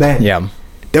group of men. Yeah.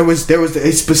 There was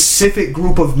a specific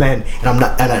group of men, and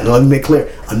let me make clear,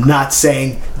 I'm not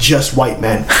saying just white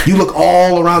men. You look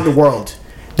all around the world,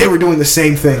 they were doing the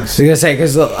same things. I was gonna say,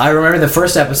 because I remember the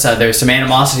first episode, there was some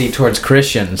animosity towards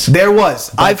Christians. There was.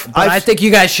 I think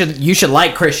you guys should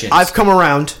like Christians. I've come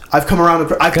around. I've thought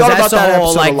about that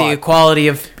episode a lot. The equality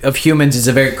of humans is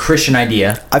a very Christian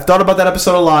idea. I've thought about that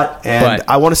episode a lot, and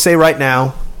I want to say right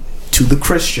now to the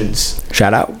Christians,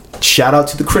 shout out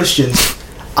to the Christians.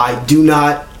 I do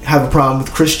not have a problem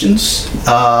with Christians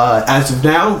as of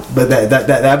now, but that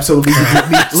episode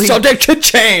will subject to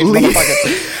change.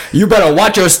 You better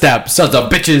watch your step, sons of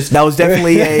bitches. That was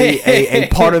definitely a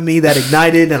part of me that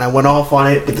ignited, and I went off on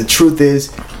it. But the truth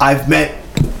is, I've met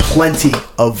plenty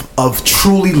of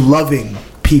truly loving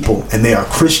people, and they are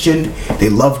Christian. They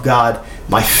love God.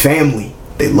 My family,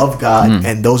 they love God,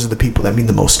 and those are the people that mean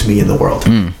the most to me in the world.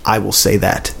 I will say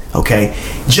that. Okay,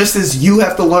 just as you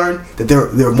have to learn that there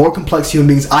are more complex human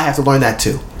beings, I have to learn that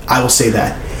too. I will say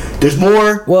that there's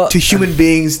more to human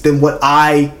beings than what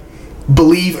I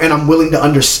believe and I'm willing to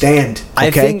understand.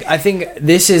 Okay? I think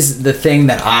this is the thing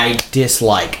that I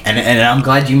dislike, and I'm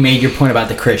glad you made your point about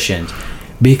the Christians,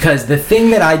 because the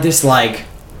thing that I dislike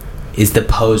is the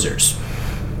posers.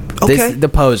 Okay. The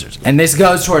posers. And this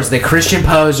goes towards the Christian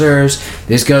posers.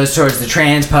 This goes towards the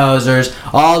trans posers.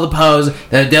 All the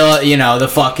the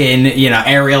fucking,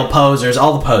 aerial posers.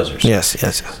 All the posers.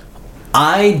 Yes.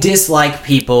 I dislike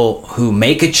people who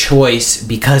make a choice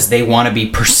because they want to be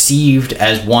perceived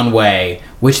as one way,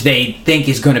 which they think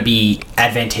is going to be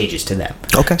advantageous to them.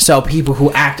 Okay. So people who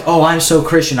act, oh, I'm so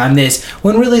Christian, I'm this,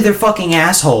 when really they're fucking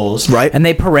assholes. Right. And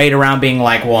they parade around being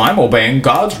like, well, I'm obeying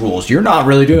God's rules. You're not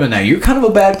really doing that. You're kind of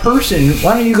a bad person.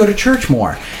 Why don't you go to church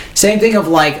more? Same thing of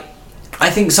like, I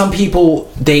think some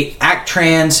people, they act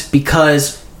trans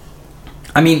because,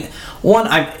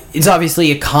 it's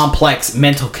obviously a complex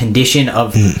mental condition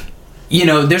of,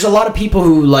 there's a lot of people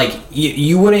who, like,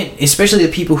 you wouldn't, especially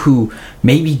the people who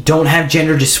maybe don't have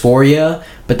gender dysphoria,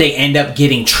 but they end up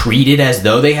getting treated as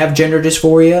though they have gender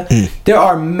dysphoria. There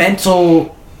are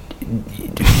mental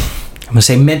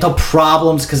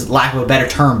problems, because lack of a better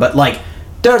term, but, like,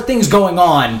 there are things going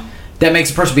on that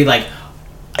makes a person be like,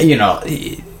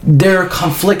 there are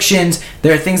conflictions,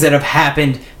 there are things that have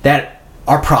happened that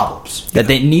are problems that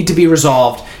they need to be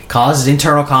resolved, causes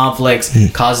internal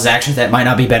conflicts, causes actions that might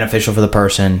not be beneficial for the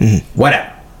person,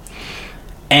 whatever.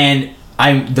 And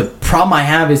the problem I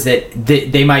have is that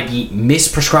they might be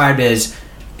misprescribed as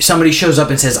somebody shows up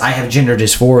and says, I have gender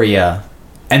dysphoria,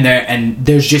 and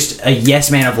there's just a yes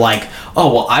man of like,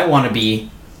 oh, well, I want to be,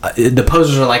 the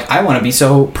posers are like, I want to be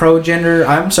so pro-gender,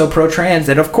 I'm so pro-trans,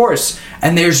 that of course,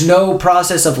 and there's no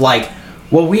process of like,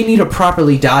 well, we need to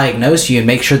properly diagnose you and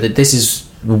make sure that this is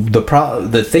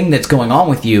the thing that's going on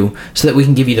with you so that we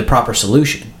can give you the proper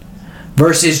solution.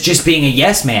 Versus just being a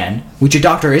yes man, which a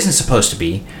doctor isn't supposed to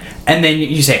be. And then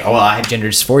you say, oh, well, I have gender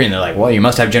dysphoria. And they're like, well, you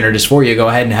must have gender dysphoria. Go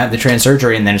ahead and have the trans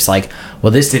surgery. And then it's like,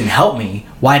 well, this didn't help me.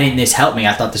 Why didn't this help me?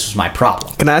 I thought this was my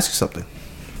problem. Can I ask you something?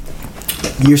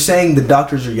 You're saying the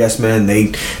doctors are yes men.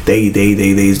 They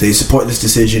support this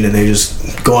decision and they're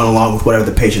just going along with whatever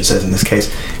the patient says in this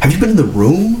case. Have you been in the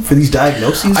room for these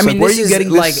diagnoses? I mean, where are you getting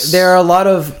like this, there are a lot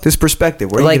of this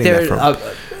perspective? Where are you getting that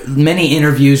from? Many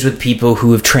interviews with people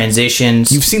who have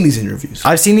transitioned. You've seen these interviews.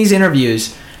 I've seen these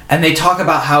interviews, and they talk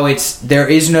about how there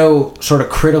is no sort of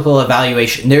critical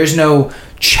evaluation. There's no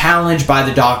challenge by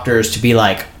the doctors to be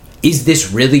like, is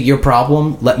this really your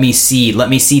problem? Let me see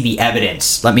the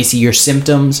evidence. Let me see your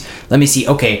symptoms. Let me see,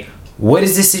 okay, what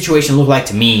does this situation look like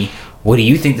to me? What do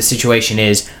you think the situation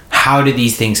is? How do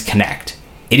these things connect?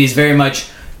 It is very much,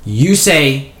 you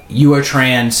say you are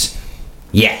trans,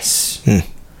 yes.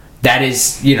 That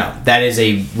is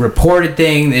a reported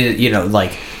thing.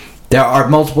 There are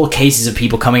multiple cases of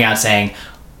people coming out saying,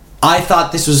 I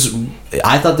thought this is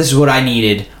what I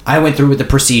needed. I went through with the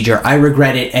procedure. I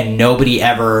regret it, and nobody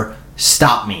ever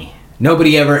stopped me.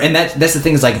 Nobody ever, and that's the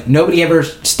thing, is like, nobody ever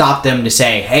stopped them to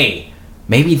say, hey,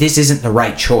 maybe this isn't the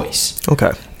right choice.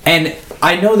 Okay. And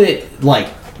I know that, like,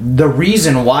 the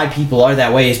reason why people are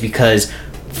that way is because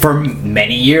for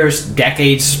many years,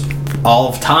 decades, all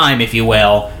of time, if you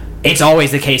will, it's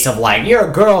always the case of like, you're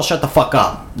a girl, shut the fuck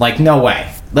up. Like, no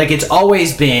way. Like, it's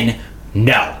always been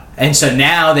no. And so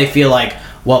now they feel like,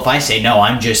 well, if I say no,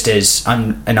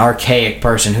 I'm an archaic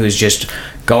person who's just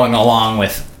going along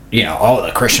with,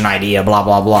 the Christian idea, blah,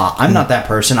 blah, blah. I'm not that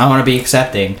person. I want to be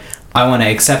accepting. I want to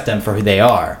accept them for who they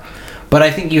are. But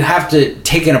I think you have to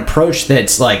take an approach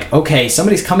that's like, okay,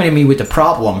 somebody's coming to me with the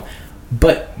problem,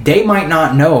 but they might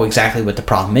not know exactly what the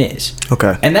problem is.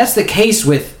 Okay. And that's the case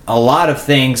with a lot of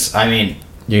things. I mean,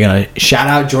 you're going to shout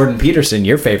out Jordan Peterson,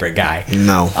 your favorite guy.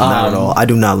 No, not at all. I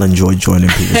do not enjoy Jordan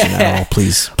Peterson at all.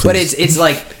 Please. But it's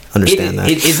like, understand that.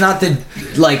 It's not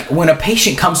when a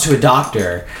patient comes to a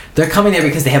doctor, they're coming there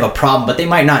because they have a problem, but they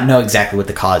might not know exactly what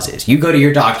the cause is. You go to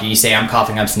your doctor, you say, I'm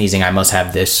coughing, I'm sneezing, I must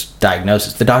have this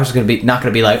diagnosis. The doctor's not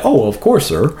going to be like, oh, of course,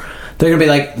 sir. They're going to be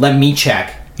like, let me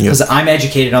check. Because I'm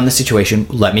educated on the situation,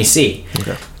 let me see.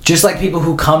 Okay. Just like people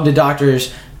who come to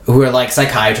doctors who are like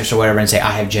psychiatrists or whatever and say,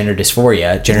 I have gender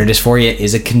dysphoria. Gender dysphoria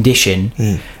is a condition,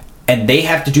 and they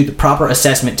have to do the proper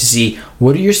assessment to see,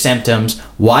 what are your symptoms?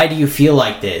 Why do you feel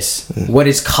like this? What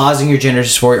is causing your gender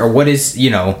dysphoria? Or what is,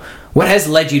 what has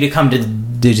led you to come to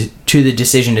the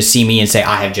decision to see me and say,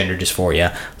 I have gender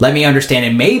dysphoria? Let me understand.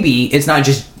 And maybe it's not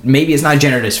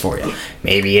gender dysphoria.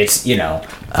 Maybe it's,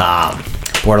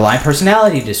 borderline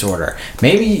personality disorder.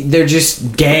 Maybe they're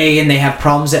just gay and they have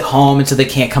problems at home and so they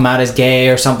can't come out as gay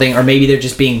or something. Or maybe they're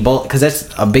just being bullied. Because that's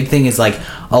a big thing, is like,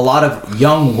 a lot of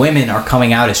young women are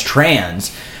coming out as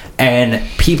trans and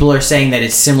people are saying that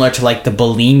it's similar to like the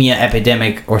bulimia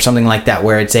epidemic or something like that,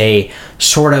 where it's a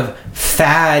sort of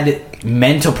fad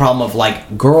mental problem of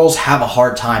like girls have a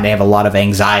hard time, they have a lot of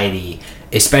anxiety,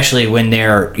 especially when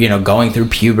they're, you know, going through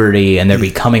puberty and they're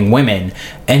becoming women,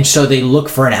 and so they look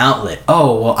for an outlet.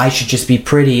 Oh, well, I should just be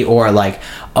pretty, or like,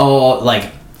 oh,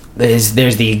 like there's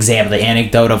the example, the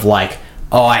anecdote of like,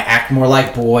 oh, I act more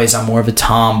like boys, I'm more of a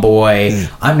tomboy,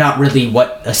 I'm not really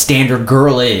what a standard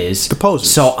girl is, the poser,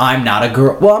 so I'm not a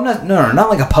girl. Well, I'm not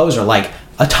like a poser, like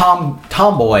a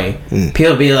tomboy.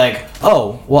 People be like,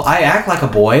 oh, well, I act like a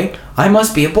boy, I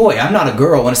must be a boy, I'm not a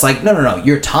girl. And it's like, no,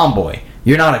 you're a tomboy,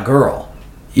 you're not a girl,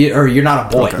 or you're not a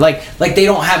boy. Okay. Like they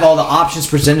don't have all the options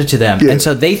presented to them, and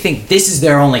so they think this is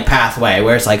their only pathway,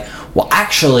 where it's like, well,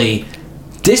 actually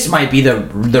this might be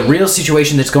the real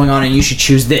situation that's going on, and you should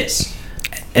choose this.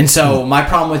 And so my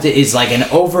problem with it is like an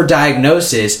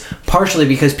overdiagnosis, partially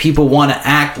because people want to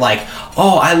act like,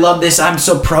 oh, I love this, I'm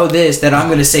so pro this, that I'm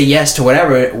going to say yes to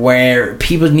whatever, where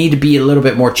people need to be a little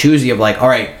bit more choosy of like, all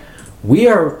right, we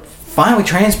are fine with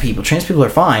trans people are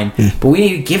fine, but we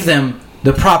need to give them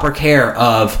the proper care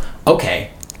of,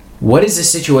 okay, what is the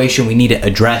situation, we need to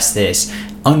address this,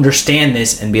 understand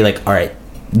this, and be like, all right,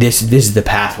 this is the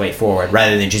pathway forward,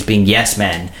 rather than just being yes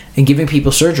men and giving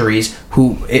people surgeries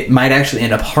who it might actually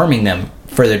end up harming them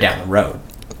further down the road.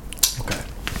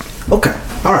 Okay,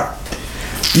 all right.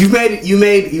 You made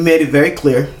it very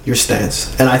clear, your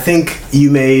stance, and I think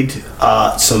you made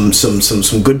some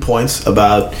good points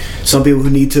about some people who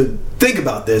need to think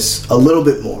about this a little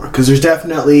bit more, because there's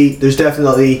definitely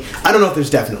I don't know if there's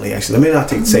definitely, actually, let me not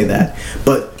say that,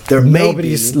 but there may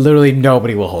be, literally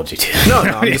nobody will hold you to that. No,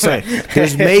 I'm just saying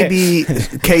there's maybe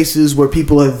cases where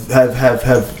people have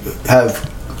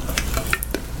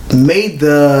made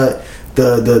the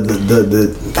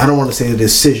I don't want to say the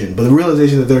decision, but the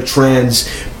realization that they're trans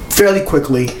fairly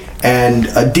quickly, and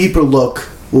a deeper look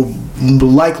will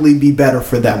likely be better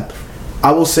for them.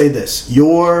 I will say this: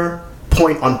 your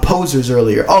point on posers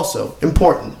earlier, also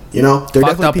important. You know, they're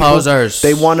Fuck definitely the posers.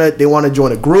 They wanna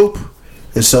join a group,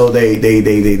 and so they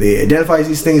identify as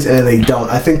these things, and then they don't.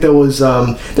 I think there's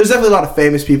definitely a lot of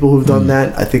famous people who've done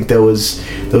that. I think there was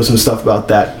some stuff about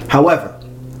that. However,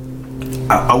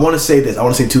 I want to say this. I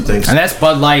want to say two things. And that's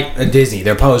Bud Light and Disney.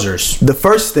 They're posers. The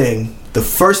first thing I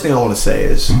want to say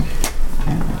is,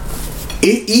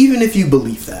 even if you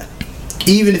believe that,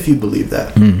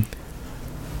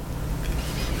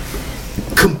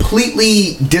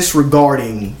 completely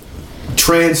disregarding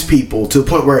trans people to the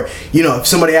point where, you know, if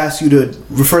somebody asks you to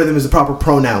refer to them as the proper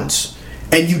pronouns,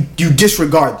 and you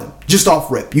disregard them just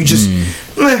off rip, you just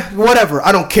whatever,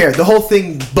 I don't care. The whole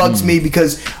thing bugs me,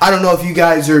 because I don't know if you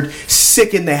guys are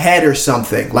sick in the head or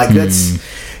something. Like that's,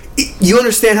 you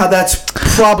understand how that's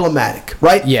problematic,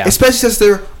 right? Yeah. Especially since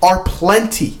there are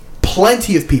plenty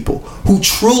of people who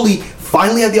truly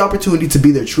finally have the opportunity to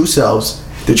be their true selves.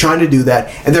 They're trying to do that,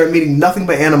 and they're meeting nothing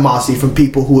but animosity from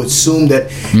people who assume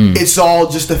that it's all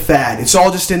just a fad. It's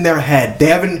all just in their head. They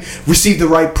haven't received the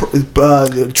right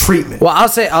treatment. Well,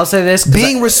 I'll say this.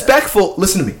 Being respectful.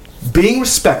 Listen to me. Being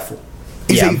respectful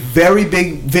is a very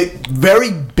big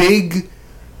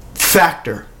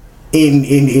factor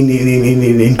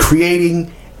in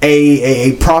creating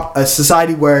a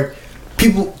society where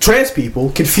trans people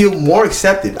can feel more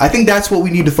accepted. I think that's what we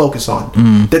need to focus on.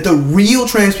 That the real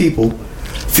trans people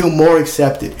feel more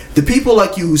accepted. The people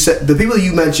like you the people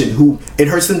you mentioned, who it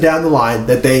hurts them down the line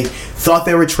that they thought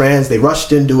they were trans, they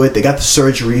rushed into it, they got the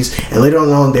surgeries, and later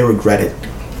on they regret it.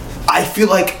 I feel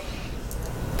like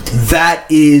that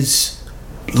is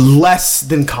less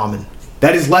than common.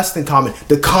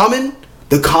 The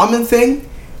common thing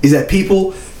is that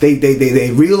people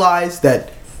they realize that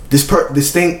this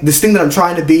thing that I'm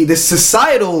trying to be, this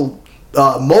societal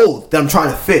mold that I'm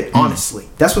trying to fit, honestly,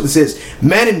 that's what this is.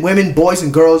 Men and women, boys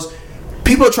and girls,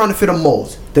 people are trying to fit a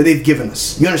mold that they've given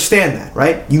us. You understand that,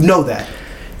 right? You know that.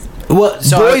 Well,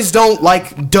 so boys don't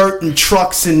like dirt and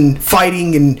trucks and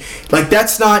fighting, and like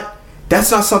that's not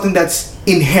something that's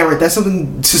inherent. That's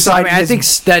something society. I think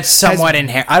that's somewhat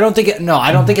inherent. I don't think it's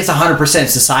 100%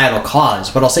 societal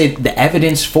cause, but I'll say the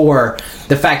evidence for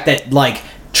the fact that like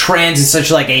trans is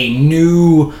such like a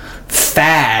new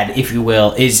fad, if you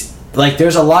will, is like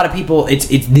there's a lot of people. It's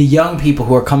the young people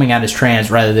who are coming out as trans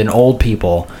rather than old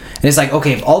people, and it's like,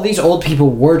 okay, if all these old people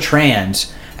were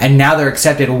trans and now they're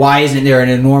accepted, why isn't there an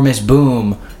enormous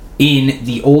boom in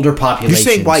the older population? You're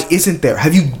saying why isn't there?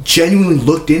 Have you genuinely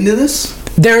looked into this?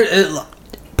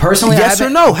 Personally, yes or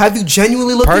no? Have you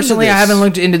genuinely looked into this? Personally, I haven't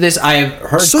looked into this. I have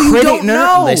heard you don't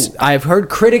know. I have heard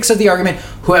critics of the argument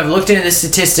who have looked into the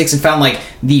statistics and found like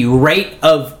the rate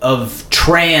of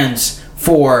trans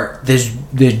for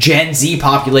the Gen Z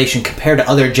population compared to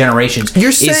other generations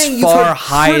You're saying is far you've heard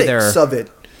higher. critics of it.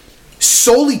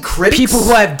 Solely critics? People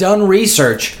who have done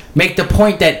research make the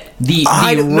point that the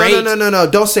rate... No,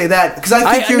 don't say that, because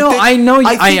I think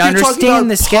I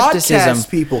understand the skepticism.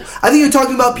 People, I think you're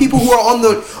talking about people who are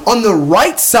on the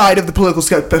right side of the political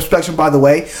spectrum, by the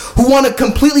way, who want to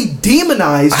completely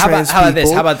demonize trans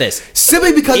people. How about this?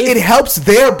 Simply because it helps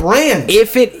their brand.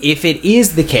 If it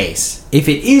is the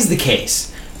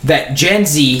case that Gen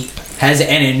Z has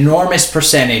an enormous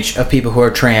percentage of people who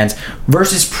are trans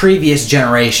versus previous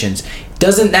generations,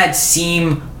 doesn't that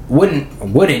seem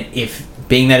wouldn't if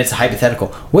being that it's a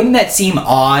hypothetical, wouldn't that seem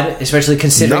odd, especially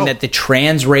considering that the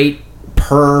trans rate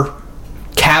per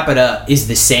capita is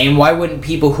the same? Why wouldn't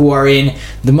people who are in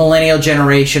the millennial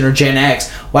generation or Gen X,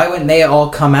 why wouldn't they all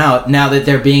come out now that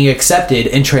they're being accepted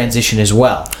and transition as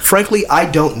well? Frankly,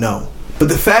 I don't know. But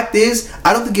the fact is,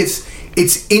 I don't think it's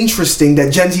interesting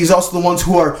that Gen Z is also the ones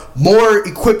who are more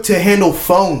equipped to handle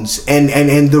phones and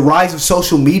the rise of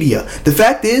social media. The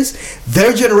fact is,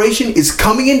 their generation is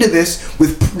coming into this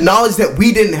with knowledge that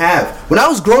we didn't have. When I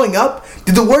was growing up,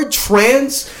 did the word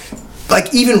trans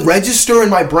even register in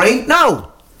my brain?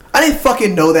 No. I didn't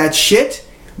fucking know that shit.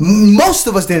 Most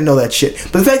of us didn't know that shit.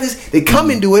 But the fact is, they come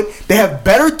into it, they have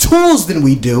better tools than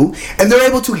we do, and they're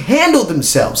able to handle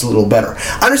themselves a little better.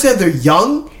 I understand they're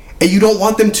young, and you don't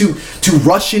want them to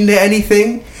rush into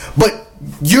anything, but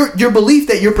your belief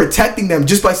that you're protecting them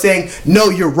just by saying, no,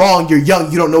 you're wrong, you're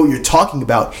young, you don't know what you're talking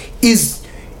about, is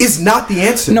not the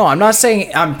answer. No, I'm not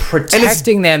saying I'm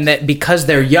protecting them that because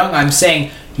they're young. I'm saying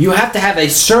you have to have a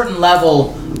certain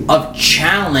level of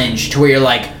challenge to where you're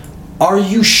like, are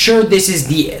you sure this is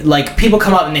people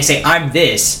come up and they say, I'm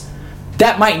this.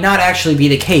 That might not actually be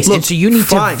the case. Look, and so you need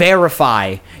to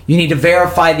verify. You need to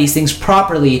verify these things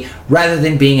properly rather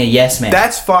than being a yes man.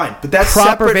 That's fine, but that's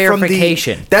proper separate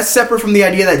verification. That's separate from the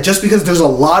idea that just because there's a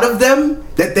lot of them,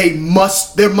 that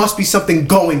there must be something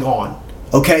going on.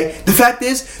 Okay? The fact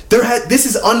is, this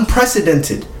is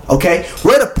unprecedented. Okay?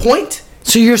 We're at a point.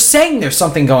 So you're saying there's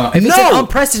something going on. If it's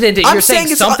unprecedented, you're saying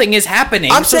something is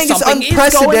happening. I'm saying it's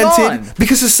unprecedented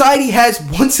because society has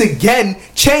once again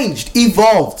changed,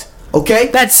 evolved. Okay?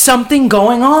 That's something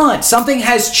going on. Something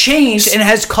has changed and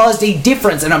has caused a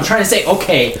difference. And I'm trying to say,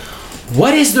 okay,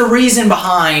 what is the reason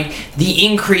behind the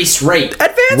increased rate?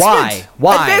 Advancement.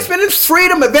 Why? Advancement in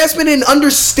freedom. Advancement in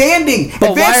understanding.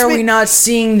 But why are we not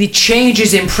seeing the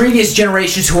changes in previous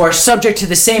generations who are subject to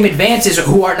the same advances,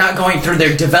 who are not going through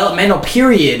their developmental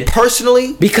period?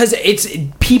 Personally? Because it's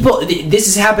people. This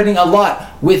is happening a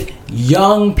lot with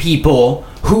young people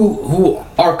who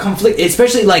are conflicted,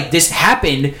 especially this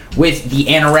happened with the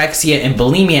anorexia and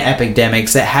bulimia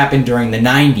epidemics that happened during the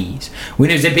 90s. When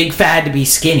it was a big fad to be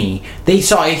skinny, they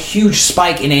saw a huge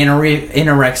spike in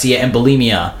anorexia and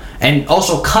bulimia, and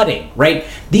also cutting, right?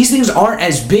 These things aren't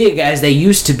as big as they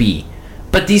used to be,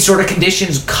 but these sort of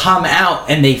conditions come out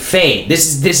and they fade.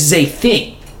 This is a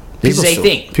thing.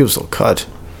 People still cut.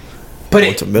 But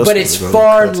it's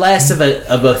far less of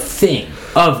a thing.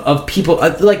 Of people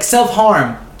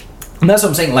self-harm, and that's what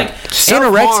I'm saying.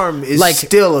 Self-harm is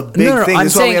still a big thing.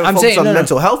 That's why we have to focus on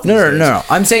mental health. No.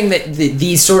 I'm saying that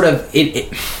these sort of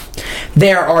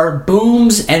there are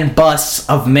booms and busts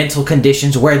of mental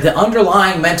conditions where the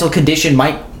underlying mental condition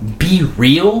might be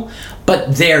real,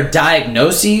 but their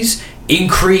diagnoses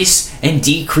increase and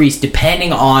decrease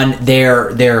depending on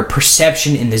their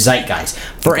perception in the zeitgeist.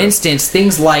 For instance,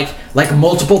 things like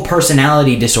multiple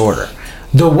personality disorder.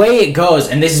 The way it goes,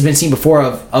 and this has been seen before,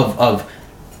 of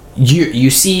you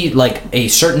see a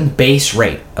certain base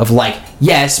rate of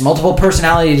yes, multiple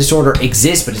personality disorder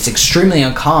exists, but it's extremely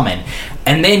uncommon.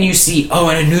 And then you see, in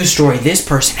a news story, this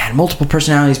person had multiple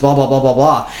personalities, blah blah blah blah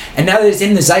blah. And now that it's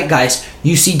in the zeitgeist,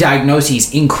 you see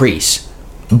diagnoses increase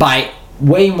by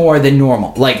way more than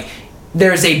normal.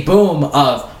 There's a boom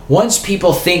of once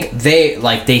people think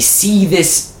they see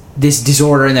this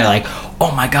disorder and they're like,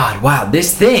 oh my god, wow,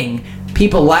 this thing.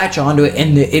 People latch onto it,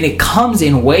 and it comes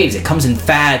in waves. It comes in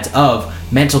fads of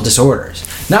mental disorders.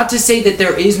 Not to say that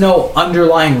there is no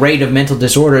underlying rate of mental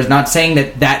disorders. Not saying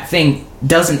that thing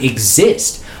doesn't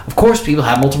exist. Of course, people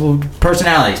have multiple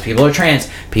personalities. People are trans.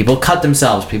 People cut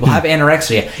themselves. People have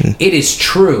anorexia. It is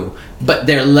true, but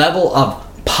their level of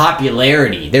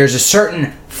popularity, there's a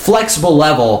certain flexible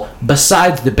level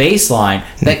besides the baseline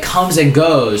that comes and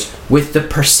goes with the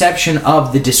perception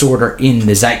of the disorder in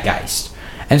the zeitgeist.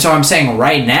 And so I'm saying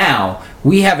right now,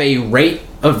 we have a rate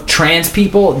of trans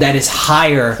people that is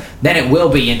higher than it will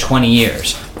be in 20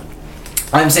 years.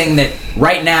 I'm saying that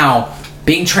right now,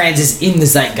 being trans is in the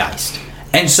zeitgeist.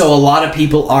 And so a lot of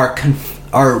people are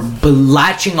are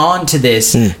latching on to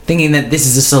this, thinking that this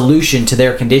is a solution to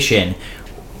their condition,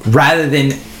 rather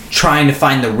than trying to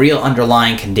find the real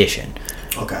underlying condition.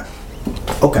 Okay.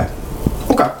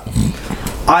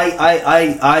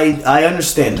 I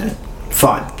understand that.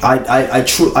 Fine.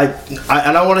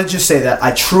 And I want to just say that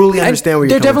I truly understand where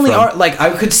you're coming from. There definitely are, like,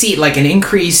 I could see like an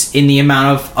increase in the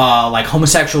amount of like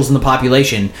homosexuals in the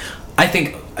population. I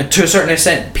think to a certain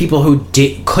extent, people who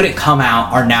couldn't come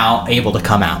out are now able to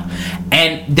come out,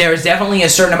 and there's definitely a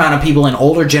certain amount of people in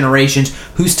older generations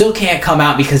who still can't come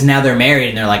out because now they're married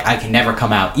and they're like, I can never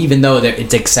come out, even though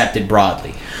it's accepted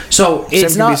broadly. So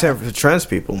it's not same for trans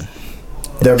people.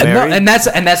 They're married, no, and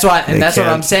that's what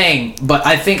I'm saying. But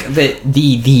I think that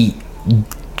the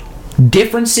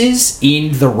differences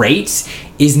in the rates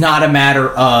is not a matter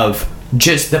of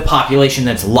just the population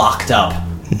that's locked up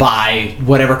by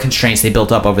whatever constraints they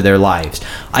built up over their lives.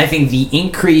 I think the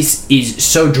increase is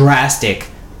so drastic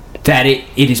that it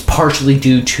is partially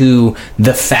due to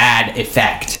the fad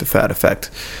effect. The fad effect.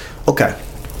 Okay.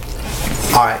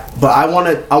 All right, but I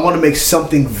want to make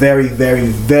something very, very,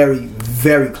 very,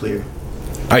 very clear.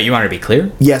 Oh, you want to be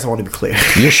clear? Yes, I want to be clear.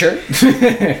 You sure?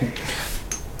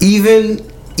 even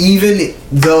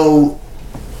though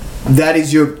that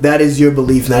is your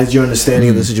belief and that is your understanding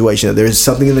of the situation, that there is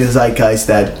something in the zeitgeist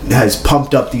that has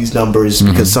pumped up these numbers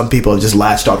because some people have just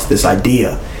latched onto this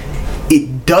idea,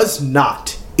 it does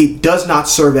not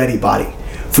serve anybody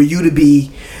for you to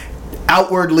be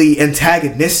outwardly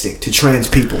antagonistic to trans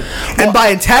people. And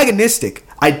by antagonistic,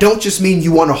 I don't just mean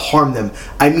you want to harm them.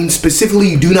 I mean specifically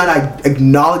you do not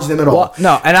acknowledge them at all. Well,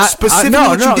 no, and specifically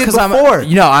what you did before.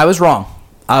 I was wrong.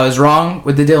 I was wrong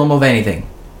with the Dylan Mulvaney thing.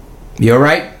 You're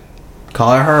right.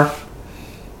 Call her.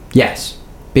 Yes,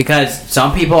 because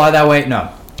some people are that way.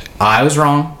 No, I was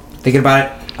wrong. Thinking about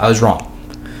it, I was wrong.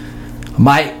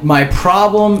 My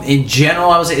problem in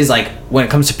general, I would say, is like when it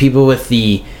comes to people with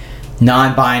the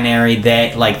non-binary,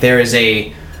 that like there is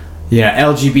a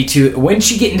LGBT.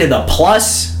 Once you get into the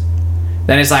plus,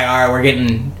 then it's like, all right, we're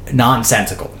getting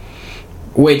nonsensical.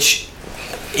 Which,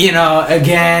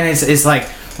 again, it's like,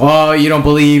 oh, you don't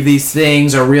believe these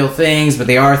things are real things, but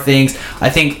they are things. I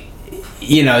think,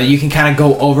 you can kind of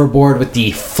go overboard with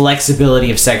the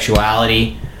flexibility of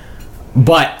sexuality.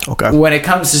 But when it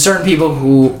comes to certain people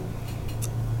who,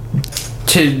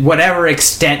 to whatever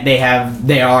extent they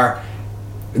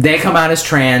come out as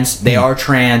trans, they are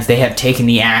trans, they have taken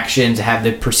the actions, have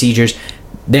the procedures,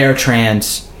 they're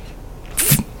trans,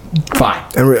 fine.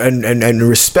 And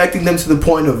respecting them to the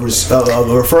point of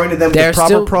referring to them with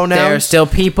proper pronouns. They're still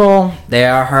people, they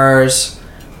are hers.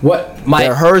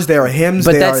 They're hers, they are hims,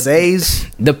 they are theys.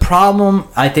 The problem,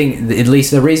 I think, at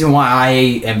least the reason why I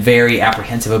am very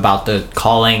apprehensive about the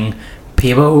calling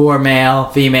people who are male,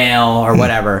 female, or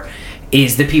whatever,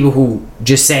 is the people who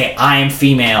just say I am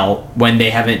female when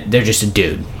they're just a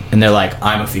dude and they're like,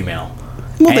 I'm a female.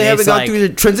 Well, and they haven't gone through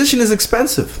the transition is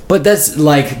expensive. But that's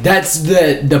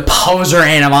the poser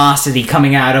animosity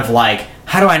coming out of like,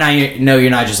 how do I know you're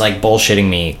not just like bullshitting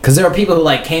me? Because there are people who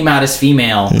like came out as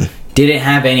female, didn't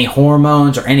have any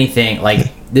hormones or anything.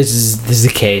 Like this is the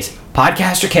case,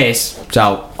 podcaster case.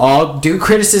 So all due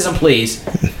criticism, please.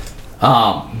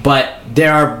 But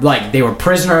there are like they were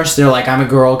prisoners. They're like, I'm a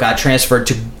girl, got transferred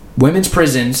to women's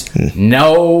prisons.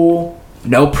 No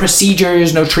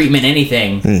procedures, no treatment,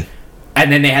 anything.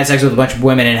 And then they had sex with a bunch of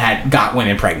women and got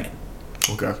women pregnant.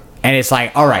 Okay. And it's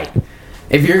like, all right,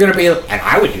 if you're gonna be, and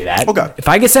I would do that. Okay. If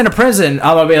I get sent to prison,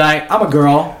 I'm gonna be like, I'm a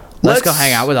girl. Let's go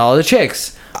hang out with all the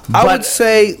chicks. I would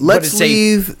say let's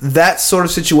leave that sort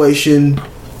of situation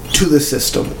to the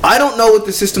system. I don't know what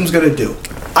the system's going to do.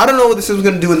 I don't know what the system's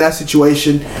going to do in that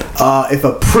situation. If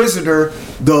a prisoner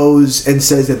goes and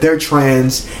says that they're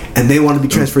trans and they want to be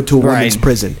transferred to a women's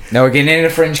prison. No, we're getting into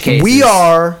fringe cases. We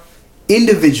are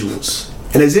individuals.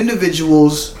 And as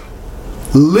individuals,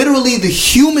 literally the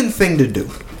human thing to do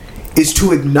is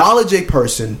to acknowledge a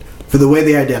person for the way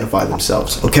they identify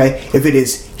themselves. Okay? If it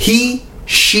is he,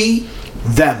 she,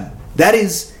 them. That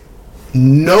is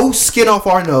no skin off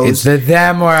our nose. It's the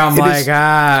them where I'm like,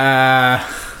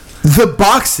 the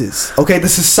boxes. Okay, the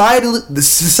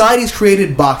society's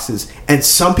created boxes, and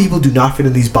some people do not fit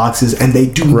in these boxes, and they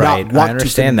do not want to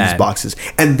fit in these boxes,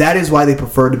 and that is why they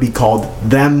prefer to be called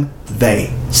them,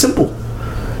 they. Simple.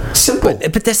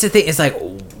 But that's the thing. It's like,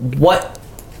 what?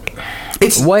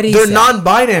 They're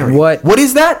non-binary. What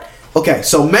is that? Okay,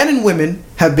 so men and women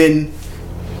have been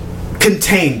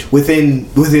contained within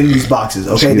these boxes.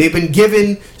 Okay, they've been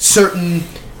given certain,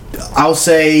 I'll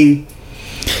say,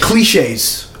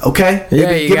 cliches. Okay? They've Yeah,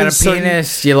 been you given got a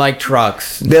penis, you like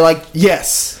trucks. They're like,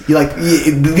 yes. You like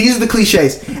these are the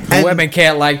cliches. And, Women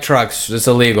can't like trucks. It's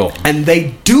illegal. and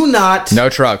they do not No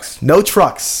trucks. no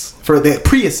trucks for the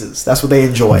Priuses. That's what they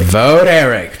enjoy. Vote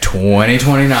Eric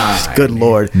 2029. Good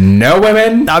Lord. No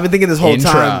women. I've been thinking this whole In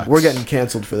time trucks. we're getting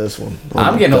canceled for this one. Oh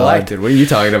I'm my getting God. elected. What are you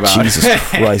talking about? Jesus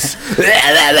Christ.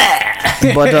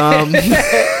 But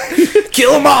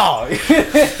Kill them all.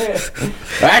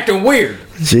 Acting weird.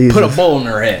 Jesus. Put a bull in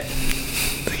their head.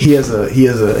 he has a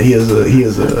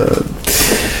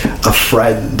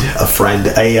friend,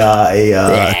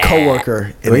 a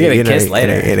coworker in, We're gonna kiss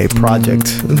later. in a project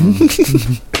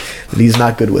that he's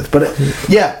not good with. But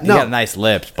You got nice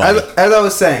lips, buddy. as I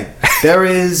was saying, there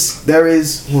is.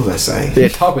 What was I saying? Yeah,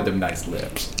 talk with them nice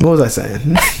lips. What was I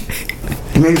saying?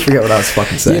 You made me forget what I was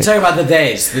fucking saying. You're talking about the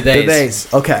days. The days. The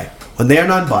days. Okay. When they are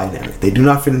non-binary, they do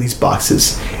not fit in these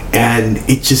boxes, and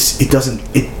it doesn't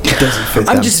fit them.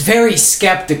 I'm just very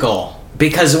skeptical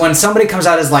because when somebody comes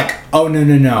out as like, oh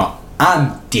no,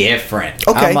 I'm different.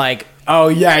 Okay. I'm like, oh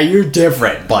yeah, you're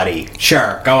different, buddy.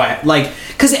 Sure, go ahead. Like,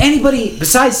 because anybody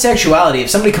besides sexuality, if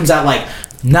somebody comes out like,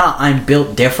 nah, I'm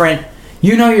built different,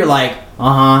 you're like,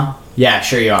 yeah,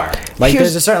 sure you are. Like,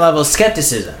 there's a certain level of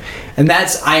skepticism, and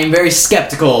I am very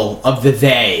skeptical of the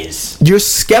theys. You're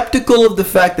skeptical of the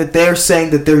fact that they're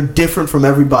saying that they're different from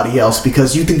everybody else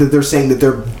because you think that they're saying that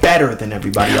they're better than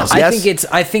everybody else. Yes?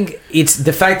 I think it's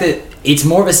the fact that it's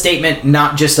more of a statement,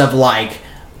 not just of like,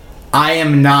 I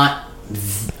am not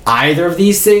either of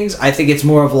these things. I think it's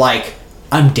more of like,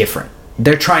 I'm different.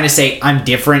 They're trying to say I'm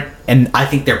different, and I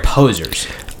think they're posers.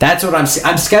 That's what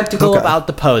I'm skeptical about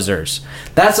the posers.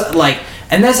 That's like,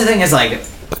 and that's the thing is like,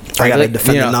 I gotta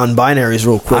defend the non-binaries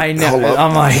real quick. I know. Hold up.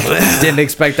 I'm like, didn't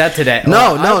expect that today.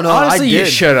 No. Honestly, you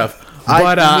should have.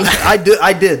 But I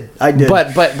did.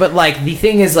 But like the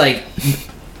thing is like,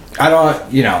 I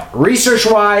don't, research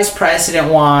wise,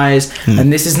 precedent wise,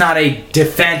 and this is not a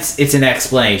defense, it's an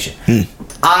explanation.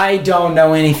 I don't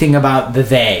know anything about the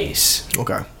theys.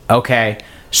 Okay.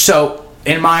 So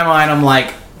in my mind, I'm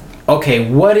like,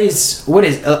 okay, what is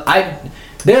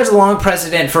there's a long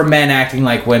precedent for men acting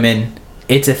like women.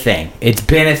 It's a thing. It's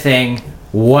been a thing.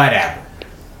 Whatever.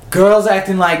 Girls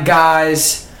acting like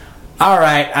guys. All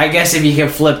right. I guess if you can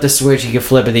flip the switch, you can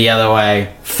flip it the other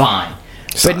way. Fine.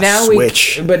 But now we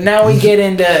get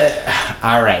into.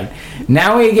 All right.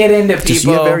 Now we get into people. Just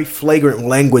you have very flagrant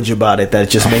language about it that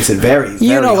just makes it very.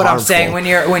 You know what harmful. I'm saying? When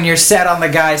you're set on the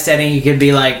guy setting, you can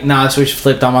be like, "Nah, switch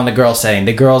flipped. I'm on the girl setting."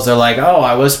 The girls are like, "Oh,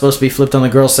 I was supposed to be flipped on the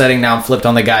girl setting. Now I'm flipped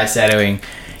on the guy setting."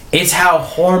 It's how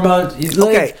hormones.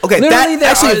 Okay.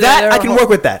 I can work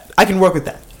with that. I can work with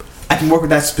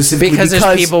that specifically because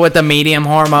there's people with the medium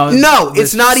hormones. No,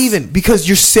 it's not even because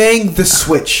you're saying the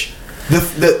switch.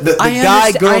 The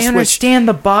guy girl switch. I understand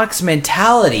the box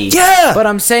mentality. Yeah, but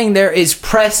I'm saying there is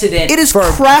precedent. It is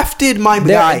crafted, my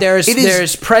guy.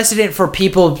 There's precedent for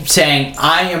people saying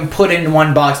I am put in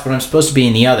one box, but I'm supposed to be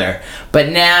in the other.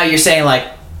 But now you're saying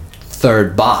like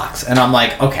third box, and I'm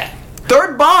like, okay.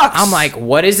 Third box. I'm like,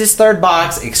 what is this third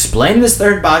box? Explain this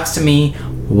third box to me.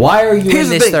 Why are you in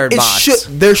this third box?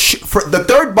 For the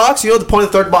third box, you know what the point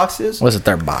of the third box is? What's the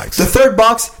third box? The third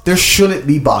box, there shouldn't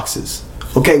be boxes.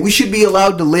 Okay, we should be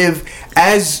allowed to live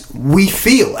as we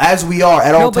feel, as we are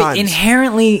at all times. No, but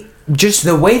inherently, just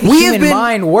the way the human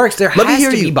mind works, there has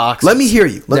to be boxes. Let me hear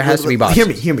you. There has to be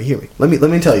boxes. Hear me.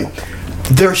 Let me tell you.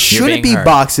 There shouldn't be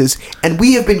boxes, and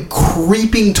we have been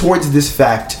creeping towards this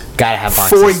fact. Gotta have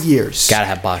boxes. For years. Gotta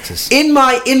have boxes. In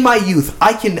my youth,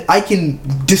 I can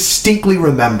distinctly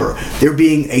remember there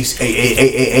being a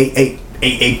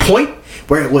point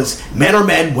where it was men are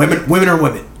men, women are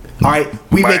women. All right,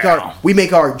 we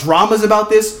make our dramas about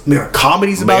this. We make our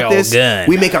comedies about this. Good.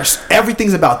 We make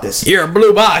everything's about this. You're a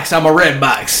blue box. I'm a red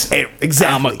box. Hey,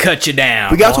 exactly. I'm gonna cut you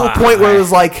down. We got to a point where it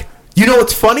was like, you know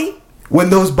what's funny? When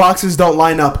those boxes don't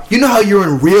line up. You know how you're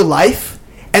in real life,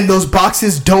 and those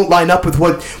boxes don't line up with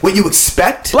what you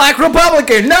expect. Black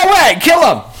Republican. No way. Kill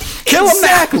him. Kill him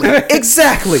now.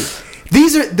 Exactly.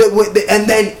 These are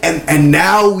and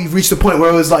now we've reached the point where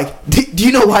it was like, do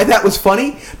you know why that was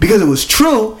funny? Because it was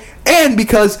true. And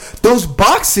because those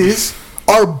boxes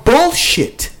are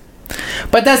bullshit.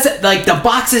 But that's like the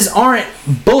boxes aren't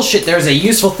bullshit. There's a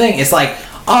useful thing. It's like,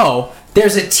 oh,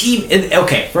 there's a TV.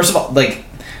 Okay, first of all, like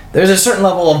there's a certain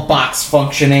level of box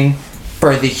functioning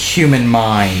for the human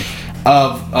mind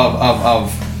of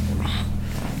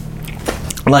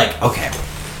like, okay,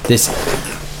 this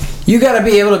you got to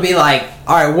be able to be like,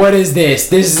 all right, what is this?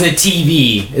 This is a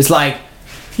TV. It's like,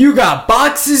 you got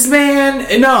boxes,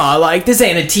 man. No, like, this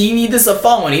ain't a TV, this is a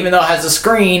phone. Even though it has a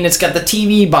screen, it's got the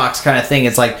TV box kind of thing.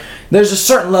 It's like, there's a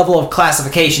certain level of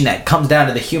classification that comes down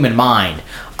to the human mind.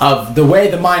 Of the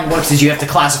way the mind works is you have to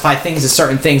classify things as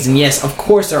certain things. And yes, of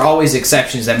course, there are always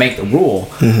exceptions that make the rule.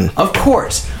 Mm-hmm. Of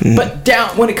course. Mm-hmm.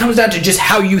 But when it comes down to just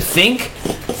how you think,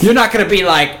 you're not going to be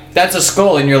like, that's a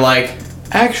skull, and you're like,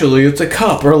 actually, it's a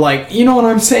cup. Or like, you know what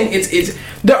I'm saying? It's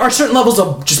there are certain levels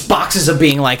of just boxes of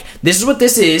being like, this is what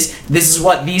this is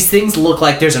what these things look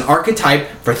like. There's an archetype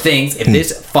for things. If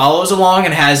this follows along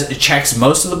and checks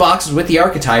most of the boxes with the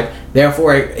archetype,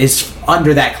 therefore it is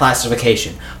under that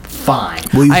classification. Fine.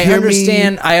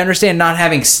 I understand not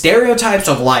having stereotypes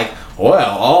of like,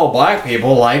 well, all black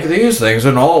people like these things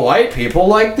and all white people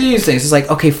like these things. It's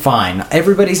like, okay, fine.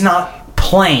 Everybody's not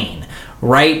plain,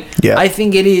 right? Yeah. I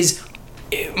think it is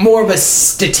more of a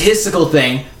statistical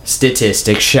thing.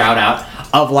 Statistics, shout out,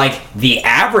 of like the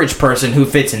average person who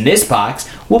fits in this box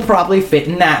will probably fit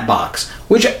in that box,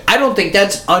 which I don't think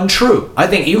that's untrue. I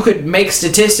think you could make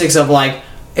statistics of like,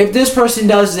 if this person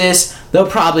does this, they'll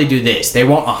probably do this. They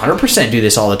won't 100% do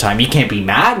this all the time. You can't be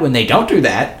mad when they don't do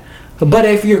that. But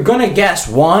if you're going to guess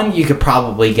one, you could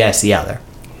probably guess the other.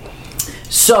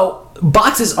 So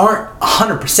boxes aren't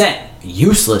 100%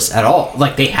 useless at all.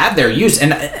 Like, they have their use.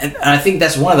 And I think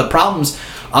that's one of the problems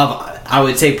of, I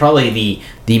would say, probably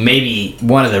the maybe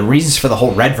one of the reasons for the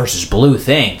whole red versus blue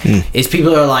thing is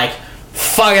people are like,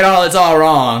 fuck it all, it's all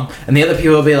wrong. And the other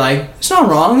people will be like, it's not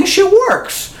wrong, this shit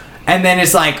works. And then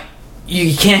it's like,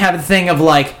 you can't have the thing of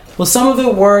like, well, some of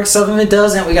it works, some of it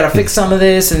doesn't, we gotta fix some of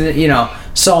this, and you know,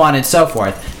 so on and so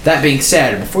forth. That being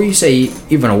said, before you say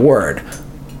even a word,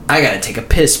 I gotta take a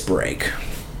piss break.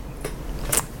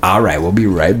 Alright, we'll be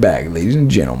right back, ladies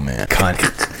and gentlemen. Cunt.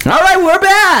 Alright, we're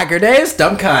back! Erdais,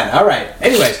 dumb cunt. Alright,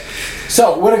 anyways.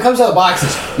 So, when it comes to the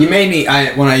boxes, you made me,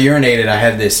 when I urinated, I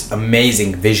had this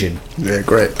amazing vision. Yeah,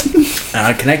 great.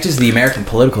 It connects to the American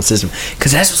political system,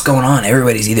 because that's what's going on.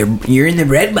 Everybody's either, you're in the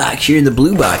red box, you're in the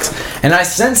blue box. And I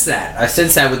sense that. I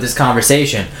sense that with this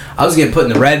conversation. I was getting put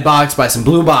in the red box by some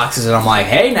blue boxes, and I'm like,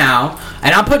 hey now.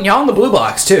 And I'm putting y'all in the blue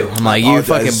box, too. I'm like, you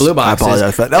fucking blue boxes. I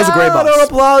apologize for that. That was a gray box. Don't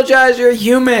apologize. You're a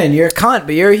human. You're a cunt,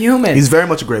 but you're a human. He's very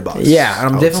much a gray box. Yeah, and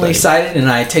I'm definitely excited,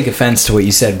 and I take offense to what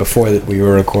you said before that we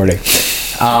were recording.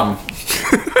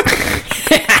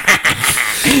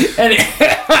 And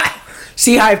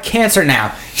see, I have cancer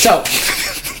now. So,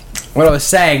 what I was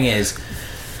saying is,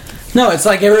 no, it's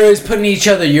like everybody's putting each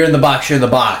other, you're in the box,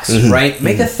 right?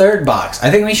 Make a third box.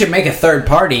 I think we should make a third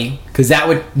party, because that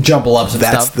would jumble up some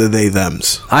stuff. That's the they,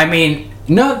 thems. I mean,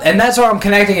 no, and that's what I'm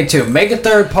connecting it to. Make a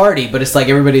third party, but it's like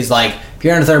everybody's like, if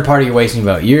you're in a third party, you're wasting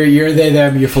your vote. You're they,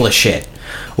 them, you're full of shit.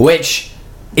 Which,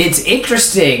 it's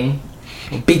interesting,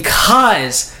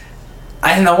 because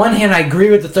on the one hand I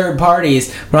agree with the third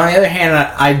parties, but on the other hand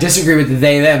I disagree with the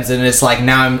they thems, and it's like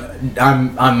now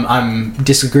I'm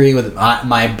disagreeing with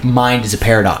my mind is a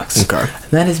paradox. Okay.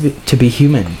 And that is to be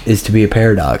human is to be a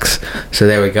paradox. So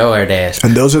there we go, Erdais.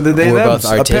 And those are the they We're thems.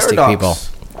 both artistic people.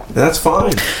 That's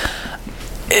fine.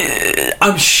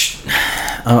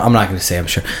 I'm not going to say I'm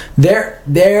sure.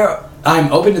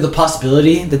 I'm open to the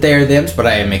possibility that they are thems, but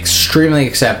I am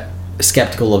extremely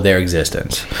skeptical of their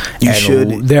existence. You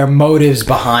should. Their motives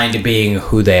behind being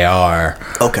who they are.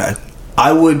 Okay.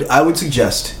 I would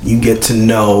suggest you get to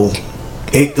know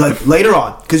it like later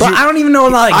on, because I don't even know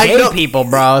about gay people,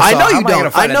 bro. So I know you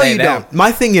don't. I know you don't.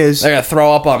 My thing is, they're gonna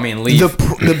throw up on me and leave.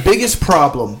 The biggest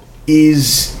problem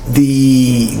is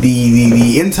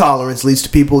the intolerance leads to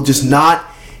people just not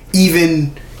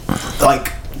even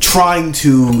like trying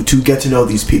to get to know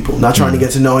these people, not trying to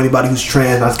get to know anybody who's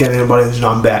trans, not getting anybody who's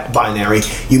non-binary.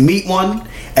 You meet one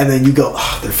and then you go,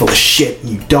 oh, they're full of shit, and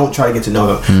you don't try to get to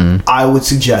know them. I would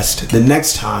suggest the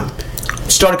next time,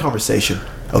 start a conversation,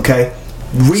 okay?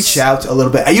 Reach out a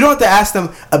little bit. And you don't have to ask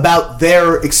them about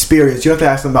their experience. You don't have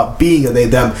to ask them about being a they,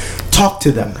 them. Talk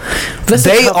to them.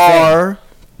 They are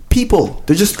people.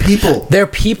 They're just people. They're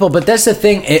people, but that's the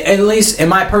thing, at least in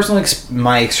my personal,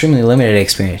 my extremely limited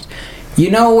experience. You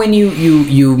know when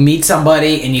you meet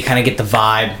somebody and you kind of get the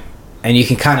vibe, and you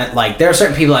can kind of like, there are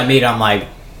certain people I meet, I'm like,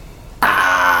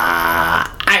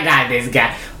 I got this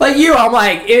guy. Like you, I'm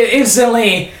like,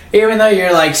 instantly, even though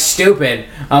you're like stupid,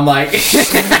 I'm like, yeah,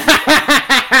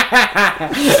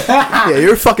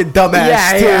 you're a fucking dumbass.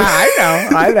 Yeah,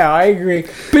 I know, I agree.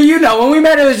 But you know, when we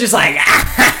met, it was just like,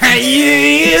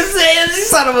 you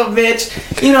son of a bitch.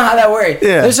 You know how that works.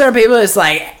 Yeah. There's certain people that's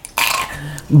like,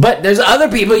 but there's other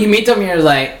people, you meet them and you're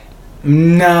like,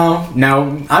 no,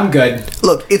 I'm good.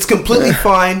 Look, it's completely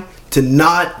fine to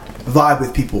not vibe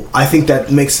with people. I think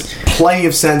that makes plenty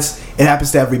of sense. It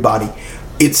happens to everybody.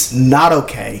 it's not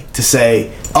okay to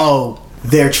say, oh,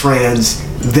 they're trans,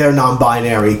 they're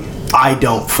non-binary, I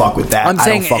don't fuck with that. I'm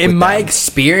saying, in my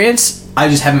experience, I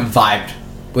just haven't vibed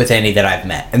with any that I've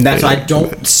met. And that's why I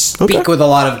don't speak with a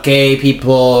lot of gay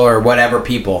people or whatever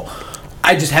people.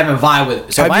 I just haven't vibed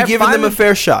with. So have you given them a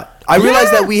fair shot? I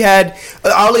realized that we had.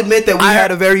 I'll admit that we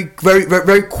had a very, very, very,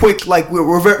 very quick. Like we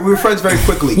were friends very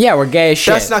quickly. Yeah, we're gay as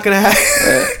shit. That's not gonna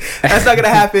happen. That's not gonna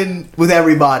happen with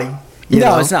everybody. You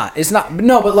know? It's not. It's not.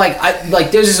 No, but like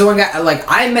there's this one guy. Like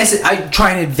I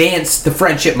try and advance the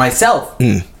friendship myself.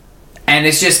 And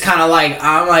it's just kind of like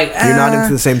I'm like you're not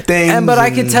into the same thing. But I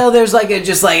can tell there's like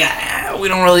we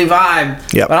don't really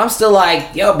vibe. Yep. But I'm still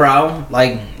like, yo, bro,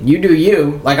 like you do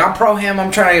you. Like I'm pro him.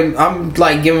 I'm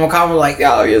like giving him a compliment like,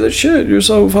 yo, you're the shit. You're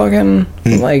so fucking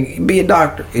like be a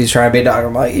doctor. He's trying to be a doctor.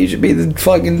 I'm like, you should be the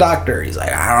fucking doctor. He's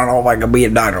like, I don't know if I can be a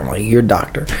doctor. I'm like, you're a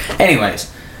doctor.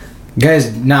 Anyways,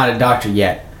 guy's not a doctor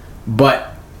yet, but.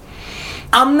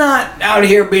 I'm not out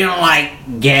here being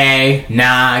like gay.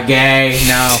 Nah, gay.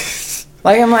 No.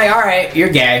 Like, I'm like, all right,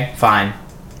 you're gay. Fine.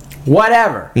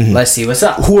 Whatever. Let's see what's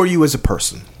up. Who are you as a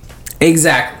person?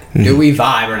 Exactly. Do we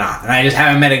vibe or not? And I just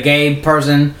haven't met a gay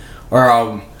person or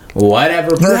a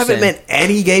whatever person. You haven't met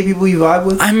any gay people you vibe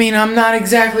with? I mean, I'm not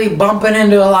exactly bumping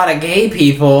into a lot of gay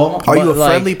people. Are you a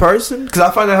friendly person? Because I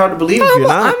find that hard to believe if you're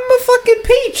not. I'm a fucking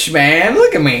peach, man.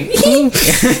 Look at me.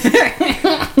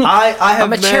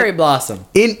 I'm a cherry blossom.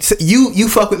 You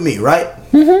fuck with me, right?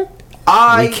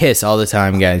 We kiss all the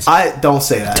time, guys. I don't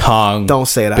say that. Tongue. Don't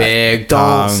say that. Big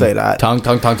tongue. Don't say that. Tongue.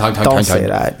 Don't say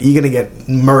that. You're gonna get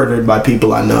murdered by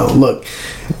people I know. Look,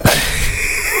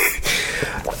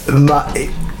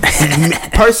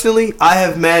 personally, I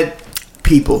have met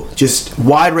people, just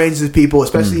wide ranges of people,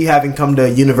 especially having come to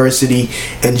university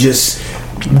and just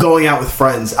going out with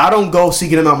friends. I don't go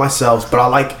seeking them out myself, but I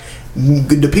like.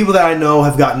 The people that I know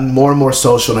have gotten more and more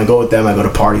social, and I go with them. I go to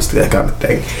parties, to that kind of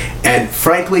thing. And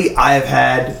frankly, I have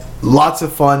had lots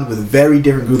of fun with very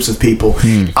different groups of people.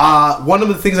 One of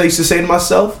the things I used to say to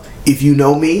myself, if you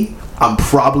know me, I'm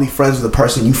probably friends with a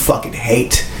person you fucking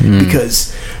hate,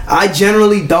 because I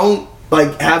generally don't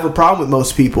like have a problem with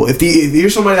most people. If you're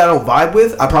somebody that I don't vibe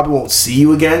with, I probably won't see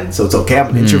you again, so it's okay.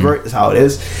 I'm an introvert. That's how it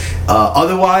is.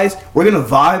 Otherwise, we're gonna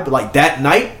vibe like that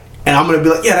night. And I'm gonna be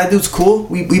like, yeah, that dude's cool.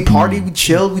 We partied, we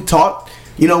chilled, we talked.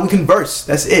 You know, we converse.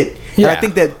 That's it. Yeah. And I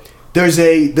think that there's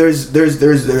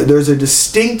a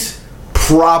distinct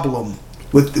problem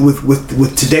with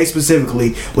today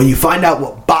specifically when you find out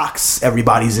what box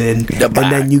everybody's in, and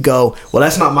then you go, well,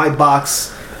 that's not my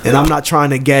box, and I'm not trying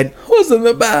to get what's in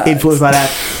the box influenced by that.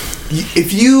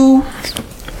 If you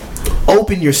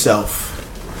open yourself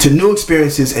to new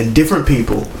experiences and different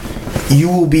people, you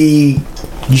will be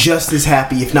just as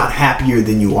happy, if not happier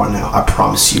than you are now. I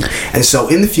promise you. And so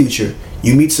in the future,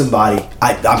 you meet somebody.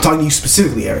 I'm talking to you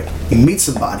specifically, Eric. You meet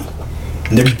somebody,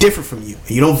 and they're different from you,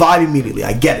 and you don't vibe immediately.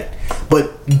 I get it,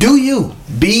 but do you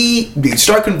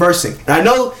start conversing? And I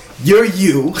know you're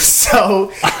you,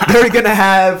 so they're gonna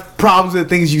have problems with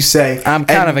things you say. I'm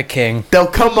kind of a king. They'll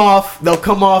come off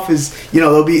as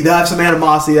they'll have some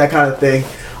animosity, that kind of thing.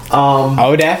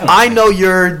 Oh, definitely. I know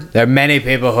there are many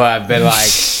people who have been like,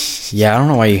 yeah, I don't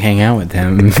know why you hang out with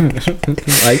them.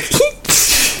 Like,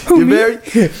 you're very.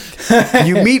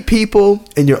 You meet people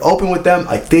and you're open with them.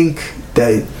 I think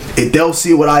that they'll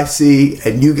see what I see,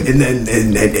 and then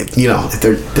if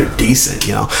they're decent,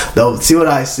 they'll see what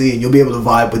I see, and you'll be able to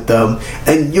vibe with them,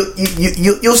 and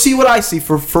you'll see what I see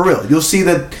for real. You'll see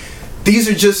that these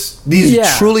are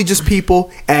truly just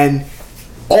people, and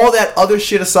all that other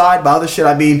shit aside. By other shit,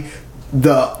 I mean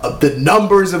the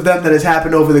numbers of them that has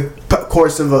happened over the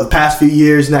course of the past few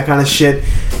years and that kind of shit.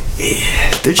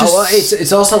 They're just.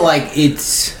 It's also like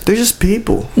they're just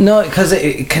people. No, because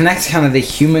it connects kind of the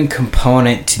human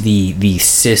component to the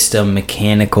system,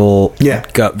 mechanical,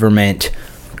 government,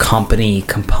 company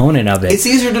component of it. It's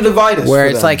easier to divide us. Where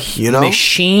it's like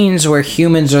machines, where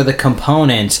humans are the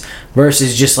components,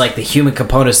 versus just like the human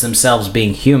components themselves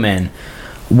being human.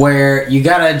 Where you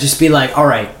gotta just be like, all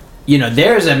right,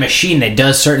 there's a machine that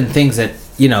does certain things that,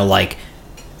 like,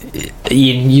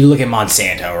 you look at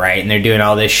Monsanto, right? And they're doing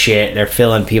all this shit. They're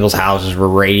filling people's houses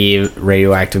with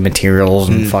radioactive materials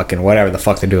and fucking whatever the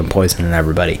fuck they're doing, poisoning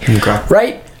everybody. Okay.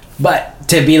 Right? But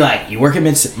to be like, you work at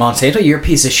Monsanto, you're a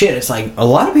piece of shit. It's like, a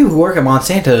lot of people who work at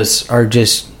Monsanto's are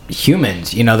just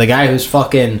humans. The guy who's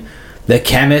fucking the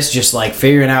chemist, just like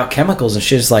figuring out chemicals and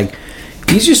shit, is like,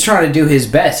 he's just trying to do his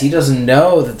best. He doesn't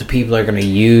know that the people are going to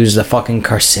use the fucking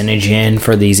carcinogen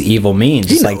for these evil means.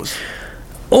 He it's knows. Like,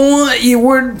 oh, you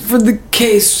word for the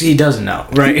case. He doesn't know,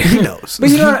 right? He knows.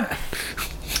 But you know what?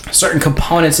 certain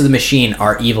components of the machine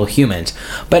are evil humans,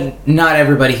 but not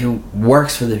everybody who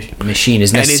works for the machine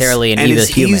is necessarily an evil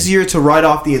human. It's easier to write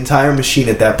off the entire machine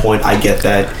at that point. I get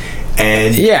that,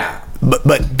 and yeah, but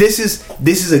this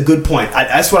is a good point.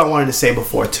 That's what I wanted to say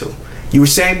before too. You were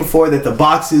saying before that the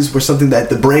boxes were something that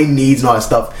the brain needs and all that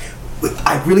stuff.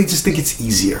 I really just think it's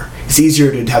easier. It's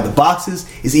easier to have the boxes.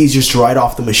 It's easier to write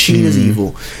off the machine as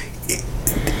evil.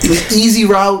 The easy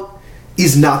route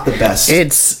is not the best.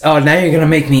 Now you're gonna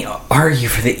make me argue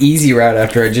for the easy route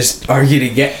after I just argue to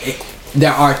get it.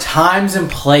 There are times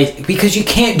and places, because you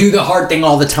can't do the hard thing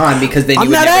all the time, because then you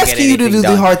would never get anything done. I'm not asking you to do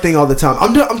the hard thing all the time.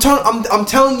 I'm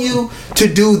telling you to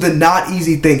do the not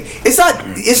easy thing. It's not.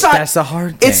 That's the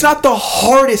hard thing. It's not the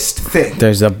hardest thing.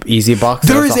 There's a easy box.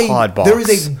 There's a hard box. There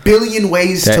is a billion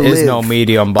ways to live. There is no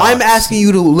medium box. I'm asking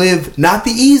you to live not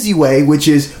the easy way, which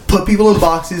is put people in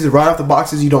boxes and write off the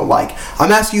boxes you don't like.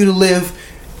 I'm asking you to live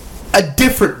a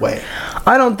different way.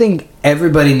 I don't think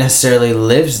everybody necessarily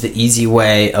lives the easy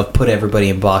way of put everybody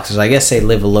in boxes. I guess they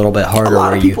live a little bit harder. A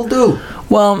lot of people do.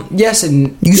 Well, yes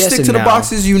and you stick to the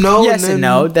boxes you know. Yes and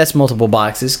no. That's multiple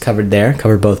boxes covered there.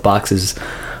 Covered both boxes.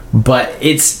 But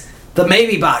it's the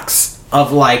maybe box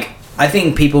of like, I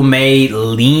think people may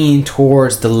lean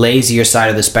towards the lazier side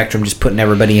of the spectrum, just putting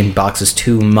everybody in boxes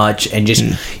too much and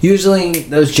just usually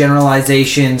those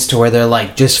generalizations to where they're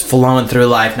like just flowing through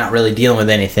life, not really dealing with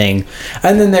anything.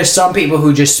 And then there's some people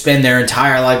who just spend their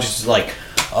entire life just like,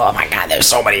 oh my god, there's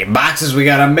so many boxes, we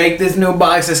gotta make this new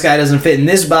box, this guy doesn't fit in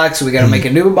this box, so we gotta make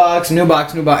a new box,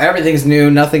 everything's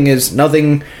new, nothing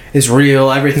is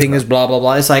real, everything is blah blah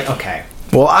blah. It's like, okay,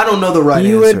 well, I don't know the right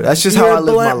answer. That's just how I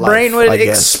live my life. Your brain would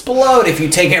explode if you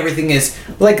take everything as...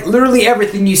 Like, literally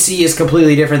everything you see is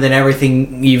completely different than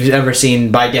everything you've ever seen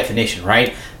by definition,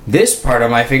 right? This part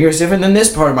of my finger is different than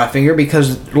this part of my finger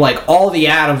because, like, all the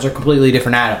atoms are completely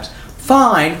different atoms.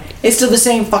 Fine. It's still the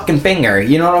same fucking finger.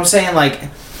 You know what I'm saying? Like,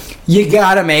 you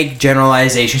gotta make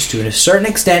generalizations to a certain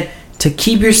extent to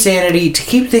keep your sanity, to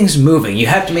keep things moving. You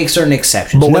have to make certain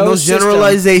exceptions. But when those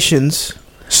generalizations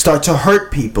start to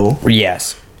hurt people,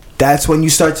 yes, that's when you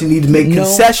start to need to make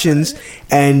concessions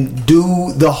and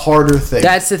do the harder thing.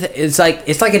 That's the it's like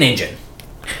an engine.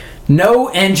 No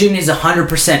engine is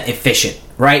 100% efficient,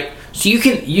 right? So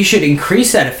you should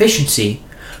increase that efficiency,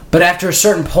 but after a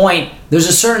certain point, there's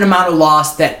a certain amount of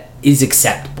loss that is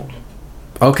acceptable.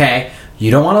 Okay,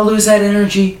 you don't want to lose that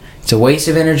energy. It's a waste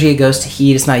of energy. It goes to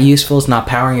heat. It's not useful. It's not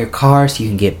powering your car, so you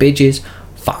can get bitches.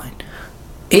 Fine,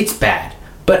 it's bad.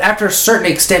 But after a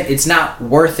certain extent, it's not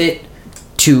worth it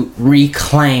to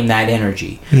reclaim that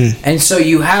energy. And so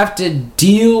you have to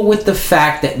deal with the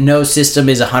fact that no system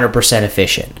is 100%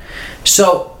 efficient.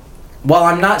 So while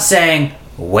I'm not saying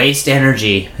waste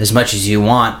energy as much as you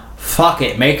want, fuck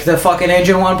it, make the fucking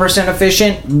engine 1%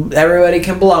 efficient, everybody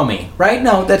can blow me, right?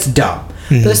 No, that's dumb.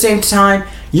 But at the same time,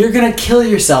 you're going to kill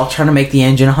yourself trying to make the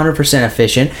engine 100%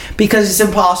 efficient because it's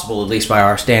impossible, at least by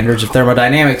our standards of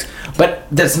thermodynamics. But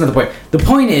that's not the point. The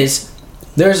point is,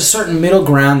 there's a certain middle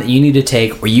ground that you need to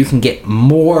take where you can get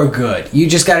more good. You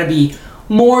just got to be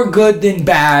more good than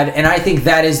bad, and I think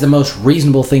that is the most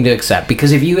reasonable thing to accept.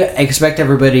 Because if you expect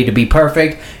everybody to be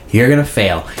perfect, you're going to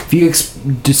fail. If you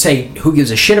just say, who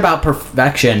gives a shit about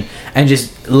perfection, and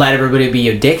just let everybody be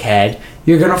a dickhead,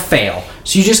 you're going to fail.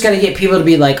 So you just got to get people to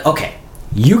be like, okay,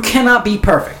 you cannot be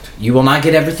perfect. You will not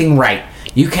get everything right.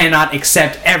 You cannot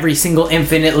accept every single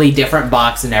infinitely different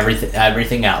box and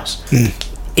everything else.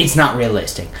 It's not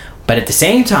realistic. But at the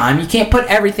same time, you can't put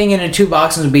everything into two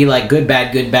boxes and be like good,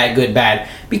 bad, good, bad, good, bad,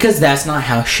 because that's not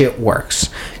how shit works.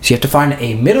 So you have to find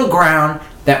a middle ground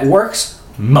that works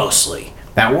mostly.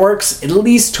 That works at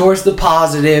least towards the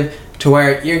positive, to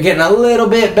where you're getting a little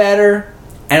bit better.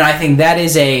 And I think that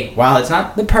is while it's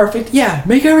not the perfect, yeah,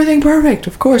 make everything perfect.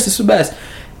 Of course, it's the best.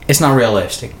 It's not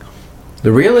realistic.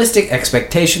 The realistic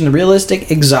expectation, the realistic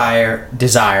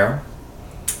desire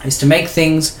is to make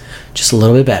things just a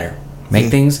little bit better. Make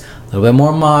things a little bit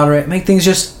more moderate. Make things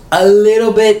just a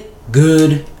little bit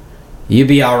good. You'll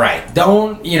be alright.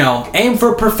 Don't, aim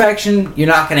for perfection. You're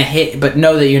not going to hit, but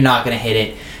know that you're not going to hit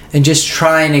it. And just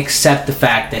try and accept the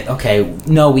fact that, okay,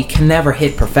 no, we can never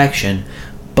hit perfection.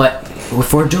 But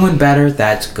if we're doing better,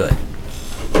 that's good.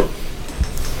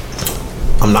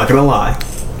 I'm not going to lie.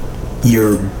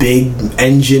 Your big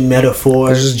engine metaphor,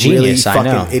 this is genius. I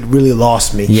know it really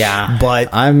lost me. Yeah, but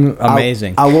I'm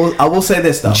amazing. I will say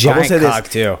this though. Giant I will say cock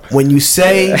this. too. When you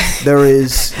say there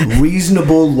is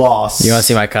reasonable loss, you want to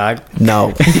see my cock? No.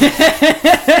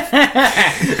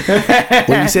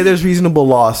 When you say there's reasonable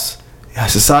loss,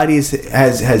 society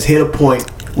has hit a point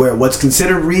where what's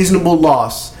considered reasonable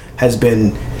loss has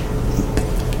been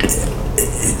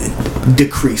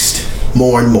decreased.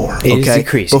 more and more. It is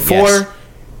decreasing, Before, yes.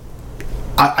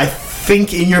 I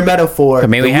think in your metaphor, I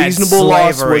mean, we the had reasonable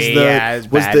loss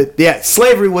slavery,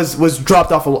 slavery was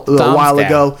dropped off a while down.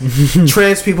 ago.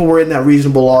 Trans people were in that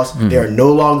reasonable loss. They are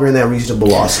no longer in that reasonable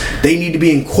loss. They need to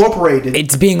be incorporated.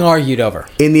 It's being argued over.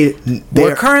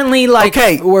 We're currently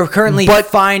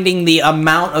finding the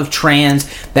amount of trans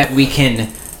that we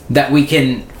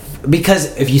can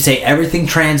because if you say everything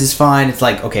trans is fine, it's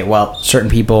like, okay, well, certain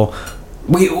people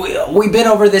we've been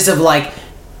over this of like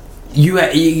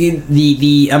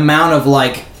the amount of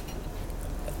like,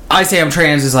 I say I'm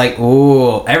trans is like,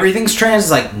 ooh, everything's trans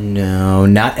is like, no,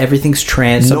 not everything's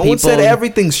trans. No one said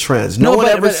everything's trans. No one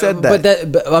ever said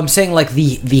that. But I'm saying like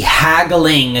the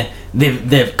haggling,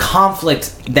 the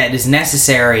conflict that is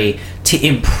necessary to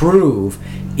improve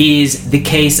is the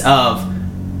case of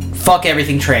fuck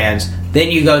everything trans. Then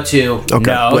you go to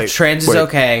trans is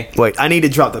okay. Wait, I need to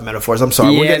drop the metaphors. I'm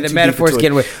sorry. Yeah, the metaphors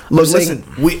get away. Look, listen.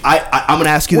 I'm going to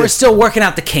ask you this. We're still working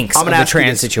out the kinks of the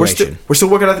trans situation. We're still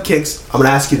working out the kinks. I'm going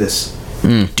to ask you this.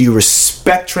 Do you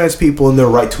respect trans people and their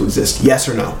right to exist? Yes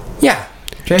or no? Yeah.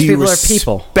 Trans people are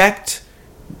people. Do you respect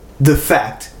the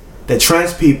fact that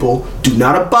trans people do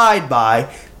not abide by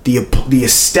the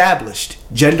established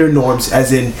gender norms,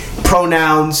 as in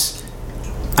pronouns?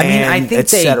 I think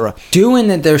they doing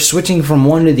that. They're switching from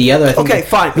one to the other. I think okay,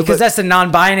 fine, because that's the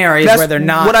non-binary where they're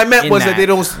not. What I meant was that they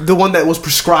don't. The one that was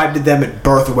prescribed to them at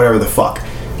birth or whatever the fuck.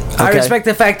 Okay? I respect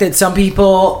the fact that some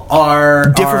people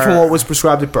are different from what was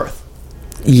prescribed at birth.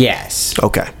 Yes.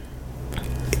 Okay.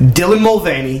 Dylan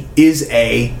Mulvaney is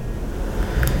a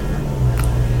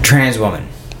trans woman.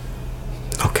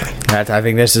 Okay. I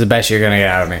think this is the best you're gonna get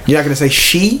out of me. You're not gonna say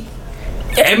she?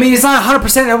 I mean, it's not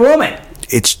 100% a woman.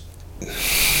 It's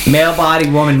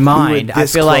male-bodied woman mind. I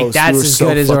feel like that's as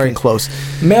good as already close.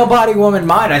 Male-bodied woman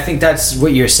mind. I think that's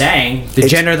what you're saying. The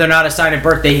gender they're not assigned at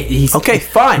birth. Okay,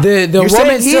 fine. The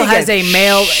woman still has a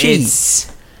male.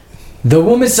 The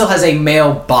woman still has a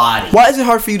male body. Why is it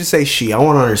hard for you to say she? I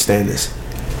want to understand this.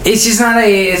 It's just not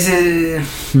a.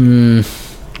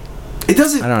 It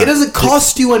doesn't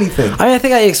cost you anything. I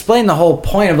think I explained the whole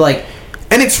point of like.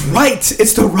 And it's right.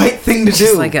 It's the right thing to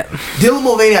do. Like Dylan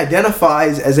Mulvaney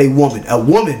identifies as a woman. A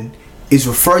woman is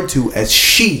referred to as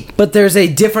she. But there's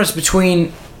a difference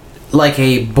between like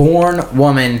a born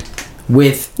woman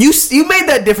with you made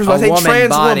that difference by saying trans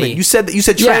body. woman. You said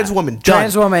trans woman. Done.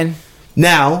 Trans woman.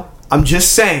 Now I'm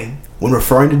just saying when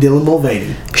referring to Dylan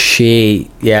Mulvaney, she.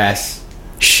 Yes.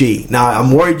 She. Now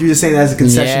I'm worried you're just saying that as a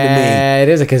concession to me. Yeah, it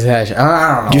is a concession.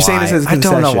 I don't know. You're saying this as a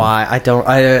concession. I don't know why.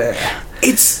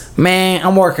 Man,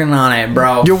 I'm working on it,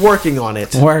 bro. You're working on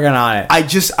it. Working on it.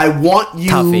 I want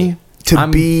you to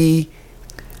be.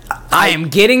 I am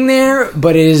getting there,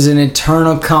 but it is an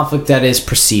internal conflict that is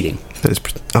proceeding.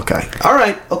 Okay. All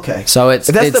right. Okay. So that's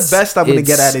the best I'm going to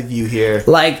get out of you here.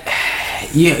 Like,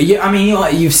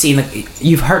 you've seen,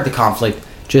 you've heard the conflict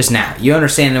just now. You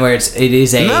understand where it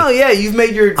is a. No, yeah, you've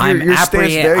made your stance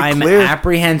very clear. I'm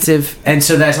apprehensive, and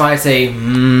so that's why I say,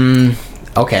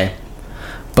 okay,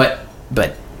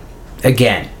 but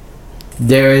again,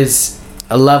 there is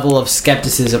a level of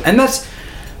skepticism, and that's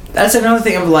another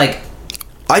thing of like.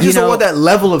 I just don't want that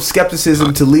level of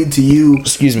skepticism to lead to you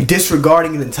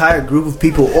disregarding an entire group of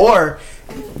people or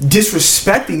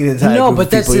disrespecting an entire group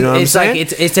of people. You know what I'm saying?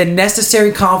 It's a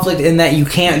necessary conflict in that you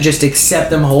can't just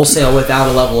accept them wholesale without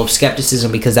a level of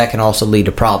skepticism, because that can also lead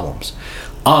to problems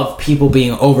of people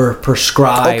being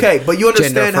overprescribed. Okay, but you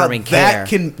understand how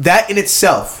that in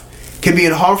itself can be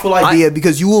a harmful idea,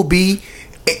 because you will be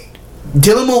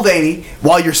Dylan Mulvaney.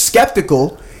 While you're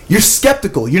skeptical.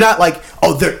 You're not like,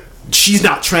 she's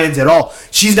not trans at all.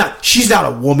 She's not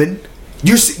a woman.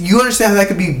 You understand how that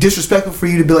could be disrespectful for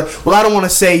you to be like, well, I don't want to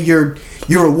say you're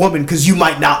a woman because you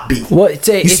might not be. Well,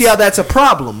 you see how that's a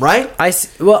problem, right? I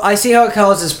see how it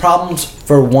causes problems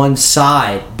for one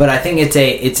side, but I think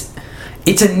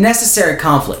it's a necessary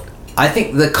conflict. I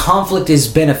think the conflict is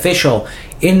beneficial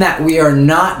in that we are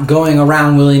not going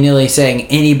around willy-nilly saying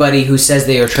anybody who says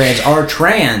they are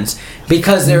trans,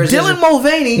 because there is Dylan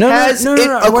Mulvaney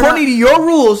according to your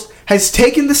rules, has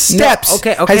taken the steps.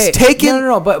 I'm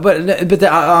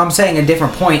saying a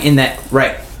different point in that,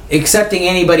 right? Accepting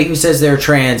anybody who says they're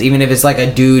trans, even if it's like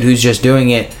a dude who's just doing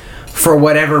it for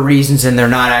whatever reasons and they're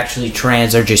not actually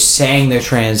trans, they're just saying they're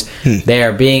trans. They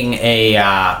are being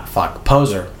a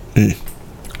poser.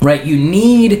 Right? You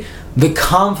need the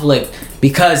conflict,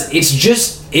 because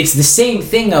it's the same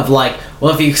thing of like,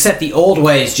 well, if you accept the old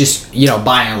ways, just,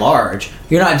 by and large,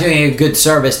 you're not doing a good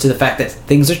service to the fact that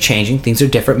things are changing, things are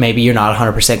different, maybe you're not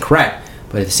 100% correct,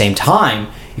 but at the same time,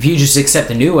 if you just accept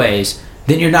the new ways,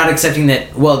 then you're not accepting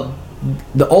that, well,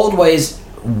 the old ways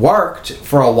worked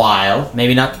for a while,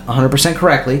 maybe not 100%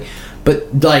 correctly,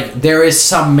 but like there is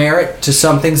some merit to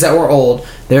some things that were old.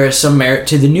 There is some merit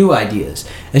to the new ideas,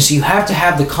 and so you have to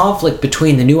have the conflict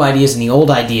between the new ideas and the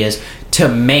old ideas to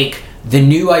make the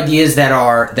new ideas that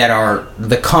are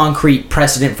the concrete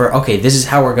precedent for, okay, this is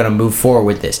how we're going to move forward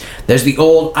with this. There's the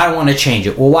old, I want to change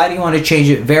it. Well, why do you want to change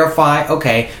it? Verify.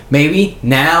 Okay, maybe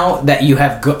now that you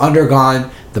have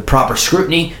undergone the proper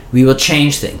scrutiny, we will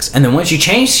change things. And then once you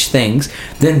change things,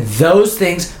 then those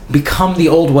things become the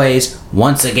old ways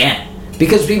once again.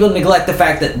 Because people neglect the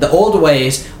fact that the old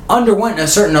ways underwent a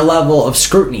certain level of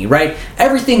scrutiny, right?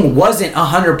 Everything wasn't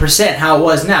 100% how it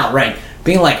was now, right?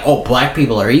 Being like, oh, black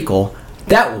people are equal,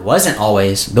 that wasn't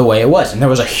always the way it was. And there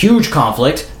was a huge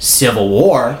conflict, civil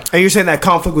war. And you're saying that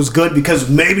conflict was good because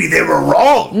maybe they were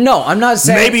wrong? No, I'm not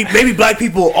saying... Maybe black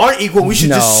people aren't equal. We should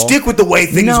just stick with the way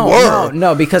things were.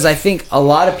 No, because I think a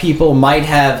lot of people might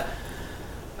have...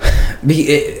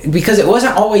 Because it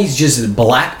wasn't always just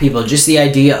black people, just the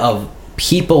idea of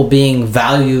people being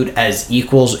valued as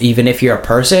equals, even if you're a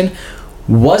person,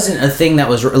 wasn't a thing that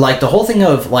was like the whole thing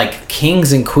of like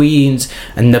kings and queens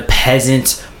and the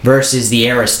peasants versus the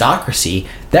aristocracy.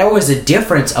 There was a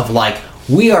difference of like,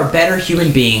 we are better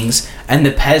human beings, and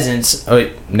the peasants,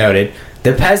 noted,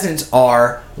 the peasants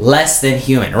are less than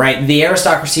human, right? The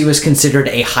aristocracy was considered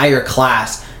a higher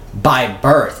class by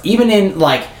birth, even in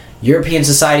like European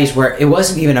societies where it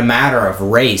wasn't even a matter of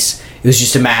race, it was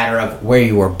just a matter of where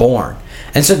you were born.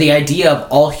 And so the idea of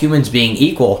all humans being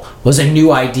equal was a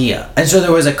new idea. And so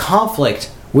there was a conflict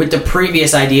with the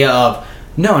previous idea of,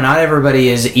 no, not everybody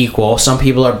is equal. Some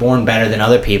people are born better than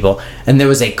other people. And there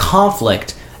was a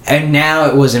conflict. And now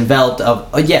it was enveloped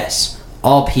of, yes,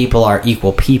 all people are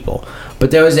equal people.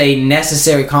 But there was a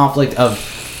necessary conflict of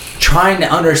trying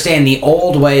to understand the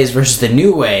old ways versus the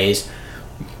new ways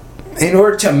in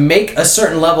order to make a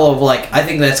certain level of like, I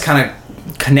think that's kind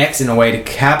of connects in a way to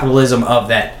capitalism of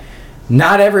that.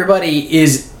 Not everybody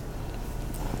is...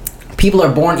 People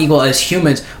are born equal as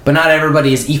humans, but not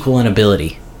everybody is equal in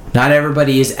ability. Not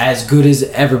everybody is as good as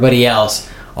everybody else.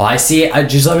 Oh, I see it.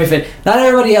 Just let me finish. Not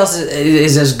everybody else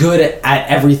is as good at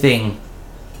everything.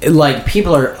 Like,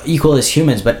 people are equal as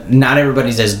humans, but not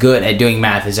everybody's as good at doing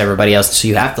math as everybody else. So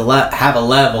you have to have a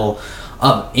level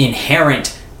of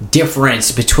inherent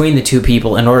difference between the two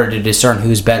people in order to discern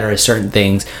who's better at certain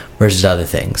things versus other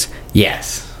things.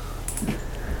 Yes.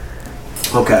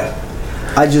 Okay.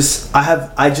 I just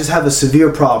have a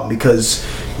severe problem because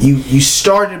you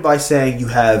started by saying you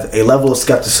have a level of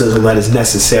skepticism that is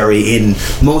necessary in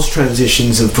most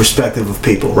transitions of perspective of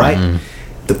people, right?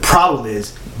 Mm-hmm. The problem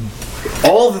is,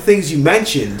 all the things you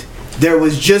mentioned, there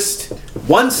was just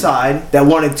one side that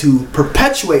wanted to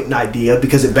perpetuate an idea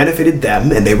because it benefited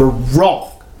them, and they were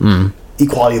wrong. Mm.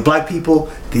 Equality of black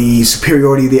people, the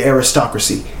superiority of the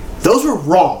aristocracy. Those were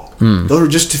wrong. Mm. Those were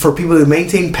just for people to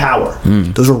maintain power.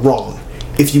 Mm. Those are wrong.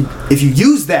 If you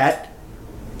use that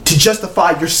to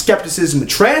justify your skepticism of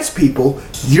trans people,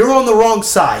 you're on the wrong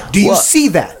side. Do you see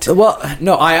that? Well,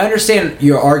 no, I understand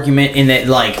your argument in that,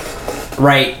 like,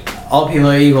 right, all people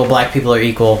are equal, black people are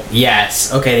equal,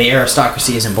 yes. Okay, the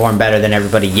aristocracy isn't born better than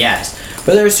everybody, yes.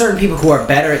 But there are certain people who are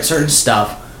better at certain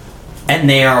stuff, and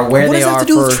they are where they are. What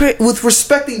does that have to do with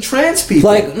respecting trans people?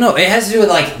 Like, no, it has to do with,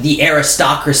 like, the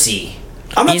aristocracy.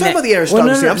 I'm not talking about the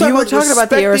aristocracy. I'm talking about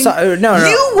the aristocracy. No.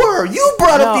 You were. You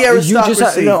brought up the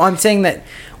aristocracy. I'm saying that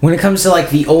when it comes to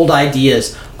like the old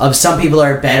ideas of some people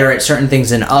are better at certain things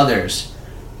than others,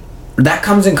 that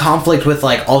comes in conflict with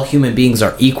like all human beings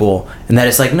are equal, and that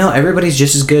it's like, no, everybody's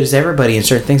just as good as everybody in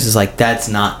certain things. Is like, that's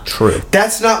not true.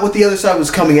 That's not what the other side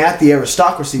was coming at the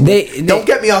aristocracy with. Don't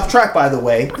get me off track, by the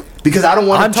way. Because I don't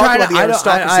want to talk about the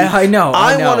aristocracy. I know.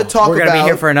 I want to talk about... We're going to be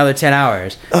here for another 10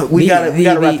 hours. We got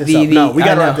to wrap this up. No, we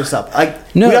got to wrap this up.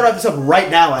 We got to wrap this up right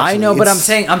now, actually. I know, but I'm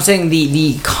saying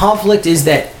the conflict is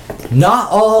that not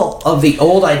all of the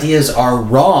old ideas are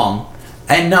wrong,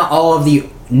 and not all of the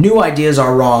new ideas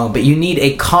are wrong, but you need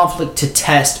a conflict to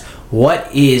test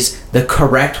what is the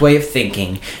correct way of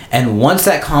thinking. And once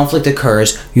that conflict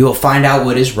occurs, you will find out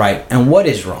what is right and what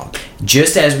is wrong.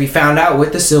 Just as we found out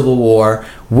with the Civil War,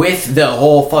 with the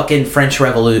whole fucking French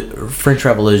Revolution,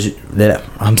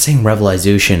 I'm saying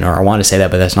revolution, or I want to say that,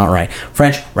 but that's not right.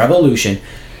 French Revolution.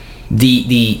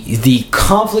 The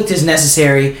conflict is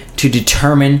necessary to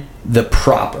determine the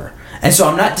proper. And so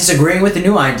I'm not disagreeing with the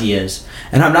new ideas,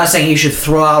 and I'm not saying you should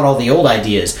throw out all the old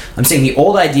ideas. I'm saying the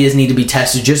old ideas need to be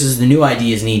tested just as the new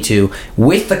ideas need to,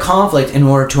 with the conflict, in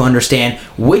order to understand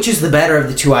which is the better of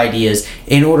the two ideas,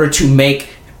 in order to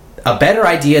make a better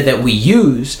idea that we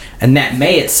use, and that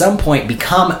may at some point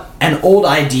become an old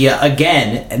idea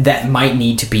again that might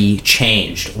need to be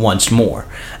changed once more.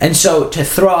 And so to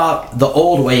throw out the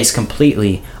old ways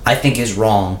completely, I think is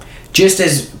wrong. Just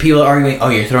as people are arguing, oh,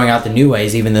 you're throwing out the new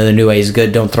ways, even though the new way is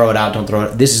good, don't throw it out, don't throw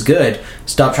it, this is good,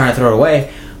 stop trying to throw it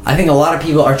away. I think a lot of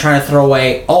people are trying to throw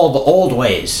away all the old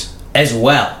ways as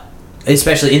well,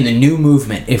 especially in the new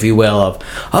movement, if you will, of,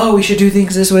 oh, we should do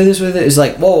things this way, it's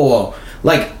like, whoa.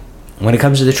 Like, when it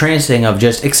comes to the trans thing of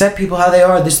just accept people how they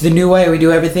are, this is the new way, we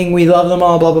do everything, we love them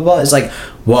all, blah, blah, blah. It's like,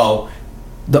 whoa.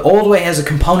 The old way has a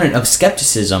component of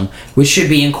skepticism, which should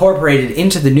be incorporated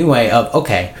into the new way of,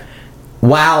 okay,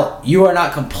 while you are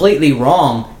not completely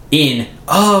wrong in,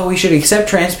 oh, we should accept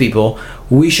trans people,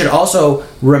 we should also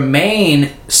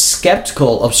remain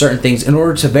skeptical of certain things in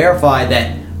order to verify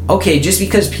that, okay, just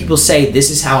because people say this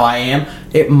is how I am,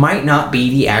 it might not be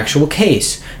the actual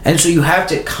case. And so you have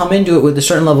to come into it with a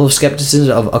certain level of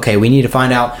skepticism of, okay, we need to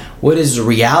find out what is the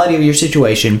reality of your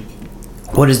situation,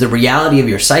 what is the reality of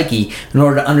your psyche, in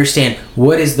order to understand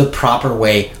what is the proper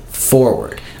way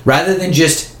forward. Rather than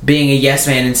just being a yes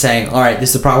man and saying, all right,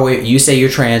 this is the proper way, you say you're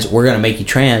trans, we're going to make you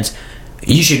trans.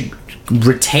 You should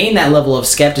retain that level of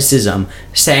skepticism,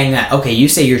 saying that, okay, you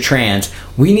say you're trans,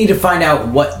 we need to find out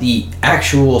what the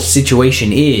actual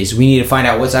situation is. We need to find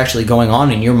out what's actually going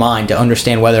on in your mind to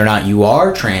understand whether or not you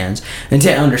are trans, and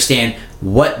to understand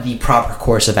what the proper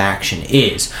course of action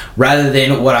is, rather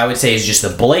than what I would say is just the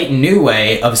blatant new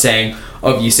way of saying,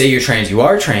 oh, if you say you're trans, you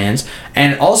are trans,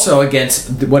 and also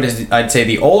against what is, I'd say,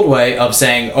 the old way of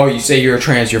saying, oh, you say you're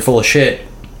trans, you're full of shit,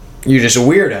 you're just a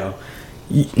weirdo.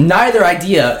 Neither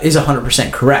idea is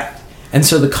 100% correct. And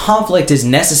so the conflict is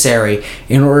necessary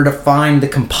in order to find the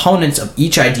components of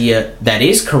each idea that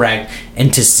is correct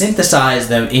and to synthesize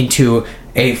them into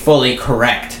a fully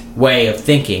correct way of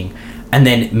thinking, and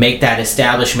then make that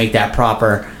established, make that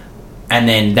proper, and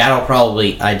then that'll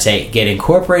probably, I'd say, get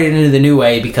incorporated into the new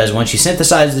way, because once you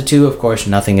synthesize the two, of course,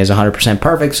 nothing is 100%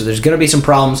 perfect, so there's going to be some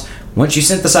problems. Once you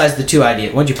synthesize the two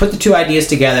ideas, once you put the two ideas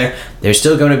together, there's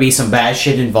still going to be some bad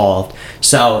shit involved.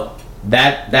 So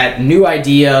that new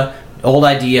idea, old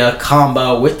idea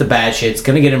combo with the bad shit is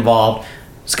going to get involved.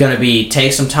 It's going to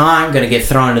take some time, going to get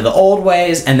thrown into the old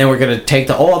ways, and then we're going to take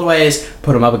the old ways,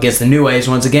 put them up against the new ways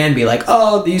once again, be like,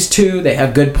 oh, these two, they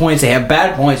have good points, they have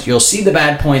bad points. You'll see the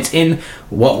bad points in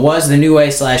what was the new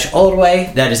way / old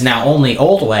way, that is now only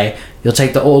old way. You'll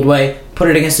take the old way, put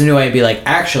it against the new way, and be like,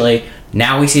 actually,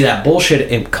 now we see that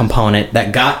bullshit component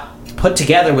that got put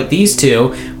together with these two,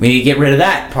 we need to get rid of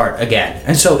that part again.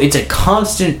 And so it's a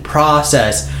constant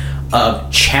process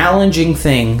of challenging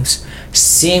things,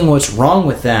 seeing what's wrong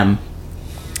with them,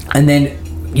 and then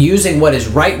using what is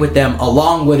right with them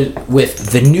along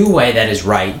with the new way that is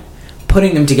right,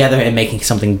 putting them together and making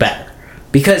something better.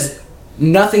 Because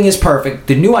nothing is perfect,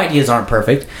 the new ideas aren't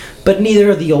perfect, but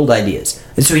neither are the old ideas.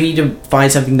 And so we need to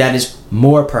find something that is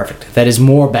more perfect, that is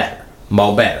more better.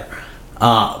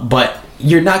 But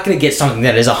you're not going to get something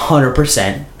that is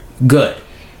 100% good.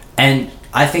 And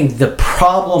I think the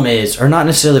problem is, or not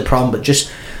necessarily the problem, but just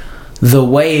the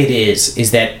way it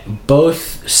is that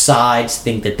both sides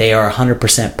think that they are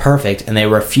 100% perfect, and they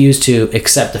refuse to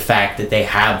accept the fact that they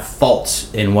have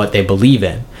faults in what they believe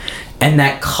in. And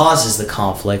that causes the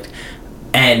conflict.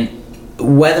 And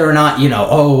whether or not,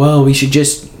 oh, well, we should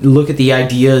just look at the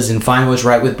ideas and find what's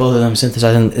right with both of them,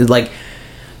 synthesize them, like,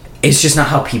 it's just not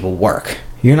how people work.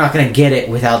 You're not going to get it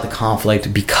without the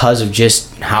conflict because of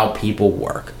just how people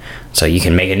work. So you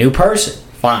can make a new person,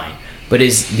 fine. But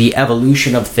is the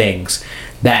evolution of things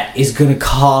that is going to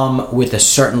come with a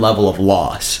certain level of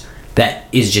loss that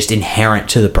is just inherent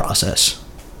to the process.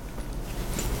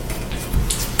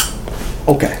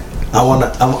 Okay, I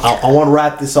want to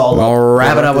wrap this all up. I'll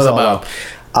wrap it up with a bow.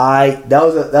 That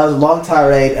was a long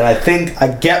tirade, and I think I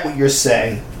get what you're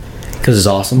saying because it's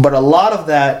awesome. But a lot of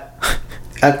that.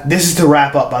 This is to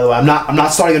wrap up, by the way. I'm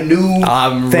not starting a new thing.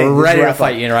 I'm ready to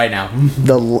fight you right now.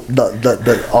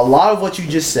 A lot of what you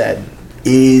just said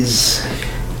is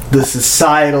the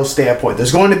societal standpoint.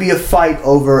 There's going to be a fight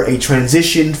over a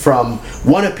transition from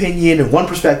one opinion and one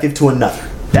perspective to another.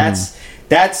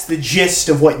 That's the gist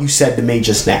of what you said to me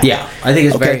just now. Yeah, I think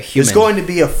it's very human. There's going to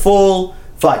be a full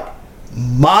fight.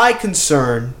 My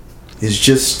concern is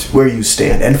just where you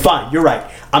stand. And fine, you're right.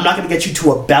 I'm not going to get you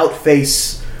to about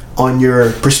face on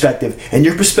your perspective. And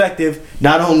your perspective,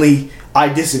 not only I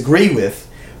disagree with,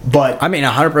 but...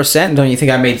 100%. Don't you think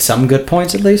I made some good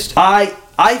points at least? I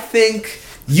think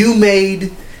you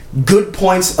made good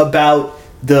points about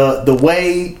the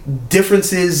way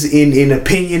differences in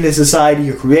opinion in society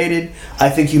are created. I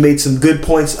think you made some good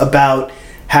points about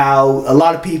how a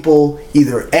lot of people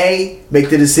either make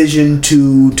the decision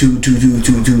to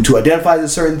identify as a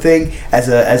certain thing as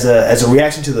a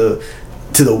reaction to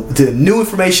the new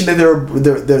information that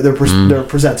they're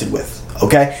presented with.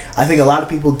 Okay, I think a lot of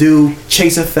people do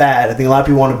chase a fad. I think a lot of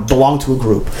people want to belong to a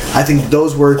group. I think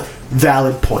those were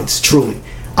valid points. Truly,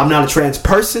 I'm not a trans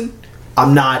person.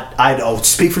 I don't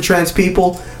speak for trans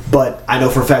people, but I know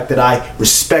for a fact that I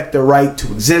respect their right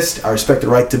to exist. I respect their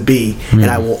right to be, and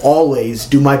I will always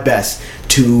do my best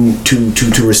to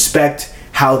respect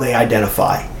how they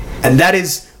identify. And that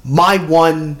is my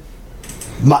one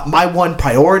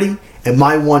priority and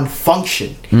my one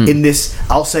function in this.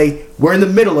 I'll say we're in the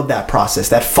middle of that process,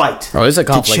 that fight. Oh, there's a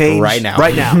conflict right now.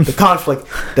 Right now, the conflict,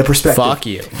 the perspective. Fuck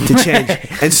you. To change.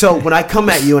 And so when I come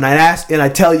at you and I ask and I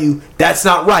tell you that's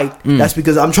not right, that's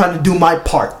because I'm trying to do my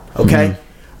part. Okay,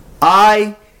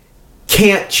 I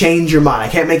can't change your mind. I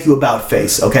can't make you about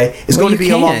face. Okay, it's going to be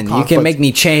a long conflict. You can make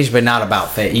me change, but not about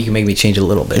face. You can make me change a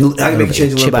little bit. I can make you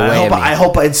change a little bit. I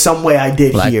hope in some way I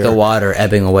did like here. Like the water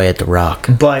ebbing away at the rock.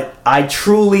 But I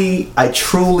truly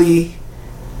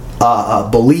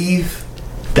believe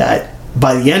that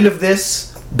by the end of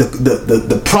this,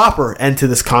 the proper end to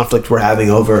this conflict we're having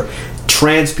over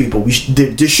trans people,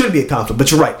 there should be a conflict. But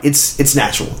you're right, it's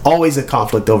natural. Always a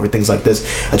conflict over things like this.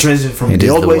 A transition from the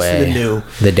old ways to the new.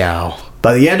 The Tao.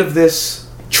 By the end of this,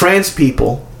 trans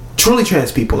people, truly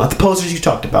trans people, not the posers you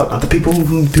talked about, not the people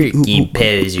who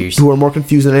are more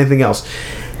confused than anything else.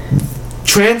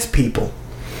 Trans people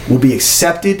will be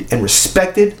accepted and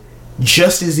respected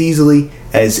just as easily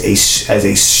as a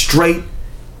straight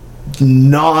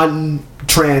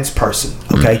non-trans person.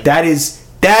 Okay, that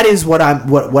is what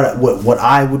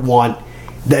I would want.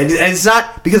 And it's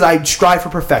not because I strive for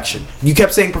perfection. You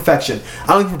kept saying perfection.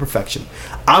 I'm looking for perfection.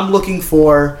 I'm looking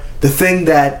for the thing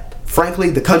that, frankly,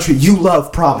 the country you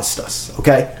love promised us.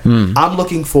 Okay, I'm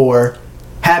looking for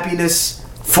happiness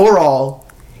for all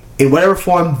in whatever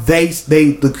form they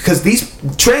because these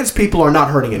trans people are not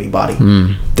hurting anybody.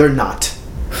 They're not.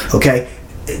 Okay,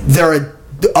 there are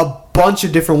a bunch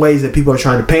of different ways that people are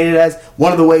trying to paint it as.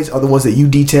 One of the ways are the ones that you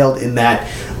detailed, in that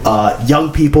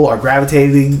young people are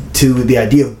gravitating to the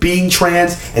idea of being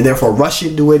trans and therefore rush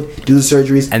into it, do the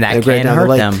surgeries, and that can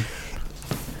hurt them.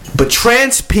 But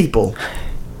trans people,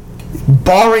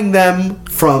 barring them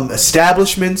from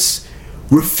establishments,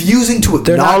 refusing to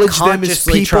acknowledge them as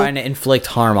people, trying to inflict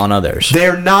harm on others.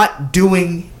 They're not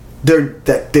doing. They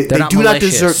do not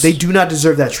deserve. They do not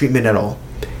deserve that treatment at all.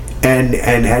 And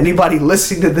anybody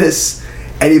listening to this,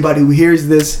 anybody who hears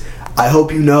this, I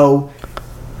hope you know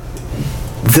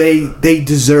they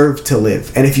deserve to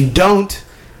live. And if you don't,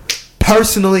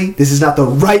 personally, this is not the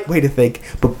right way to think,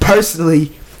 but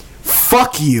personally,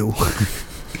 fuck you.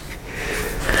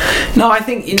 No, I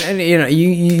think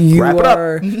you wrap it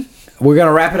are. Up. We're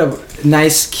gonna wrap it up,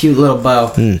 nice, cute little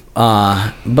bow.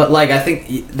 But like, I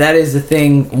think that is the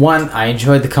thing. One, I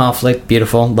enjoyed the conflict.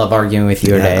 Beautiful. Love arguing with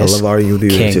you, Erdais. I love arguing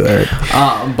with you too, Eric.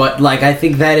 But like, I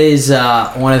think that is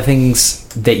one of the things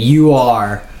that you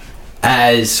are,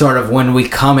 as sort of when we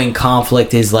come in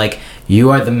conflict, is like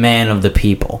you are the man of the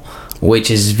people,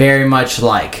 which is very much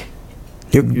like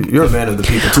you're a man of the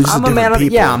people too. I'm a man of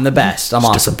people. Yeah, I'm the best. I'm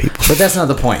awesome. People. But that's not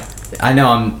the point. I know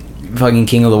I'm fucking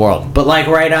king of the world, but like,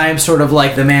 right, I am sort of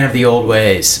like the man of the old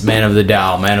ways, man of the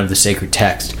Tao, man of the sacred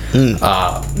text.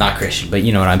 Not Christian, but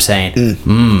you know what I'm saying.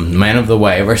 Man of the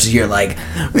way, versus you're like,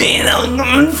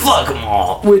 man, fuck them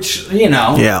all, which,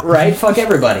 right, fuck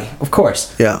everybody, of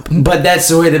course. Yeah, but that's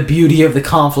the way the beauty of the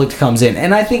conflict comes in.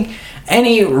 And I think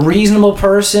any reasonable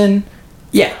person,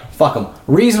 fuck them,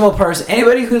 reasonable person,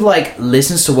 anybody who like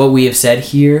listens to what we have said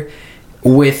here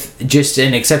with just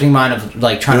an accepting mind of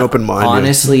like trying to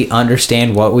honestly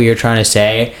understand what we are trying to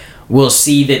say, will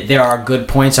see that there are good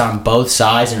points on both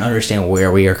sides and understand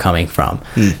where we are coming from.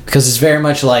 Because it's very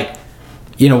much like,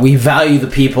 we value the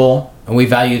people and we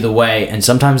value the way, and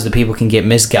sometimes the people can get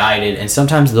misguided and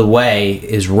sometimes the way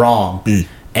is wrong.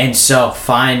 And so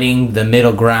finding the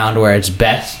middle ground where it's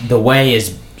best, the way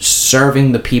is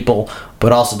serving the people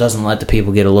but also doesn't let the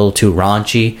people get a little too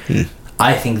raunchy.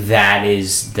 I think that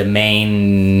is the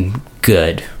main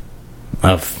good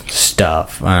of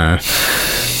stuff.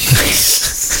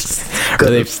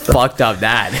 Really fucked up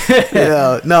that.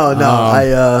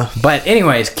 But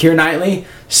anyways, Keira Knightley,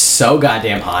 so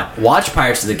goddamn hot. Watch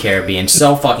Pirates of the Caribbean,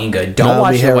 so fucking good. Don't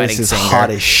watch The Wedding Singer. Hot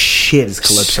as shit as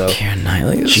Calypso. Keira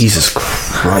Knightley. Jesus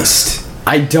Christ.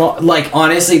 I don't, like,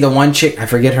 honestly, the one chick, I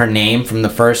forget her name, from the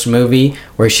first movie,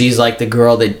 where she's like the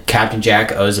girl that Captain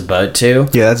Jack owes a boat to.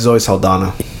 Yeah, that's Zoe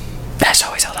Saldana. That's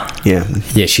Zoe Saldana. Yeah.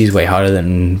 Yeah, she's way hotter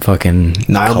than fucking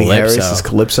Naomi Calypso. Harris is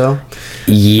Calypso.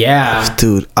 Yeah.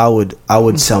 Dude, I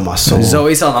would sell my soul.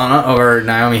 Zoe Saldana over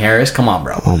Naomi Harris? Come on,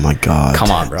 bro. Oh my god. Come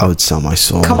on, bro. I would sell my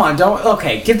soul. Come on, don't.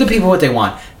 Okay, give the people what they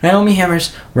want. Naomi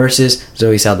Harris versus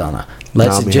Zoe Saldana.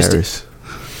 Let's Naomi just. Harris.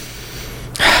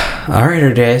 All right,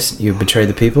 Erdais, you betrayed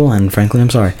the people, and frankly, I'm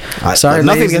sorry. Sorry,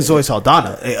 nothing ladies against Zoe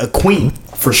Saldana, a queen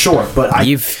for sure. But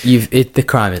the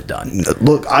crime is done.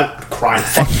 Look, I'm crying.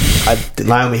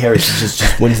 Naomi Harris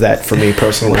just wins that for me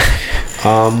personally.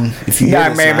 If you hear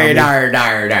this, Naomi,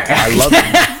 I love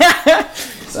it.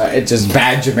 So it's just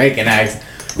bad Jamaican accent.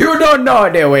 You don't know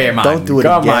the way, man. Don't do it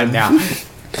Come again. on now.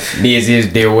 This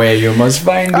is the way you must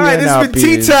find. All right, this has been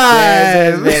tea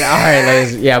time. All right,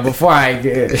 ladies. Yeah, before I.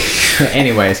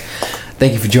 Anyways,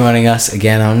 thank you for joining us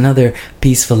again on another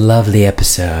peaceful, lovely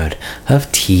episode of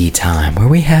Tea Time, where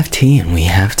we have tea and we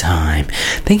have time.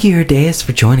 Thank you, Erdais,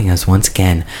 for joining us once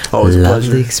again. Always a lovely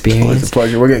pleasure. experience. Always a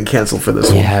pleasure. We're getting canceled for this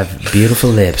You one. have beautiful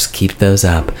lips. Keep those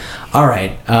up. All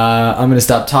right, I'm gonna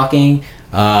stop talking.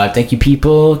 Thank you,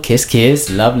 people. Kiss, kiss.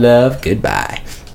 Love, love. Goodbye.